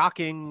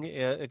shocking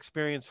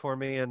experience for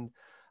me. And,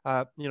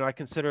 I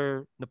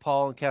consider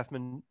Nepal and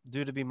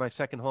Kathmandu to be my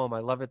second home. I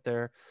love it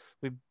there.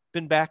 We've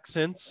been back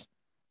since.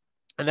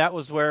 And that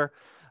was where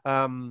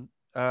the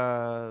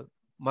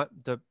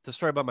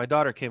story about my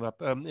daughter came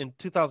up. In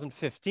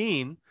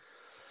 2015,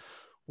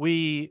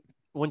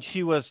 when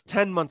she was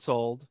 10 months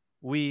old,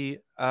 we,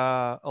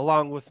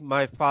 along with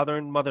my father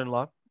and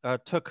mother-in-law,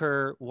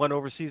 went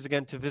overseas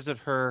again to visit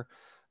her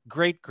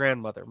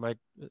great-grandmother.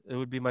 It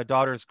would be my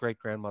daughter's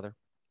great-grandmother,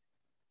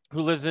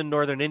 who lives in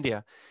northern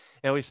India.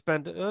 And we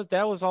spent,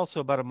 that was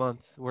also about a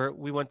month, where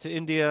we went to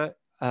India.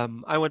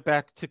 I went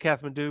back to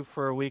Kathmandu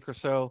for a week or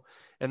so,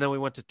 and then we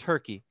went to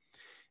Turkey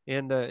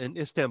and in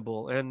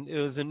Istanbul. And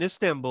it was in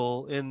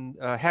Istanbul, in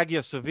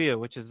Hagia Sophia,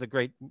 which is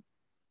it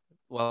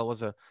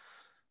was a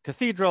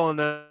cathedral, and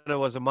then it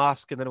was a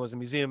mosque, and then it was a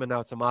museum, and now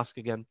it's a mosque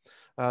again.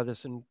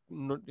 This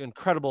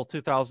incredible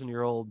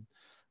 2,000-year-old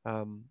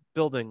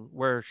building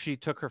where she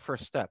took her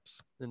first steps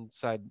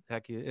inside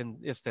Hagia in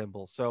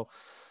Istanbul. So,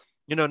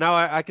 now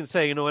I can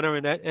say, whenever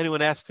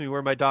anyone asks me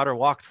where my daughter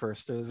walked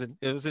first, it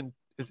was in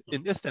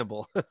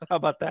Istanbul. How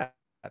about that?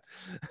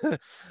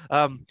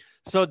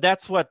 So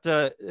that's what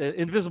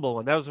Invisible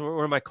One. That was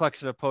where my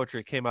collection of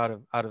poetry came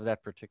out of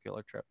that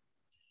particular trip.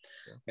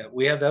 Yeah,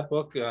 we have that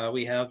book.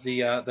 We have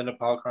the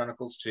Nepal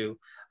Chronicles too.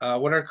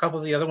 What are a couple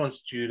of the other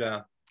ones, Jude?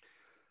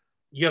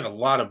 You have a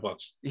lot of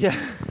books. Yeah.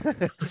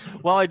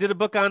 Well, I did a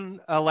book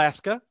on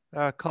Alaska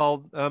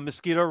called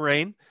Mosquito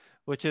Rain,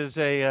 which is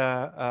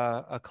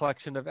a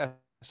collection of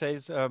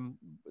essays.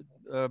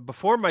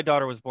 Before my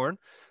daughter was born,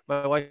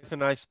 my wife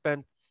and I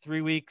spent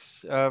 3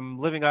 weeks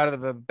living out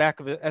of the back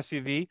of an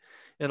SUV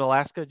in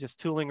Alaska, just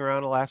tooling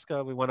around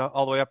Alaska. We went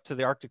all the way up to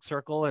the Arctic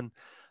Circle and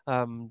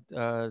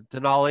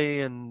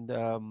Denali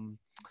and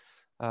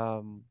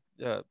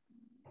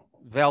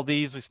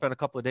Valdez. We spent a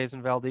couple of days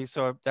in Valdez.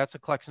 So that's a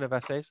collection of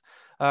essays.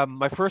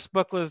 My first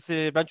book was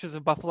The Adventures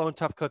of Buffalo and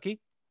Tough Cookie,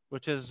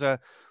 which is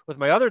with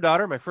my other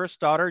daughter, my first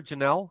daughter,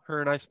 Janelle.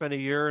 Her and I spent a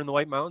year in the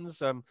White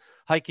Mountains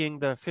hiking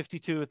the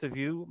 52 with a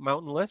View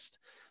mountain list.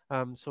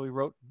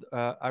 So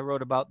I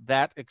wrote about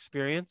that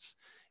experience.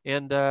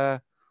 And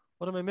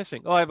what am I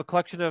missing? Oh, I have a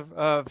collection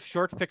of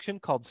short fiction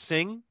called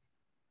Sing,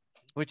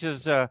 which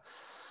is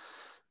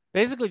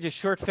basically just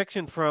short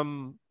fiction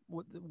from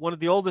one of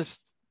the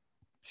oldest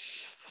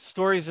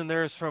stories in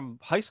there is from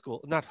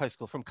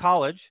from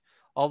college,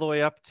 all the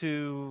way up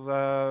to,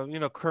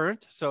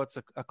 current. So it's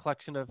a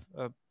collection of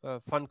a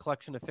fun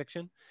collection of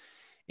fiction.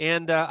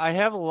 And I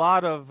have a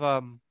lot of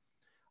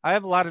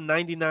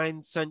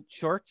 99-cent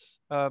shorts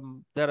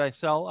that I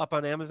sell up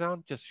on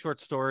Amazon, just short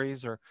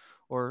stories or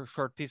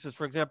short pieces.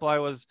 For example, I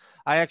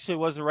actually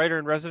was a writer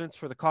in residence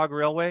for the Cog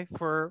Railway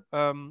for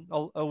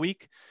a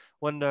week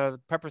when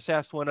Pepper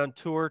Sass went on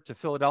tour to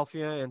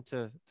Philadelphia and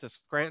to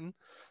Scranton.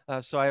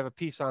 So I have a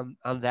piece on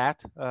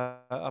that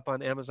up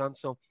on Amazon.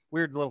 So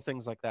weird little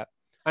things like that.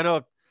 I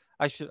know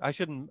I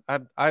shouldn't.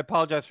 I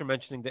apologize for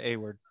mentioning the A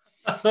word.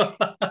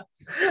 I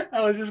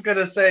was just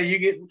gonna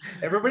say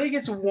everybody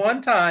gets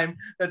one time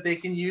that they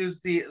can use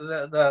the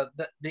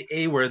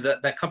A word,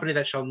 that company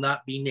that shall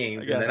not be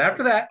named, yes. And then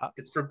after that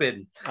it's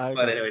forbidden.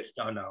 But anyways,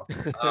 no.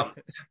 But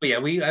yeah,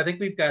 I think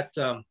we've got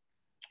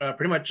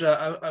pretty much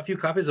a few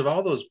copies of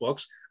all those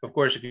books. Of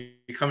course, if you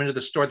come into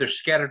the store, they're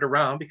scattered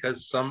around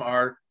because some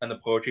are in the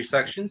poetry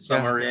section,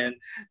 some are in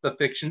the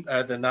fiction,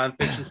 the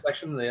nonfiction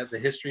section, the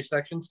history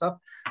section stuff.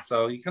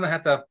 So you kind of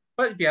have to.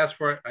 But if you ask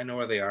for it, I know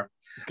where they are.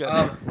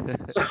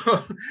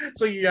 So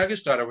your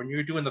youngest daughter, when you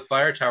were doing the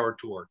Fire Tower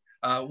tour,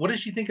 what did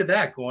she think of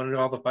that, going to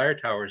all the fire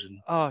towers? And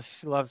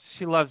she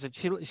loves it.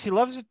 She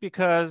loves it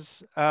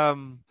because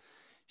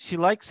she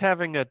likes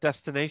having a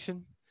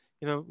destination.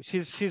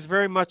 She's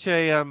very much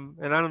and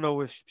I don't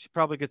know if she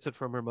probably gets it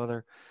from her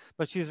mother,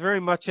 but she's very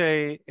much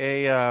a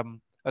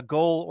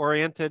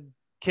goal-oriented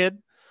kid.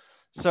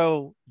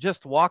 So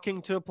just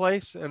walking to a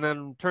place and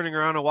then turning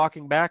around and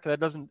walking back,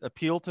 that doesn't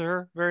appeal to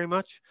her very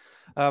much.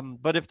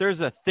 But if there's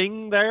a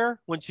thing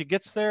there when she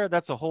gets there,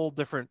 that's a whole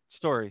different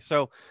story.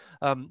 So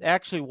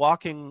actually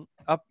walking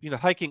up,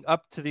 hiking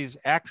up to these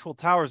actual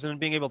towers and then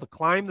being able to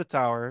climb the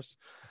towers.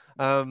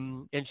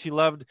 And she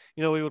loved,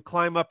 we would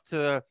climb up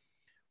to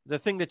the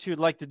thing that she would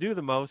like to do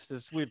the most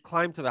is we'd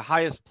climb to the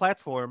highest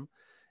platform,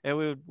 and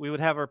we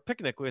would have our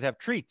picnic. We would have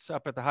treats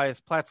up at the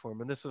highest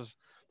platform. And this was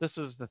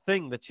the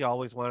thing that she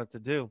always wanted to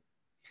do.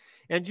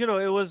 And,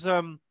 it was,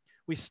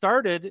 we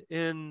started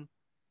in,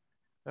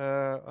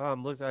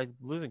 I'm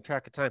losing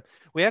track of time.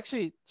 We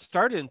actually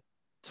started in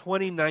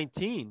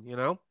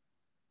 2019,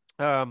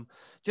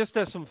 just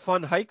as some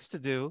fun hikes to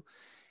do.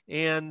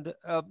 And,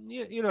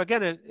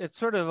 again, it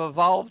sort of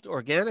evolved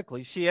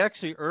organically. She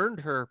actually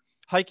earned her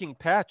hiking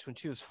patch when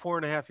she was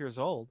 4.5 years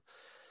old.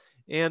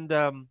 And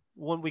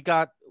when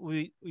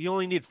you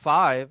only need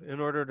 5 in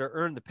order to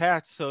earn the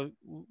patch. So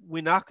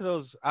we knocked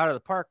those out of the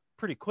park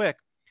pretty quick.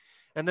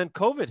 And then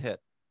COVID hit.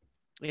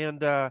 And,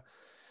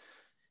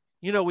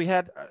 we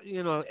had,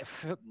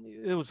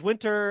 it was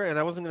winter and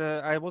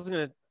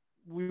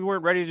we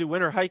weren't ready to do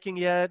winter hiking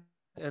yet.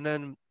 And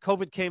then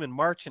COVID came in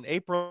March and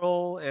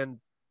April, and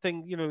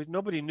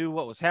nobody knew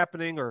what was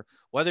happening or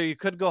whether you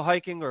could go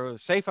hiking or it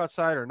was safe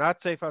outside or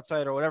not safe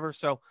outside or whatever.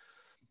 So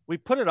we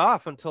put it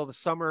off until the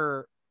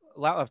summer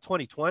of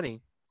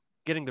 2020,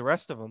 getting the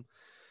rest of them.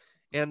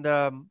 And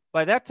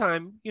by that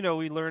time,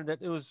 we learned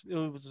that it was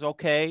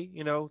okay,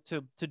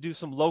 to do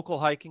some local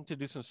hiking, to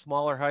do some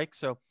smaller hikes.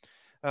 So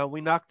we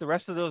knocked the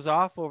rest of those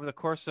off over the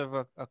course of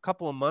a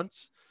couple of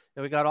months,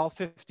 and we got all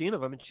 15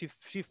 of them, and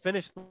she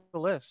finished the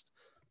list.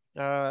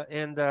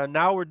 And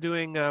now we're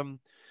doing,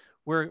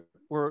 we're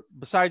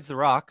besides the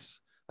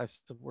rocks,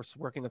 we're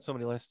working on so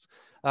many lists.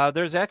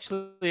 There's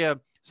actually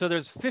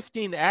there's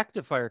 15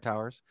 active fire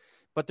towers,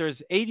 but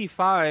there's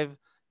 85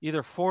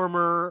 either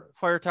former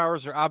fire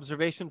towers or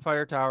observation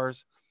fire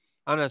towers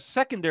on a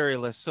secondary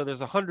list. So there's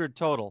 100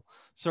 total.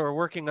 So we're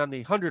working on the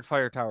 100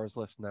 fire towers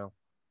list now.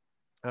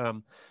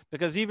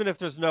 Because even if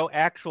there's no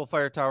actual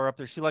fire tower up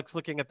there, she likes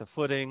looking at the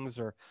footings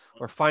or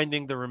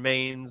finding the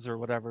remains or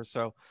whatever.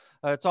 So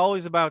it's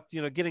always about,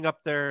 getting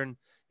up there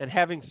and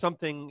having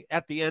something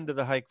at the end of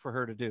the hike for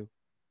her to do.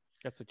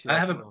 That's what she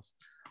likes the most.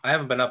 I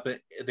haven't been up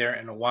there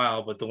in a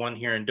while, but the one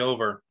here in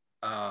Dover,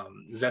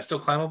 is that still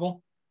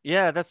climbable?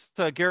 Yeah, that's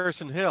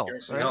Garrison Hill.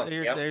 Garrison right?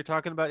 Hill, You're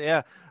talking about,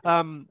 yeah.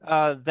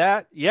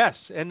 That,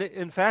 yes. And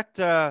in fact,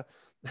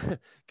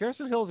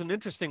 Garrison Hill is an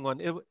interesting one.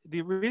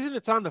 The reason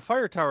it's on the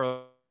fire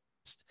tower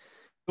list,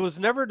 it was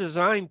never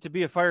designed to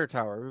be a fire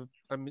tower.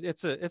 I mean,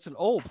 it's an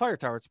old fire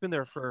tower. It's been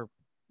there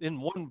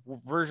in one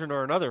version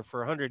or another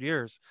for 100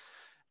 years.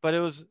 But it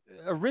was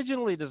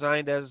originally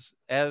designed as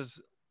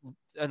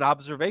an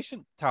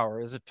observation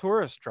tower, as a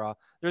tourist draw.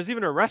 There's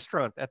even a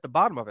restaurant at the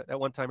bottom of it. At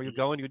one time, where you'd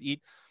go and you'd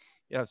eat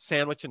a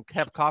sandwich and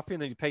have coffee,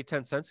 and then you pay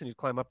 10 cents and you'd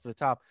climb up to the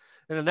top.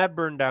 And then that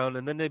burned down,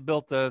 and then they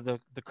built the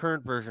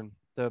current version,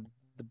 the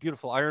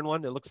beautiful iron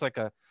one. It looks like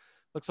a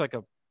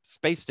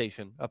space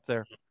station up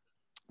there.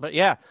 But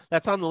yeah,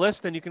 that's on the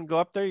list, and you can go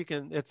up there.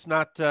 It's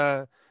not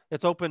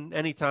it's open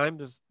anytime.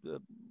 There's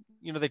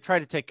they try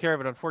to take care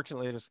of it.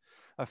 Unfortunately, there's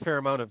a fair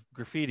amount of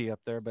graffiti up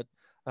there, but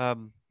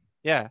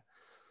yeah.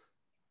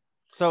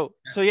 So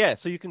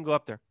you can go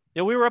up there.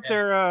 Yeah, we were up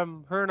there.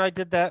 Her and I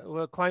did that.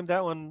 Climbed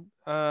that one.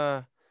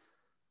 I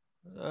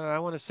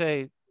want to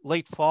say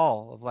late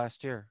fall of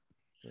last year.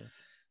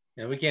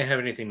 Yeah, we can't have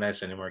anything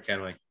nice anymore,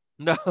 can we?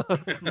 No.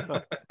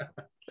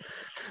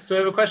 So I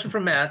have a question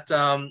from Matt.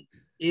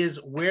 Is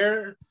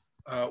where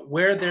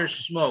there's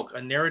smoke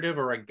a narrative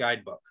or a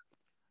guidebook?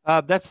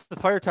 That's the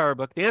fire tower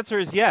book. The answer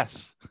is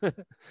yes.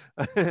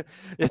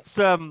 It's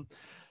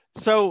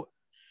so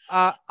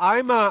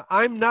I'm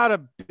not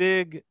a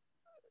big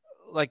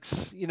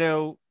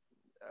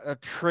a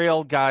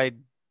trail guide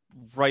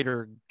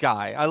writer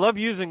guy. I love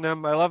using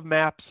them. I love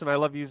maps and I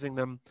love using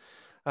them.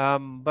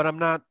 But I'm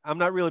not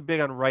really big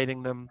on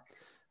writing them.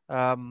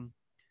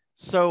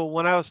 So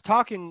when I was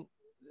talking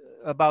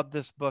about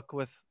this book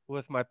with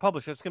my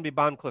publisher, it's going to be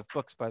Bondcliff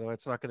Books, by the way.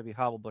 It's not going to be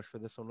Hobblebush for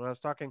this one. When I was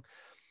talking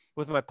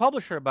with my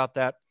publisher about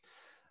that,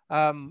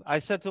 I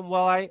said to him,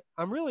 well,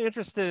 I'm really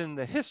interested in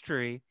the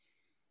history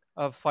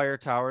of fire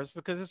towers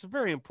because it's a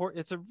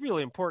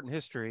really important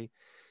history.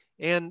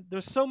 And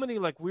there's so many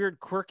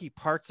weird, quirky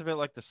parts of it,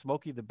 like the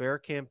Smokey the Bear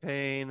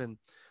campaign and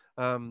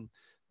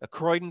the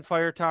Croydon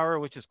Fire Tower,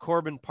 which is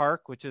Corbin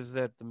Park, which is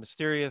the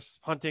mysterious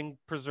hunting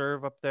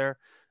preserve up there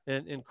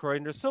in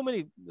Croydon. There's so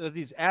many of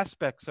these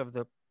aspects of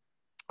the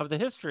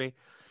history.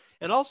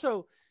 And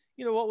also,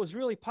 what was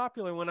really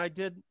popular when I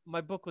did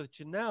my book with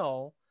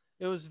Janelle,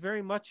 it was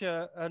very much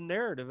a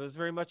narrative. It was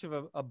very much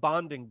of a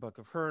bonding book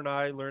of her and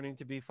I learning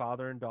to be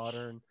father and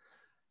daughter.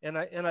 And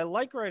I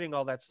like writing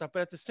all that stuff.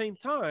 But at the same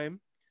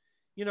time,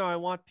 I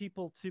want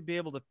people to be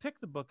able to pick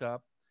the book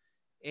up.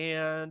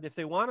 And if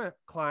they want to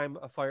climb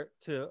a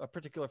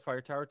particular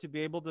fire tower, to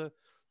be able to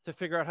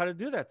figure out how to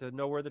do that, to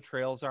know where the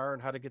trails are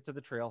and how to get to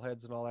the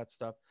trailheads and all that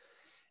stuff.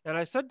 And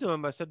I said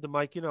to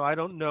Mike, I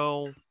don't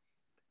know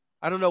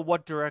I don't know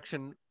what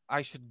direction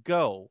I should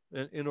go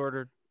in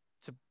order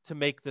to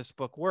make this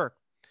book work.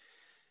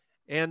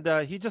 And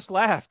he just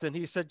laughed and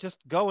he said,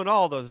 just go in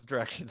all those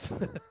directions.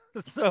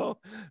 so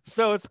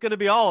it's going to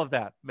be all of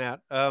that,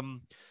 Matt.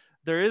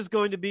 There is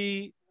going to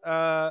be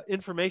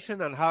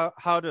information on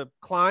how to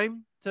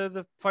climb to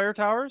the fire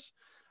towers,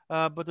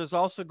 but there's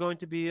also going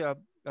to be a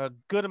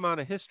good amount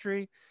of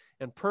history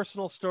and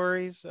personal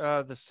stories.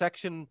 The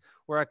section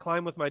where I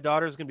climb with my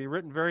daughter is going to be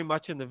written very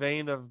much in the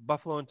vein of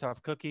Buffalo and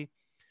Tough Cookie,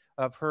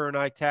 of her and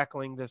I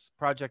tackling this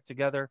project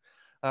together.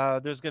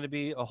 There's going to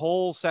be a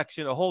whole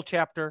section, a whole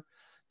chapter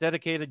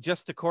dedicated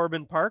just to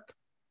Corbin Park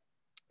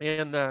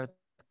and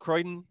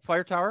Croydon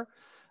Fire Tower.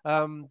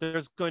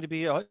 There's going to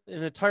be an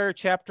entire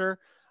chapter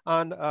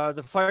on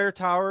the fire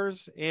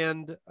towers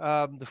and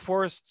the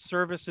Forest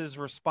Service's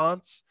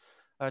response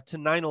to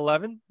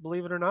 9/11,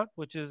 believe it or not,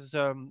 which is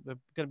going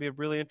to be a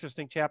really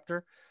interesting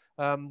chapter.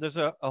 There's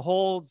a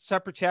whole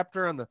separate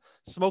chapter on the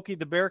Smokey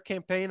the Bear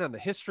campaign, on the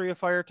history of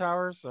fire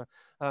towers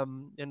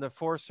in the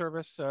Forest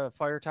Service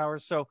fire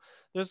towers. So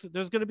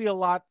there's going to be a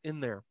lot in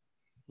there.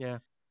 Yeah.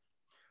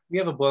 We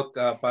have a book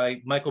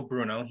by Michael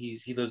Bruno.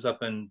 He lives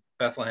up in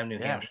Bethlehem, New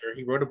Hampshire.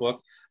 He wrote a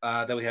book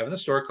that we have in the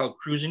store called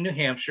Cruising New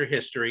Hampshire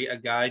History, a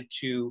guide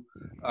to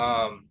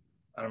I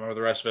don't remember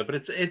the rest of it, but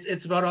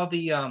it's about all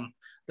the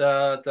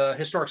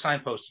historic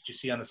signposts that you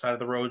see on the side of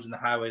the roads and the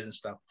highways and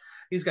stuff.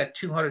 He's got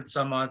 200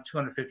 some odd,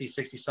 250,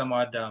 60 some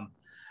odd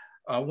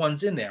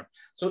ones in there.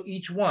 So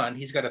each one,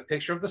 he's got a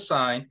picture of the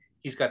sign.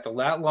 He's got the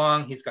lat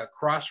long. He's got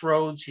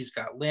crossroads. He's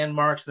got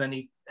landmarks. And then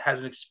he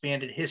has an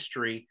expanded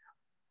history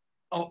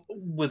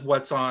with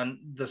what's on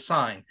the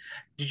sign.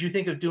 Did you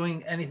think of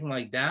doing anything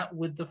like that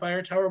with the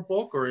fire tower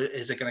book, or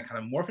is it going to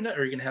kind of morph in it,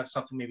 or are you going to have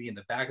something maybe in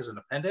the back as an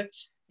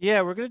appendix?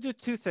 Yeah, we're going to do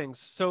two things.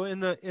 So in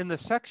the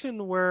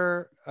section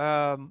where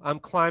I'm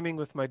climbing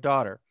with my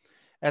daughter,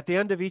 at the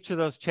end of each of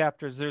those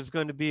chapters, there's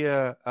going to be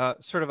a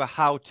sort of a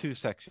how-to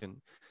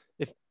section.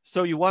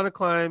 So you want to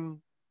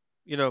climb,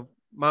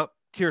 Mount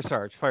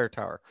Kearsarge Fire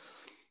Tower.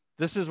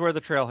 This is where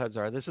the trailheads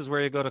are. This is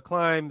where you go to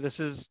climb. This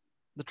is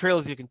the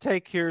trails you can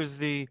take. Here's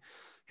the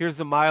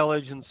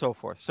mileage and so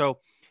forth. So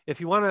if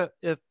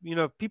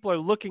people are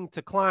looking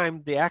to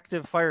climb the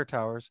active fire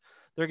towers,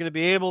 they're going to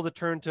be able to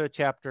turn to a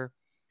chapter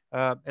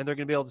and they're going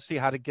to be able to see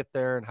how to get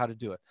there and how to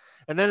do it.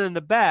 And then in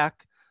the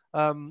back,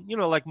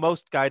 like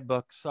most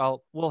guidebooks,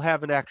 we'll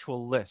have an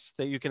actual list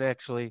that you can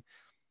actually,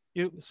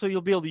 so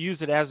you'll be able to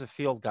use it as a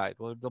field guide.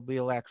 Well, there'll be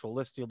an actual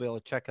list. You'll be able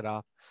to check it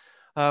off.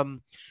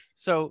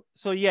 So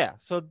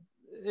there'll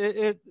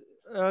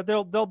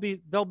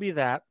be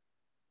that.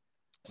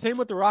 Same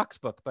with the rocks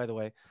book, by the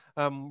way.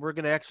 We're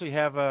going to actually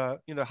have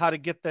how to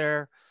get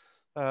there,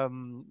 with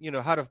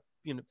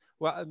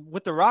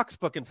the rocks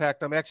book. In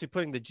fact, I'm actually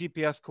putting the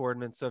GPS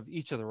coordinates of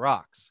each of the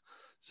rocks,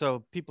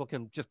 so people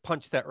can just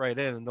punch that right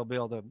in, and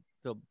they'll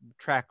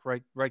track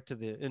right to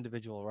the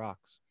individual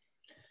rocks.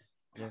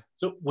 Yeah.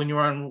 So when you're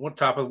on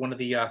top of one of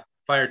the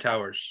fire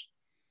towers,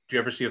 do you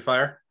ever see a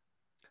fire?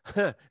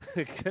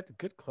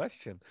 Good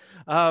question.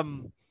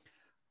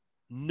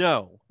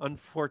 No,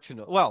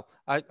 unfortunately. Well,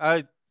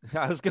 I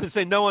was going to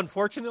say no,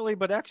 unfortunately,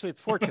 but actually it's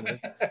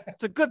fortunate.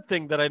 It's a good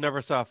thing that I never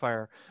saw a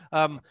fire.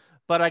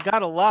 But I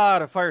got a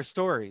lot of fire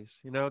stories.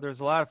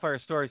 There's a lot of fire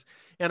stories.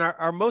 And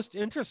our most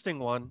interesting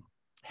one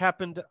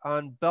happened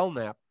on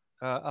Belknap,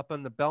 up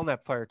on the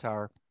Belknap Fire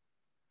Tower.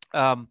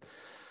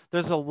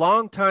 There's a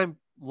long time,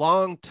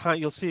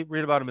 you'll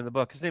read about him in the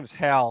book. His name is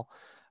Hal.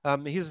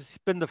 He's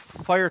been the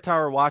fire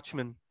tower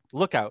watchman,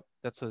 lookout.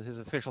 That's his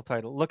official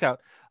title,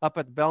 lookout, up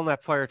at the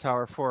Belknap Fire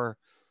Tower for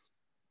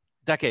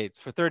decades,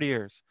 for 30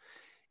 years.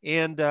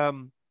 And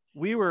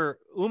Uma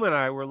and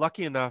I were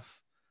lucky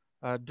enough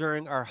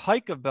during our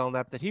hike of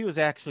Belknap that he was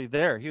actually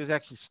there. He was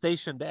actually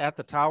stationed at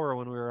the tower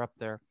when we were up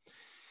there.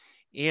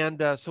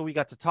 And so we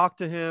got to talk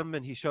to him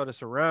and he showed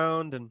us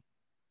around. And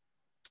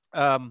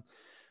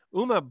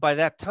Uma, by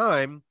that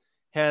time,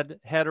 had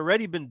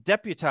already been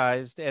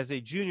deputized as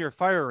a junior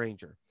fire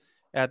ranger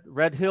at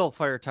Red Hill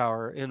Fire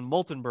Tower in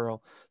Moultonborough.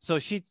 So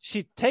she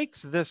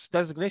takes this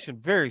designation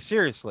very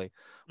seriously.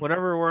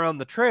 Whenever we're on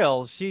the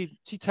trails, she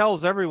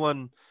tells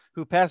everyone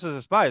who passes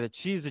us by that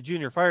she's a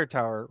junior fire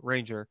tower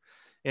ranger,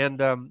 and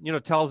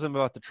tells them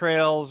about the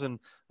trails and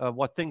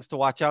what things to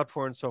watch out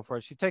for and so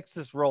forth. She takes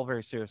this role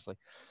very seriously.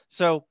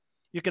 So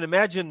you can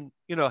imagine,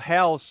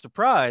 Hal's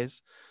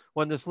surprise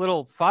when this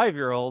little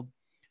 5-year-old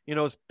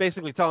is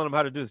basically telling him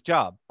how to do his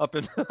job up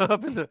in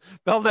the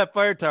Belknap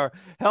Fire Tower.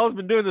 Hal's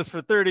been doing this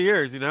for 30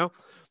 years,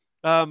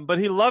 but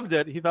he loved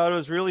it. He thought it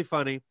was really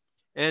funny,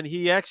 and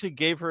he actually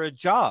gave her a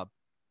job.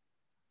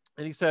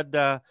 And he said,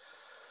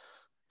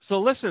 "So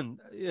listen,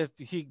 if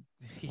he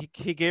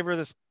gave her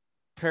this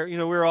pair, we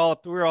were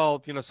all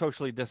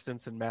socially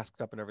distanced and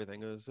masked up and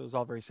everything. It was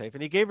all very safe.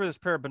 And he gave her this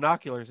pair of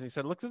binoculars, and he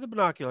said, look through the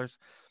binoculars,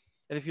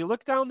 and if you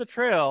look down the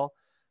trail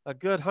a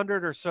good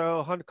 100 or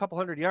so, couple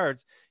hundred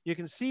yards, you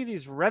can see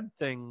these red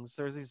things.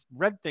 There's these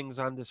red things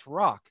on this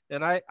rock.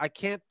 And I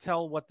can't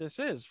tell what this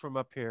is from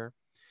up here.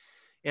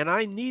 and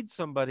I need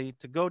somebody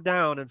to go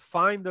down and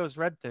find those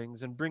red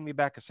things and bring me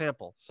back a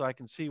sample so I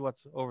can see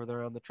what's over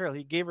there on the trail.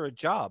 He gave her a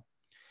job.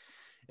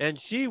 And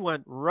she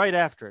went right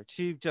after it.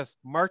 She just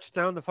marched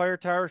down the fire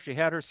tower. She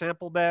had her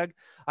sample bag.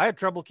 I had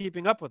trouble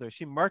keeping up with her.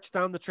 She marched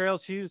down the trail.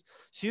 She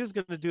was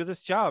going to do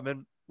this job.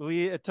 And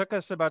it took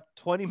us about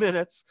 20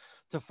 minutes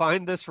to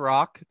find this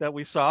rock that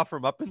we saw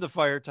from up in the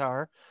fire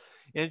tower.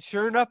 And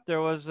sure enough,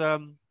 there was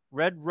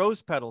red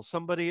rose petals.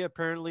 Somebody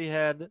apparently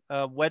had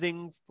a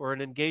wedding or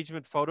an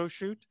engagement photo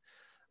shoot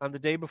on the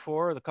day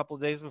before, or the couple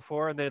of days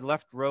before, and they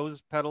left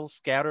rose petals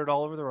scattered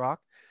all over the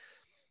rock.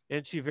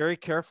 And she very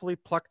carefully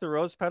plucked the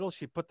rose petals.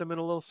 She put them in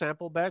a little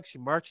sample bag. She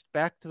marched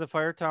back to the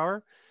fire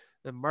tower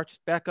and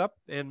marched back up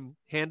and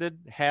handed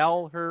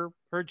Hal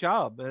her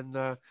job.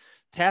 And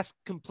task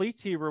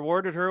complete. He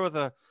rewarded her with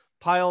a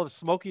pile of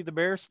Smokey the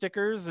Bear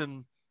stickers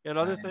and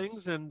other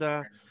things. And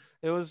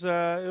it was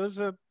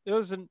a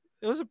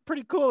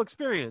pretty cool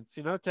experience,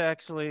 you know, to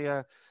actually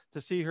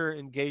to see her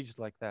engaged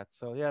like that.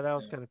 So yeah, that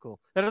was kind of cool.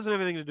 That doesn't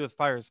have anything to do with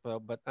fires,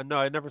 but no,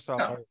 I never saw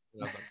fires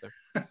when I was up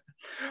there.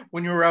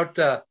 When you were out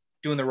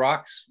doing the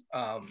rocks,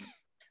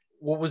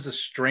 what was the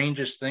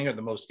strangest thing or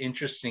the most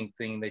interesting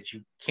thing that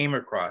you came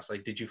across?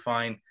 Like, did you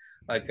find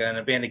like an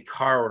abandoned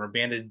car or an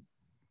abandoned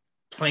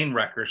plane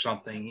wreck or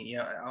something, you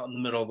know, out in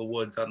the middle of the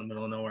woods, out in the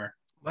middle of nowhere?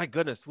 My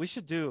goodness, we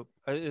should do.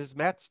 Is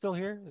Matt still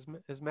here?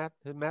 Is Matt?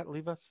 Did Matt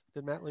leave us?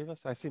 Did Matt leave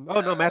us? I see. Oh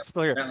no, Matt's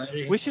still here.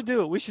 We should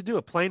do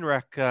a plane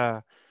wreck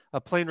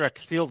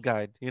field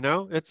guide. You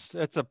know, it's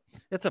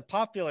a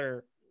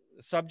popular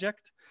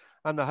subject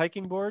on the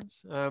hiking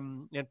boards,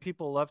 and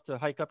people love to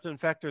hike up to. In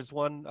fact, there's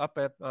one up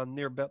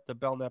near the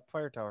Belknap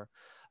Fire Tower.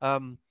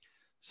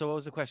 So what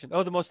was the question?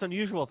 Oh, the most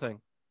unusual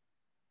thing.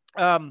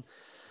 The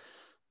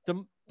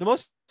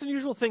most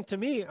unusual thing to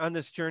me on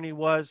this journey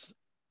was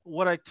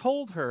what I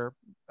told her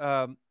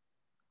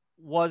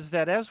was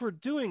that as we're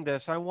doing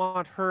this, I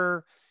want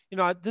her, you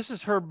know, this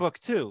is her book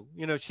too.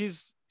 You know,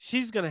 she's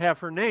going to have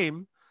her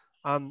name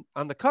on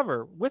the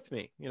cover with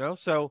me, you know?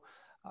 So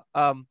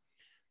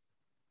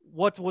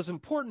what was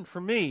important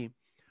for me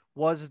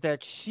was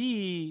that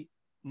she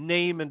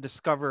name and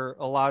discover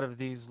a lot of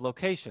these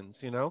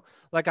locations, you know,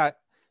 like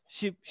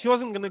she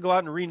wasn't going to go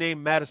out and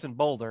rename Madison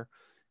Boulder,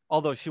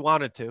 although she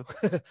wanted to,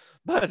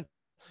 but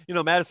you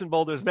know, Madison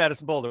Boulder is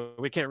Madison Boulder.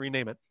 We can't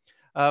rename it.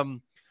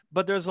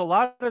 But there's a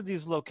lot of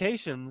these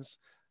locations,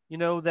 you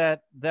know,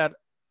 that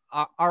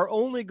are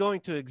only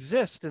going to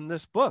exist in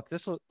this book.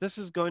 This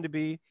is going to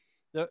be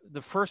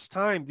the first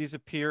time these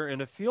appear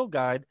in a field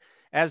guide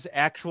as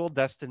actual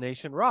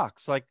destination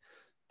rocks, like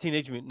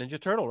Teenage Mutant Ninja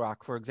Turtle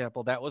rock, for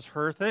example. That was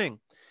her thing.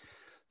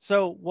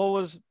 So what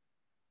was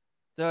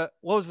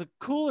the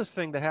coolest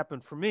thing that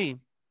happened for me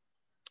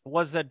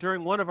was that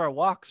during one of our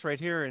walks right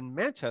here in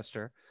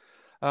Manchester,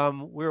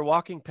 we were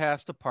walking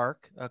past a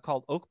park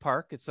called Oak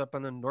Park. It's up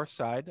on the north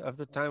side of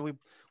the town.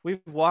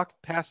 We've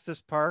walked past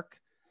this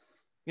park,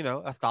 you know,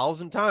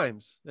 1,000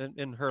 times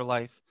in her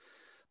life.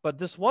 But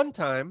this one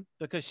time,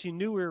 because she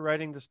knew we were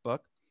writing this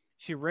book,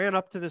 she ran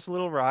up to this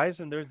little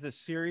rise, and there's this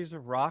series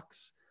of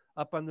rocks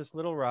up on this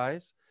little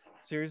rise,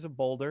 series of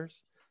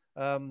boulders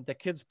that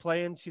kids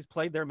play in. She's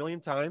played there a million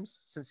times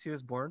since she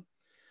was born.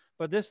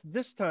 But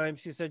this time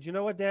she said, you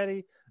know what,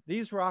 Daddy?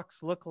 These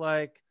rocks look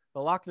like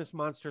the Loch Ness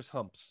Monster's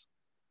humps.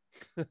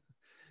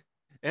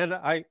 And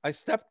I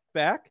stepped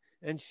back,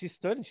 and she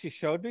stood and she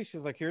showed me. She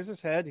was like, here's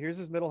his head, here's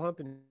his middle hump,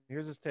 and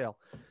here's his tail.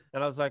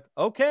 And I was like,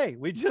 okay,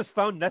 we just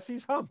found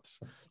Nessie's humps.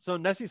 So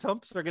Nessie's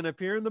humps are going to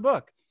appear in the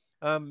book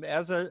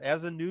as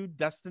a new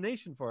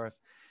destination for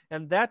us.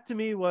 And that to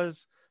me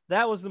was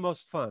the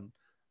most fun.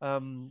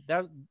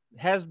 That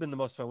has been the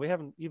most fun. We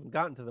haven't even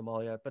gotten to them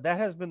all yet, but that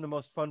has been the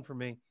most fun for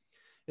me,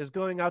 is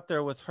going out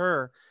there with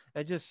her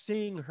and just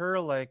seeing her,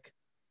 like,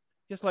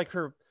 just like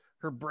her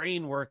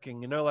brain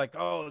working, you know, like,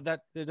 oh,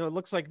 that, you know, it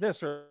looks like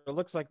this, or it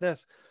looks like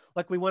this.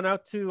 Like we went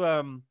out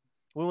to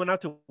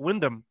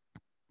Wyndham.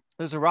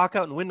 There's a rock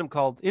out in Wyndham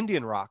called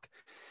Indian Rock.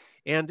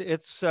 And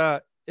it's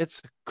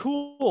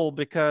cool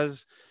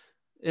because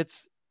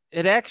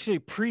it actually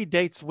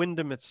predates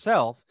Wyndham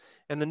itself.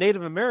 And the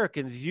Native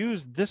Americans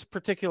used this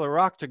particular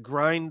rock to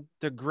grind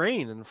the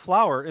grain and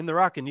flour in the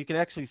rock. And you can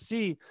actually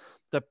see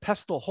the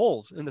pestle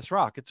holes in this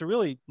rock. It's a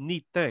really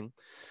neat thing.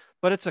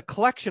 But it's a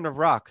collection of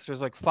rocks.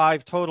 There's like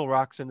 5 total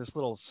rocks in this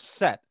little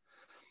set.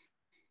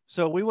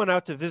 So we went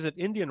out to visit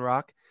Indian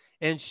Rock,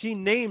 and she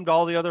named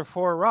all the other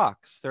 4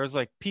 rocks. There's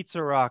like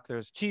Pizza Rock,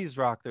 there's Cheese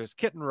Rock, there's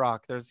Kitten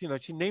Rock, there's, you know,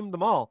 she named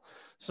them all.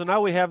 So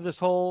now we have this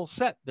whole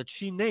set that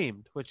she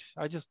named, which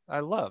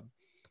I love.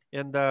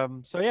 And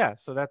so yeah,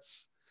 so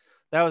that's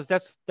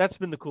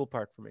been the cool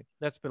part for me.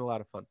 That's been a lot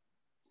of fun.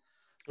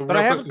 But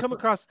I haven't come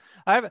across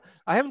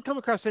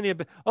any of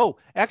it. Oh,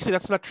 actually,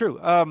 that's not true.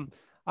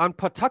 On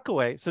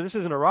Pawtuckaway, so this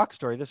isn't a rock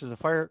story, this is a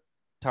fire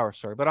tower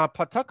story, but on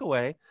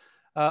Pawtuckaway,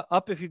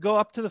 if you go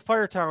up to the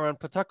fire tower on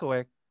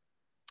Pawtuckaway,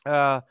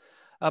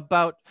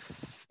 about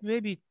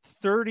maybe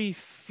 30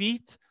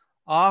 feet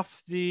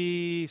off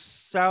the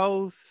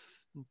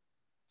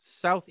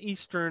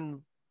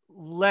southeastern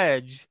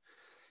ledge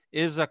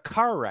is a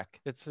car wreck.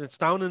 It's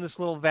down in this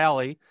little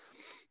valley,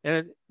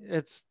 and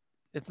it's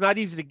not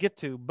easy to get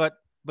to, but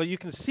you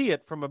can see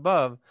it from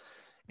above.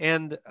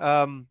 And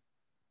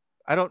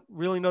I don't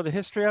really know the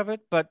history of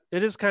it, but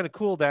it is kind of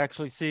cool to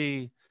actually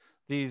see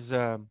these.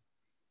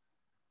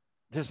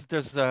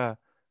 There's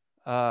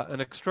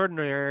an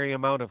extraordinary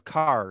amount of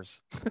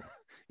cars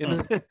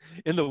in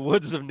the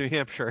woods of New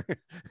Hampshire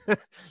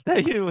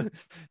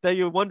that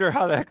you wonder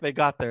how the heck they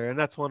got there, and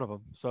that's one of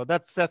them. So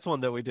that's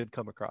one that we did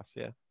come across.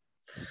 Yeah.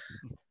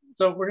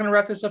 So we're going to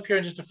wrap this up here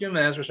in just a few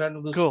minutes. We're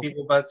starting to lose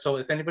people, but so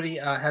if anybody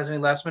has any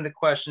last minute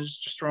questions,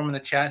 just throw them in the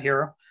chat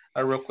here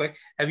real quick.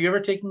 Have you ever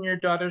taken your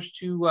daughters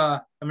to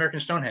American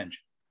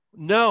Stonehenge?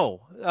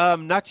 No,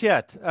 not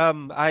yet.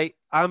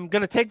 I'm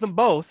going to take them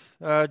both.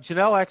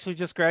 Janelle actually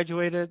just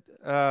graduated.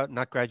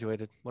 Not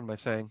graduated. What am I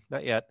saying?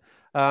 Not yet.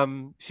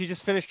 She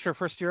just finished her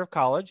first year of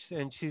college,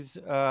 and she's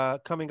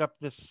coming up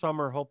this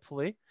summer,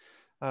 hopefully,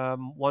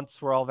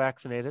 once we're all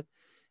vaccinated,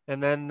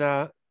 and then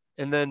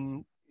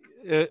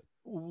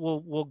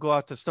we'll go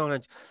out to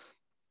Stonehenge.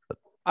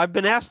 I've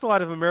been asked a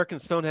lot if American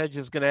Stonehenge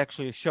is going to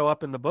actually show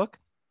up in the book.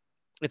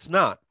 It's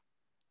not.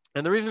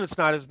 And the reason it's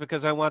not is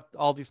because I want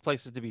all these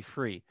places to be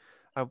free.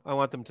 I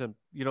want them to,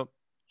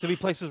 to be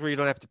places where you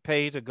don't have to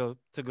pay to go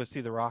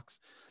see the rocks.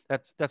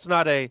 That's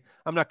not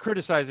I'm not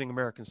criticizing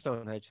American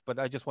Stonehenge, but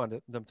I just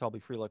wanted them to all be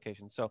free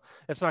locations. So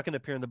it's not going to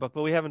appear in the book,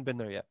 but we haven't been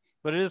there yet.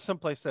 But it is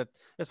someplace that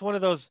it's one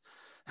of those,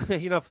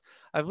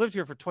 I've lived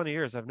here for 20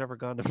 years. I've never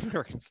gone to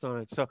American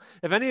Stonehenge. So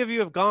if any of you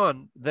have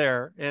gone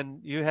there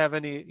and you have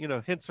any,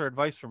 hints or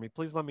advice for me,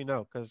 please let me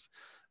know, because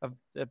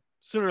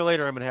sooner or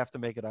later I'm going to have to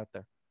make it out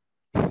there.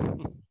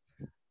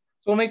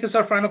 So we'll make this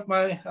our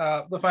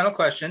the final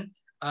question.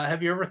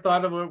 Have you ever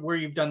thought of where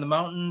you've done the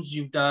mountains,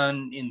 you've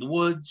done in the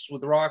woods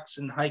with the rocks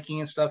and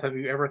hiking and stuff? Have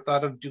you ever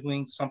thought of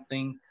doing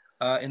something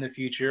in the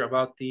future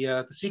about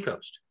the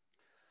seacoast?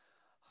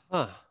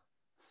 Huh.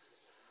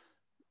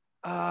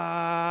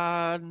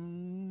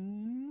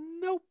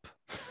 Nope.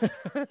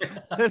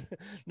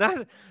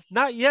 not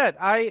yet.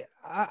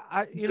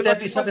 Would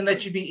that be something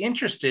that you'd be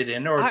interested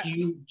in, or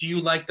do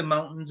you like the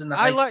mountains and the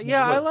I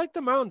like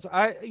the mountains.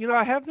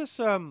 I have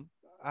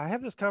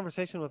this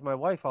conversation with my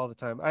wife all the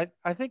time.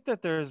 I think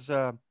that there's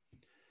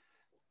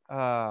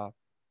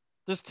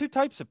two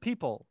types of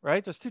people,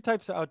 right? There's two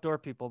types of outdoor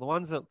people: the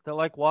ones that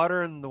like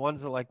water and the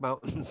ones that like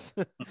mountains.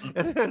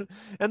 and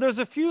there's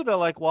a few that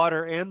like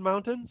water and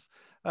mountains.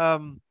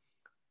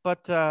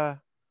 But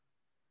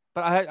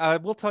I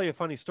will tell you a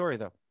funny story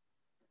though.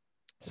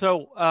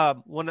 So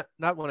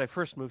not when I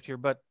first moved here,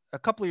 but a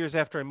couple of years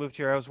after I moved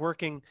here, I was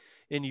working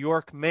in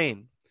York,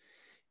 Maine,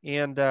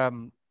 and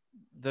the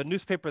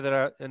newspaper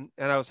that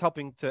I was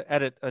helping to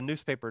edit a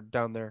newspaper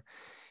down there,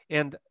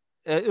 and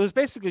it was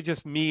basically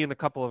just me and a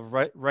couple of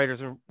writers,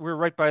 and we were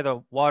right by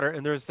the water,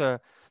 and there's that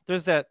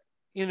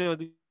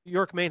the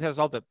York, Maine has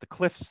all the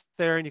cliffs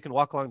there, and you can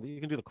walk along.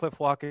 You can do the cliff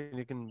walk,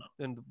 and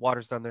the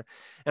water's down there.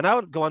 And I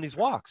would go on these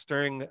walks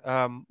during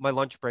my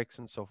lunch breaks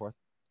and so forth.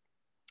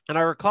 And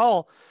I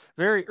recall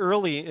very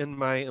early in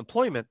my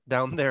employment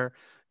down there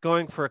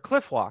going for a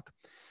cliff walk,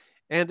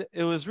 and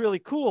it was really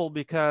cool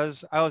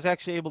because I was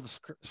actually able to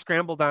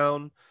scramble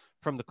down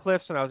from the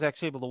cliffs, and I was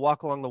actually able to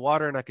walk along the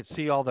water, and I could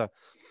see all the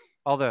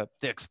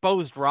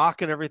exposed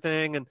rock and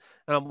everything, and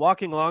I'm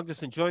walking along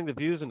just enjoying the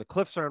views, and the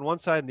cliffs are on one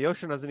side and the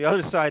ocean is on the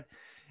other side.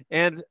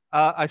 And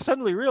I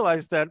suddenly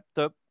realized that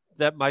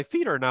my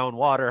feet are now in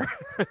water,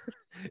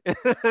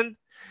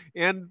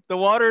 and the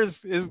water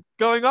is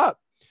going up,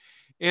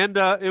 and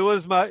it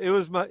was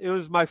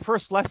my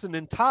first lesson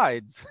in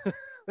tides.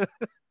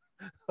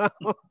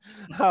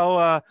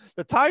 how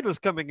the tide was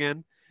coming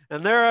in,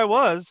 and there I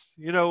was,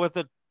 with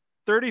a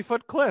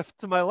 30-foot cliff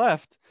to my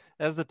left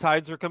as the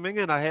tides were coming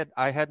in. I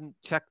hadn't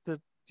checked the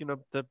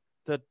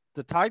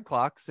tide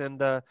clocks,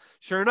 and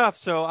sure enough,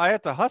 so I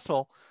had to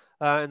hustle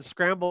and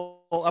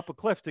scramble up a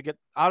cliff to get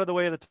out of the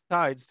way of the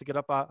tides to get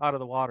up out of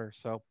the water.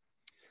 So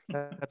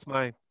that's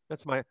my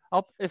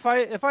if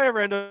I ever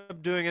end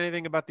up doing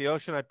anything about the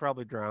ocean, I'd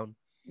probably drown.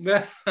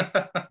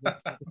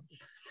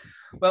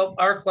 Well,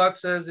 our clock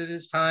says it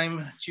is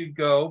time to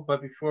go,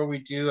 but before we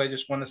do, I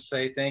just want to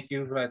say thank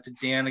you to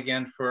Dan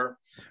again for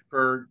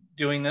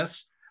doing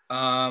this.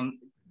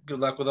 Good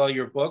luck with all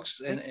your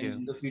books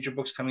and the future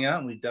books coming out,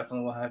 and we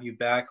definitely will have you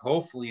back,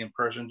 hopefully in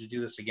person, to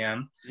do this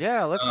again.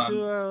 Yeah, let's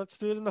do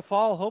it in the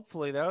fall.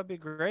 Hopefully, that would be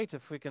great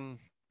if we can.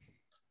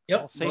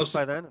 Yep, all safe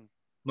by then.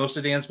 Most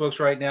of Dan's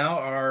books right now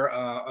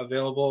are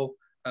available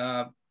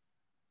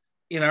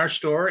in our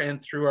store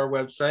and through our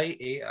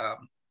website,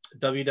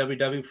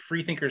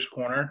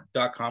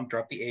 www.freethinkerscorner.com.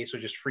 Drop the A, so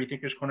just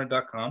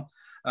freethinkerscorner.com.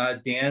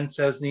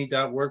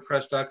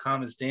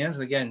 danczesny.wordpress.com is Dan's,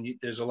 and again,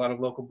 there's a lot of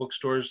local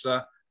bookstores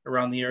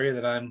around the area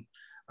that I'm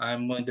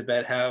willing to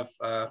bet have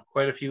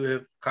quite a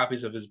few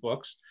copies of his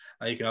books.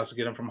 You can also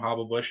get them from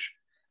Hobblebush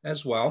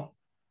as well.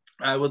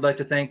 I would like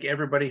to thank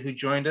everybody who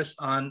joined us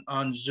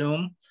on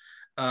Zoom.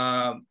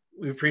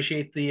 We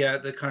appreciate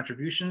the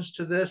contributions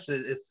to this.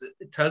 It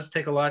does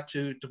take a lot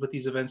to put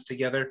these events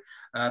together.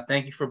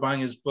 Thank you for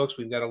buying his books.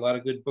 We've got a lot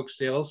of good book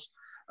sales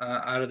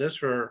out of this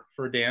for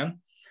Dan.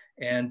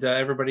 And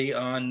everybody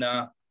on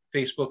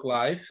Facebook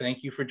Live,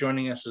 thank you for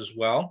joining us as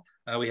well.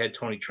 We had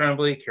Tony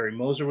Tremblay, Carrie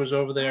Moser was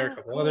over there, a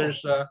couple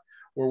others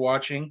were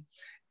watching.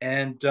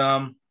 And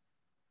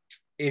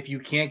if you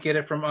can't get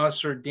it from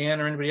us or Dan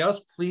or anybody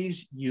else,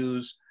 please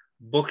use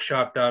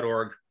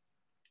bookshop.org.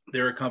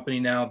 They're a company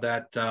now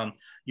that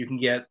you can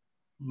get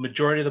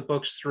majority of the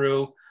books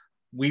through.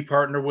 We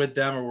partner with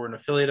them, or we're an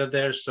affiliate of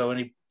theirs, so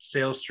any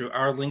sales through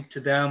our link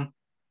to them,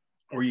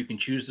 or you can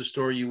choose the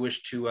store you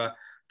wish to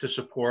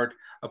support.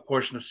 A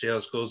portion of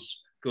sales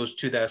goes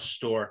to that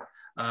store.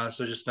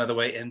 So just another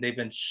way. And they've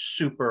been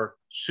super,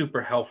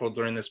 super helpful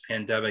during this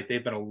pandemic.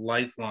 They've been a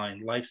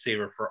lifeline,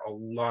 lifesaver for a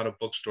lot of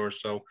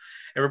bookstores. So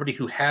everybody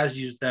who has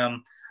used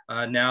them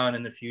now and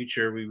in the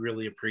future, we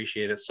really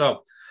appreciate it.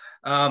 So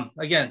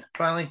again,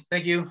 finally,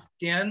 thank you,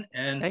 Dan,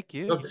 and thank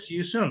you. Hope to see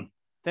you soon.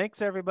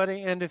 Thanks,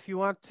 everybody. And if you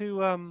want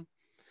to,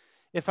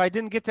 if I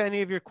didn't get to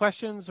any of your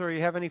questions or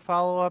you have any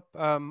follow-up,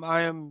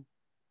 I am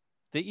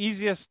the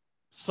easiest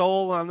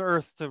soul on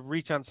earth to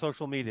reach on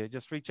social media.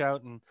 Just reach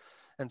out and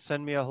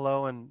send me a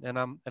hello,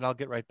 and I'll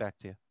get right back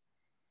to you.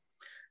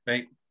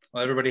 Right.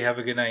 Well, everybody have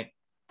a good night.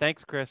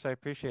 Thanks, Chris. I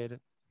appreciate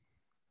it.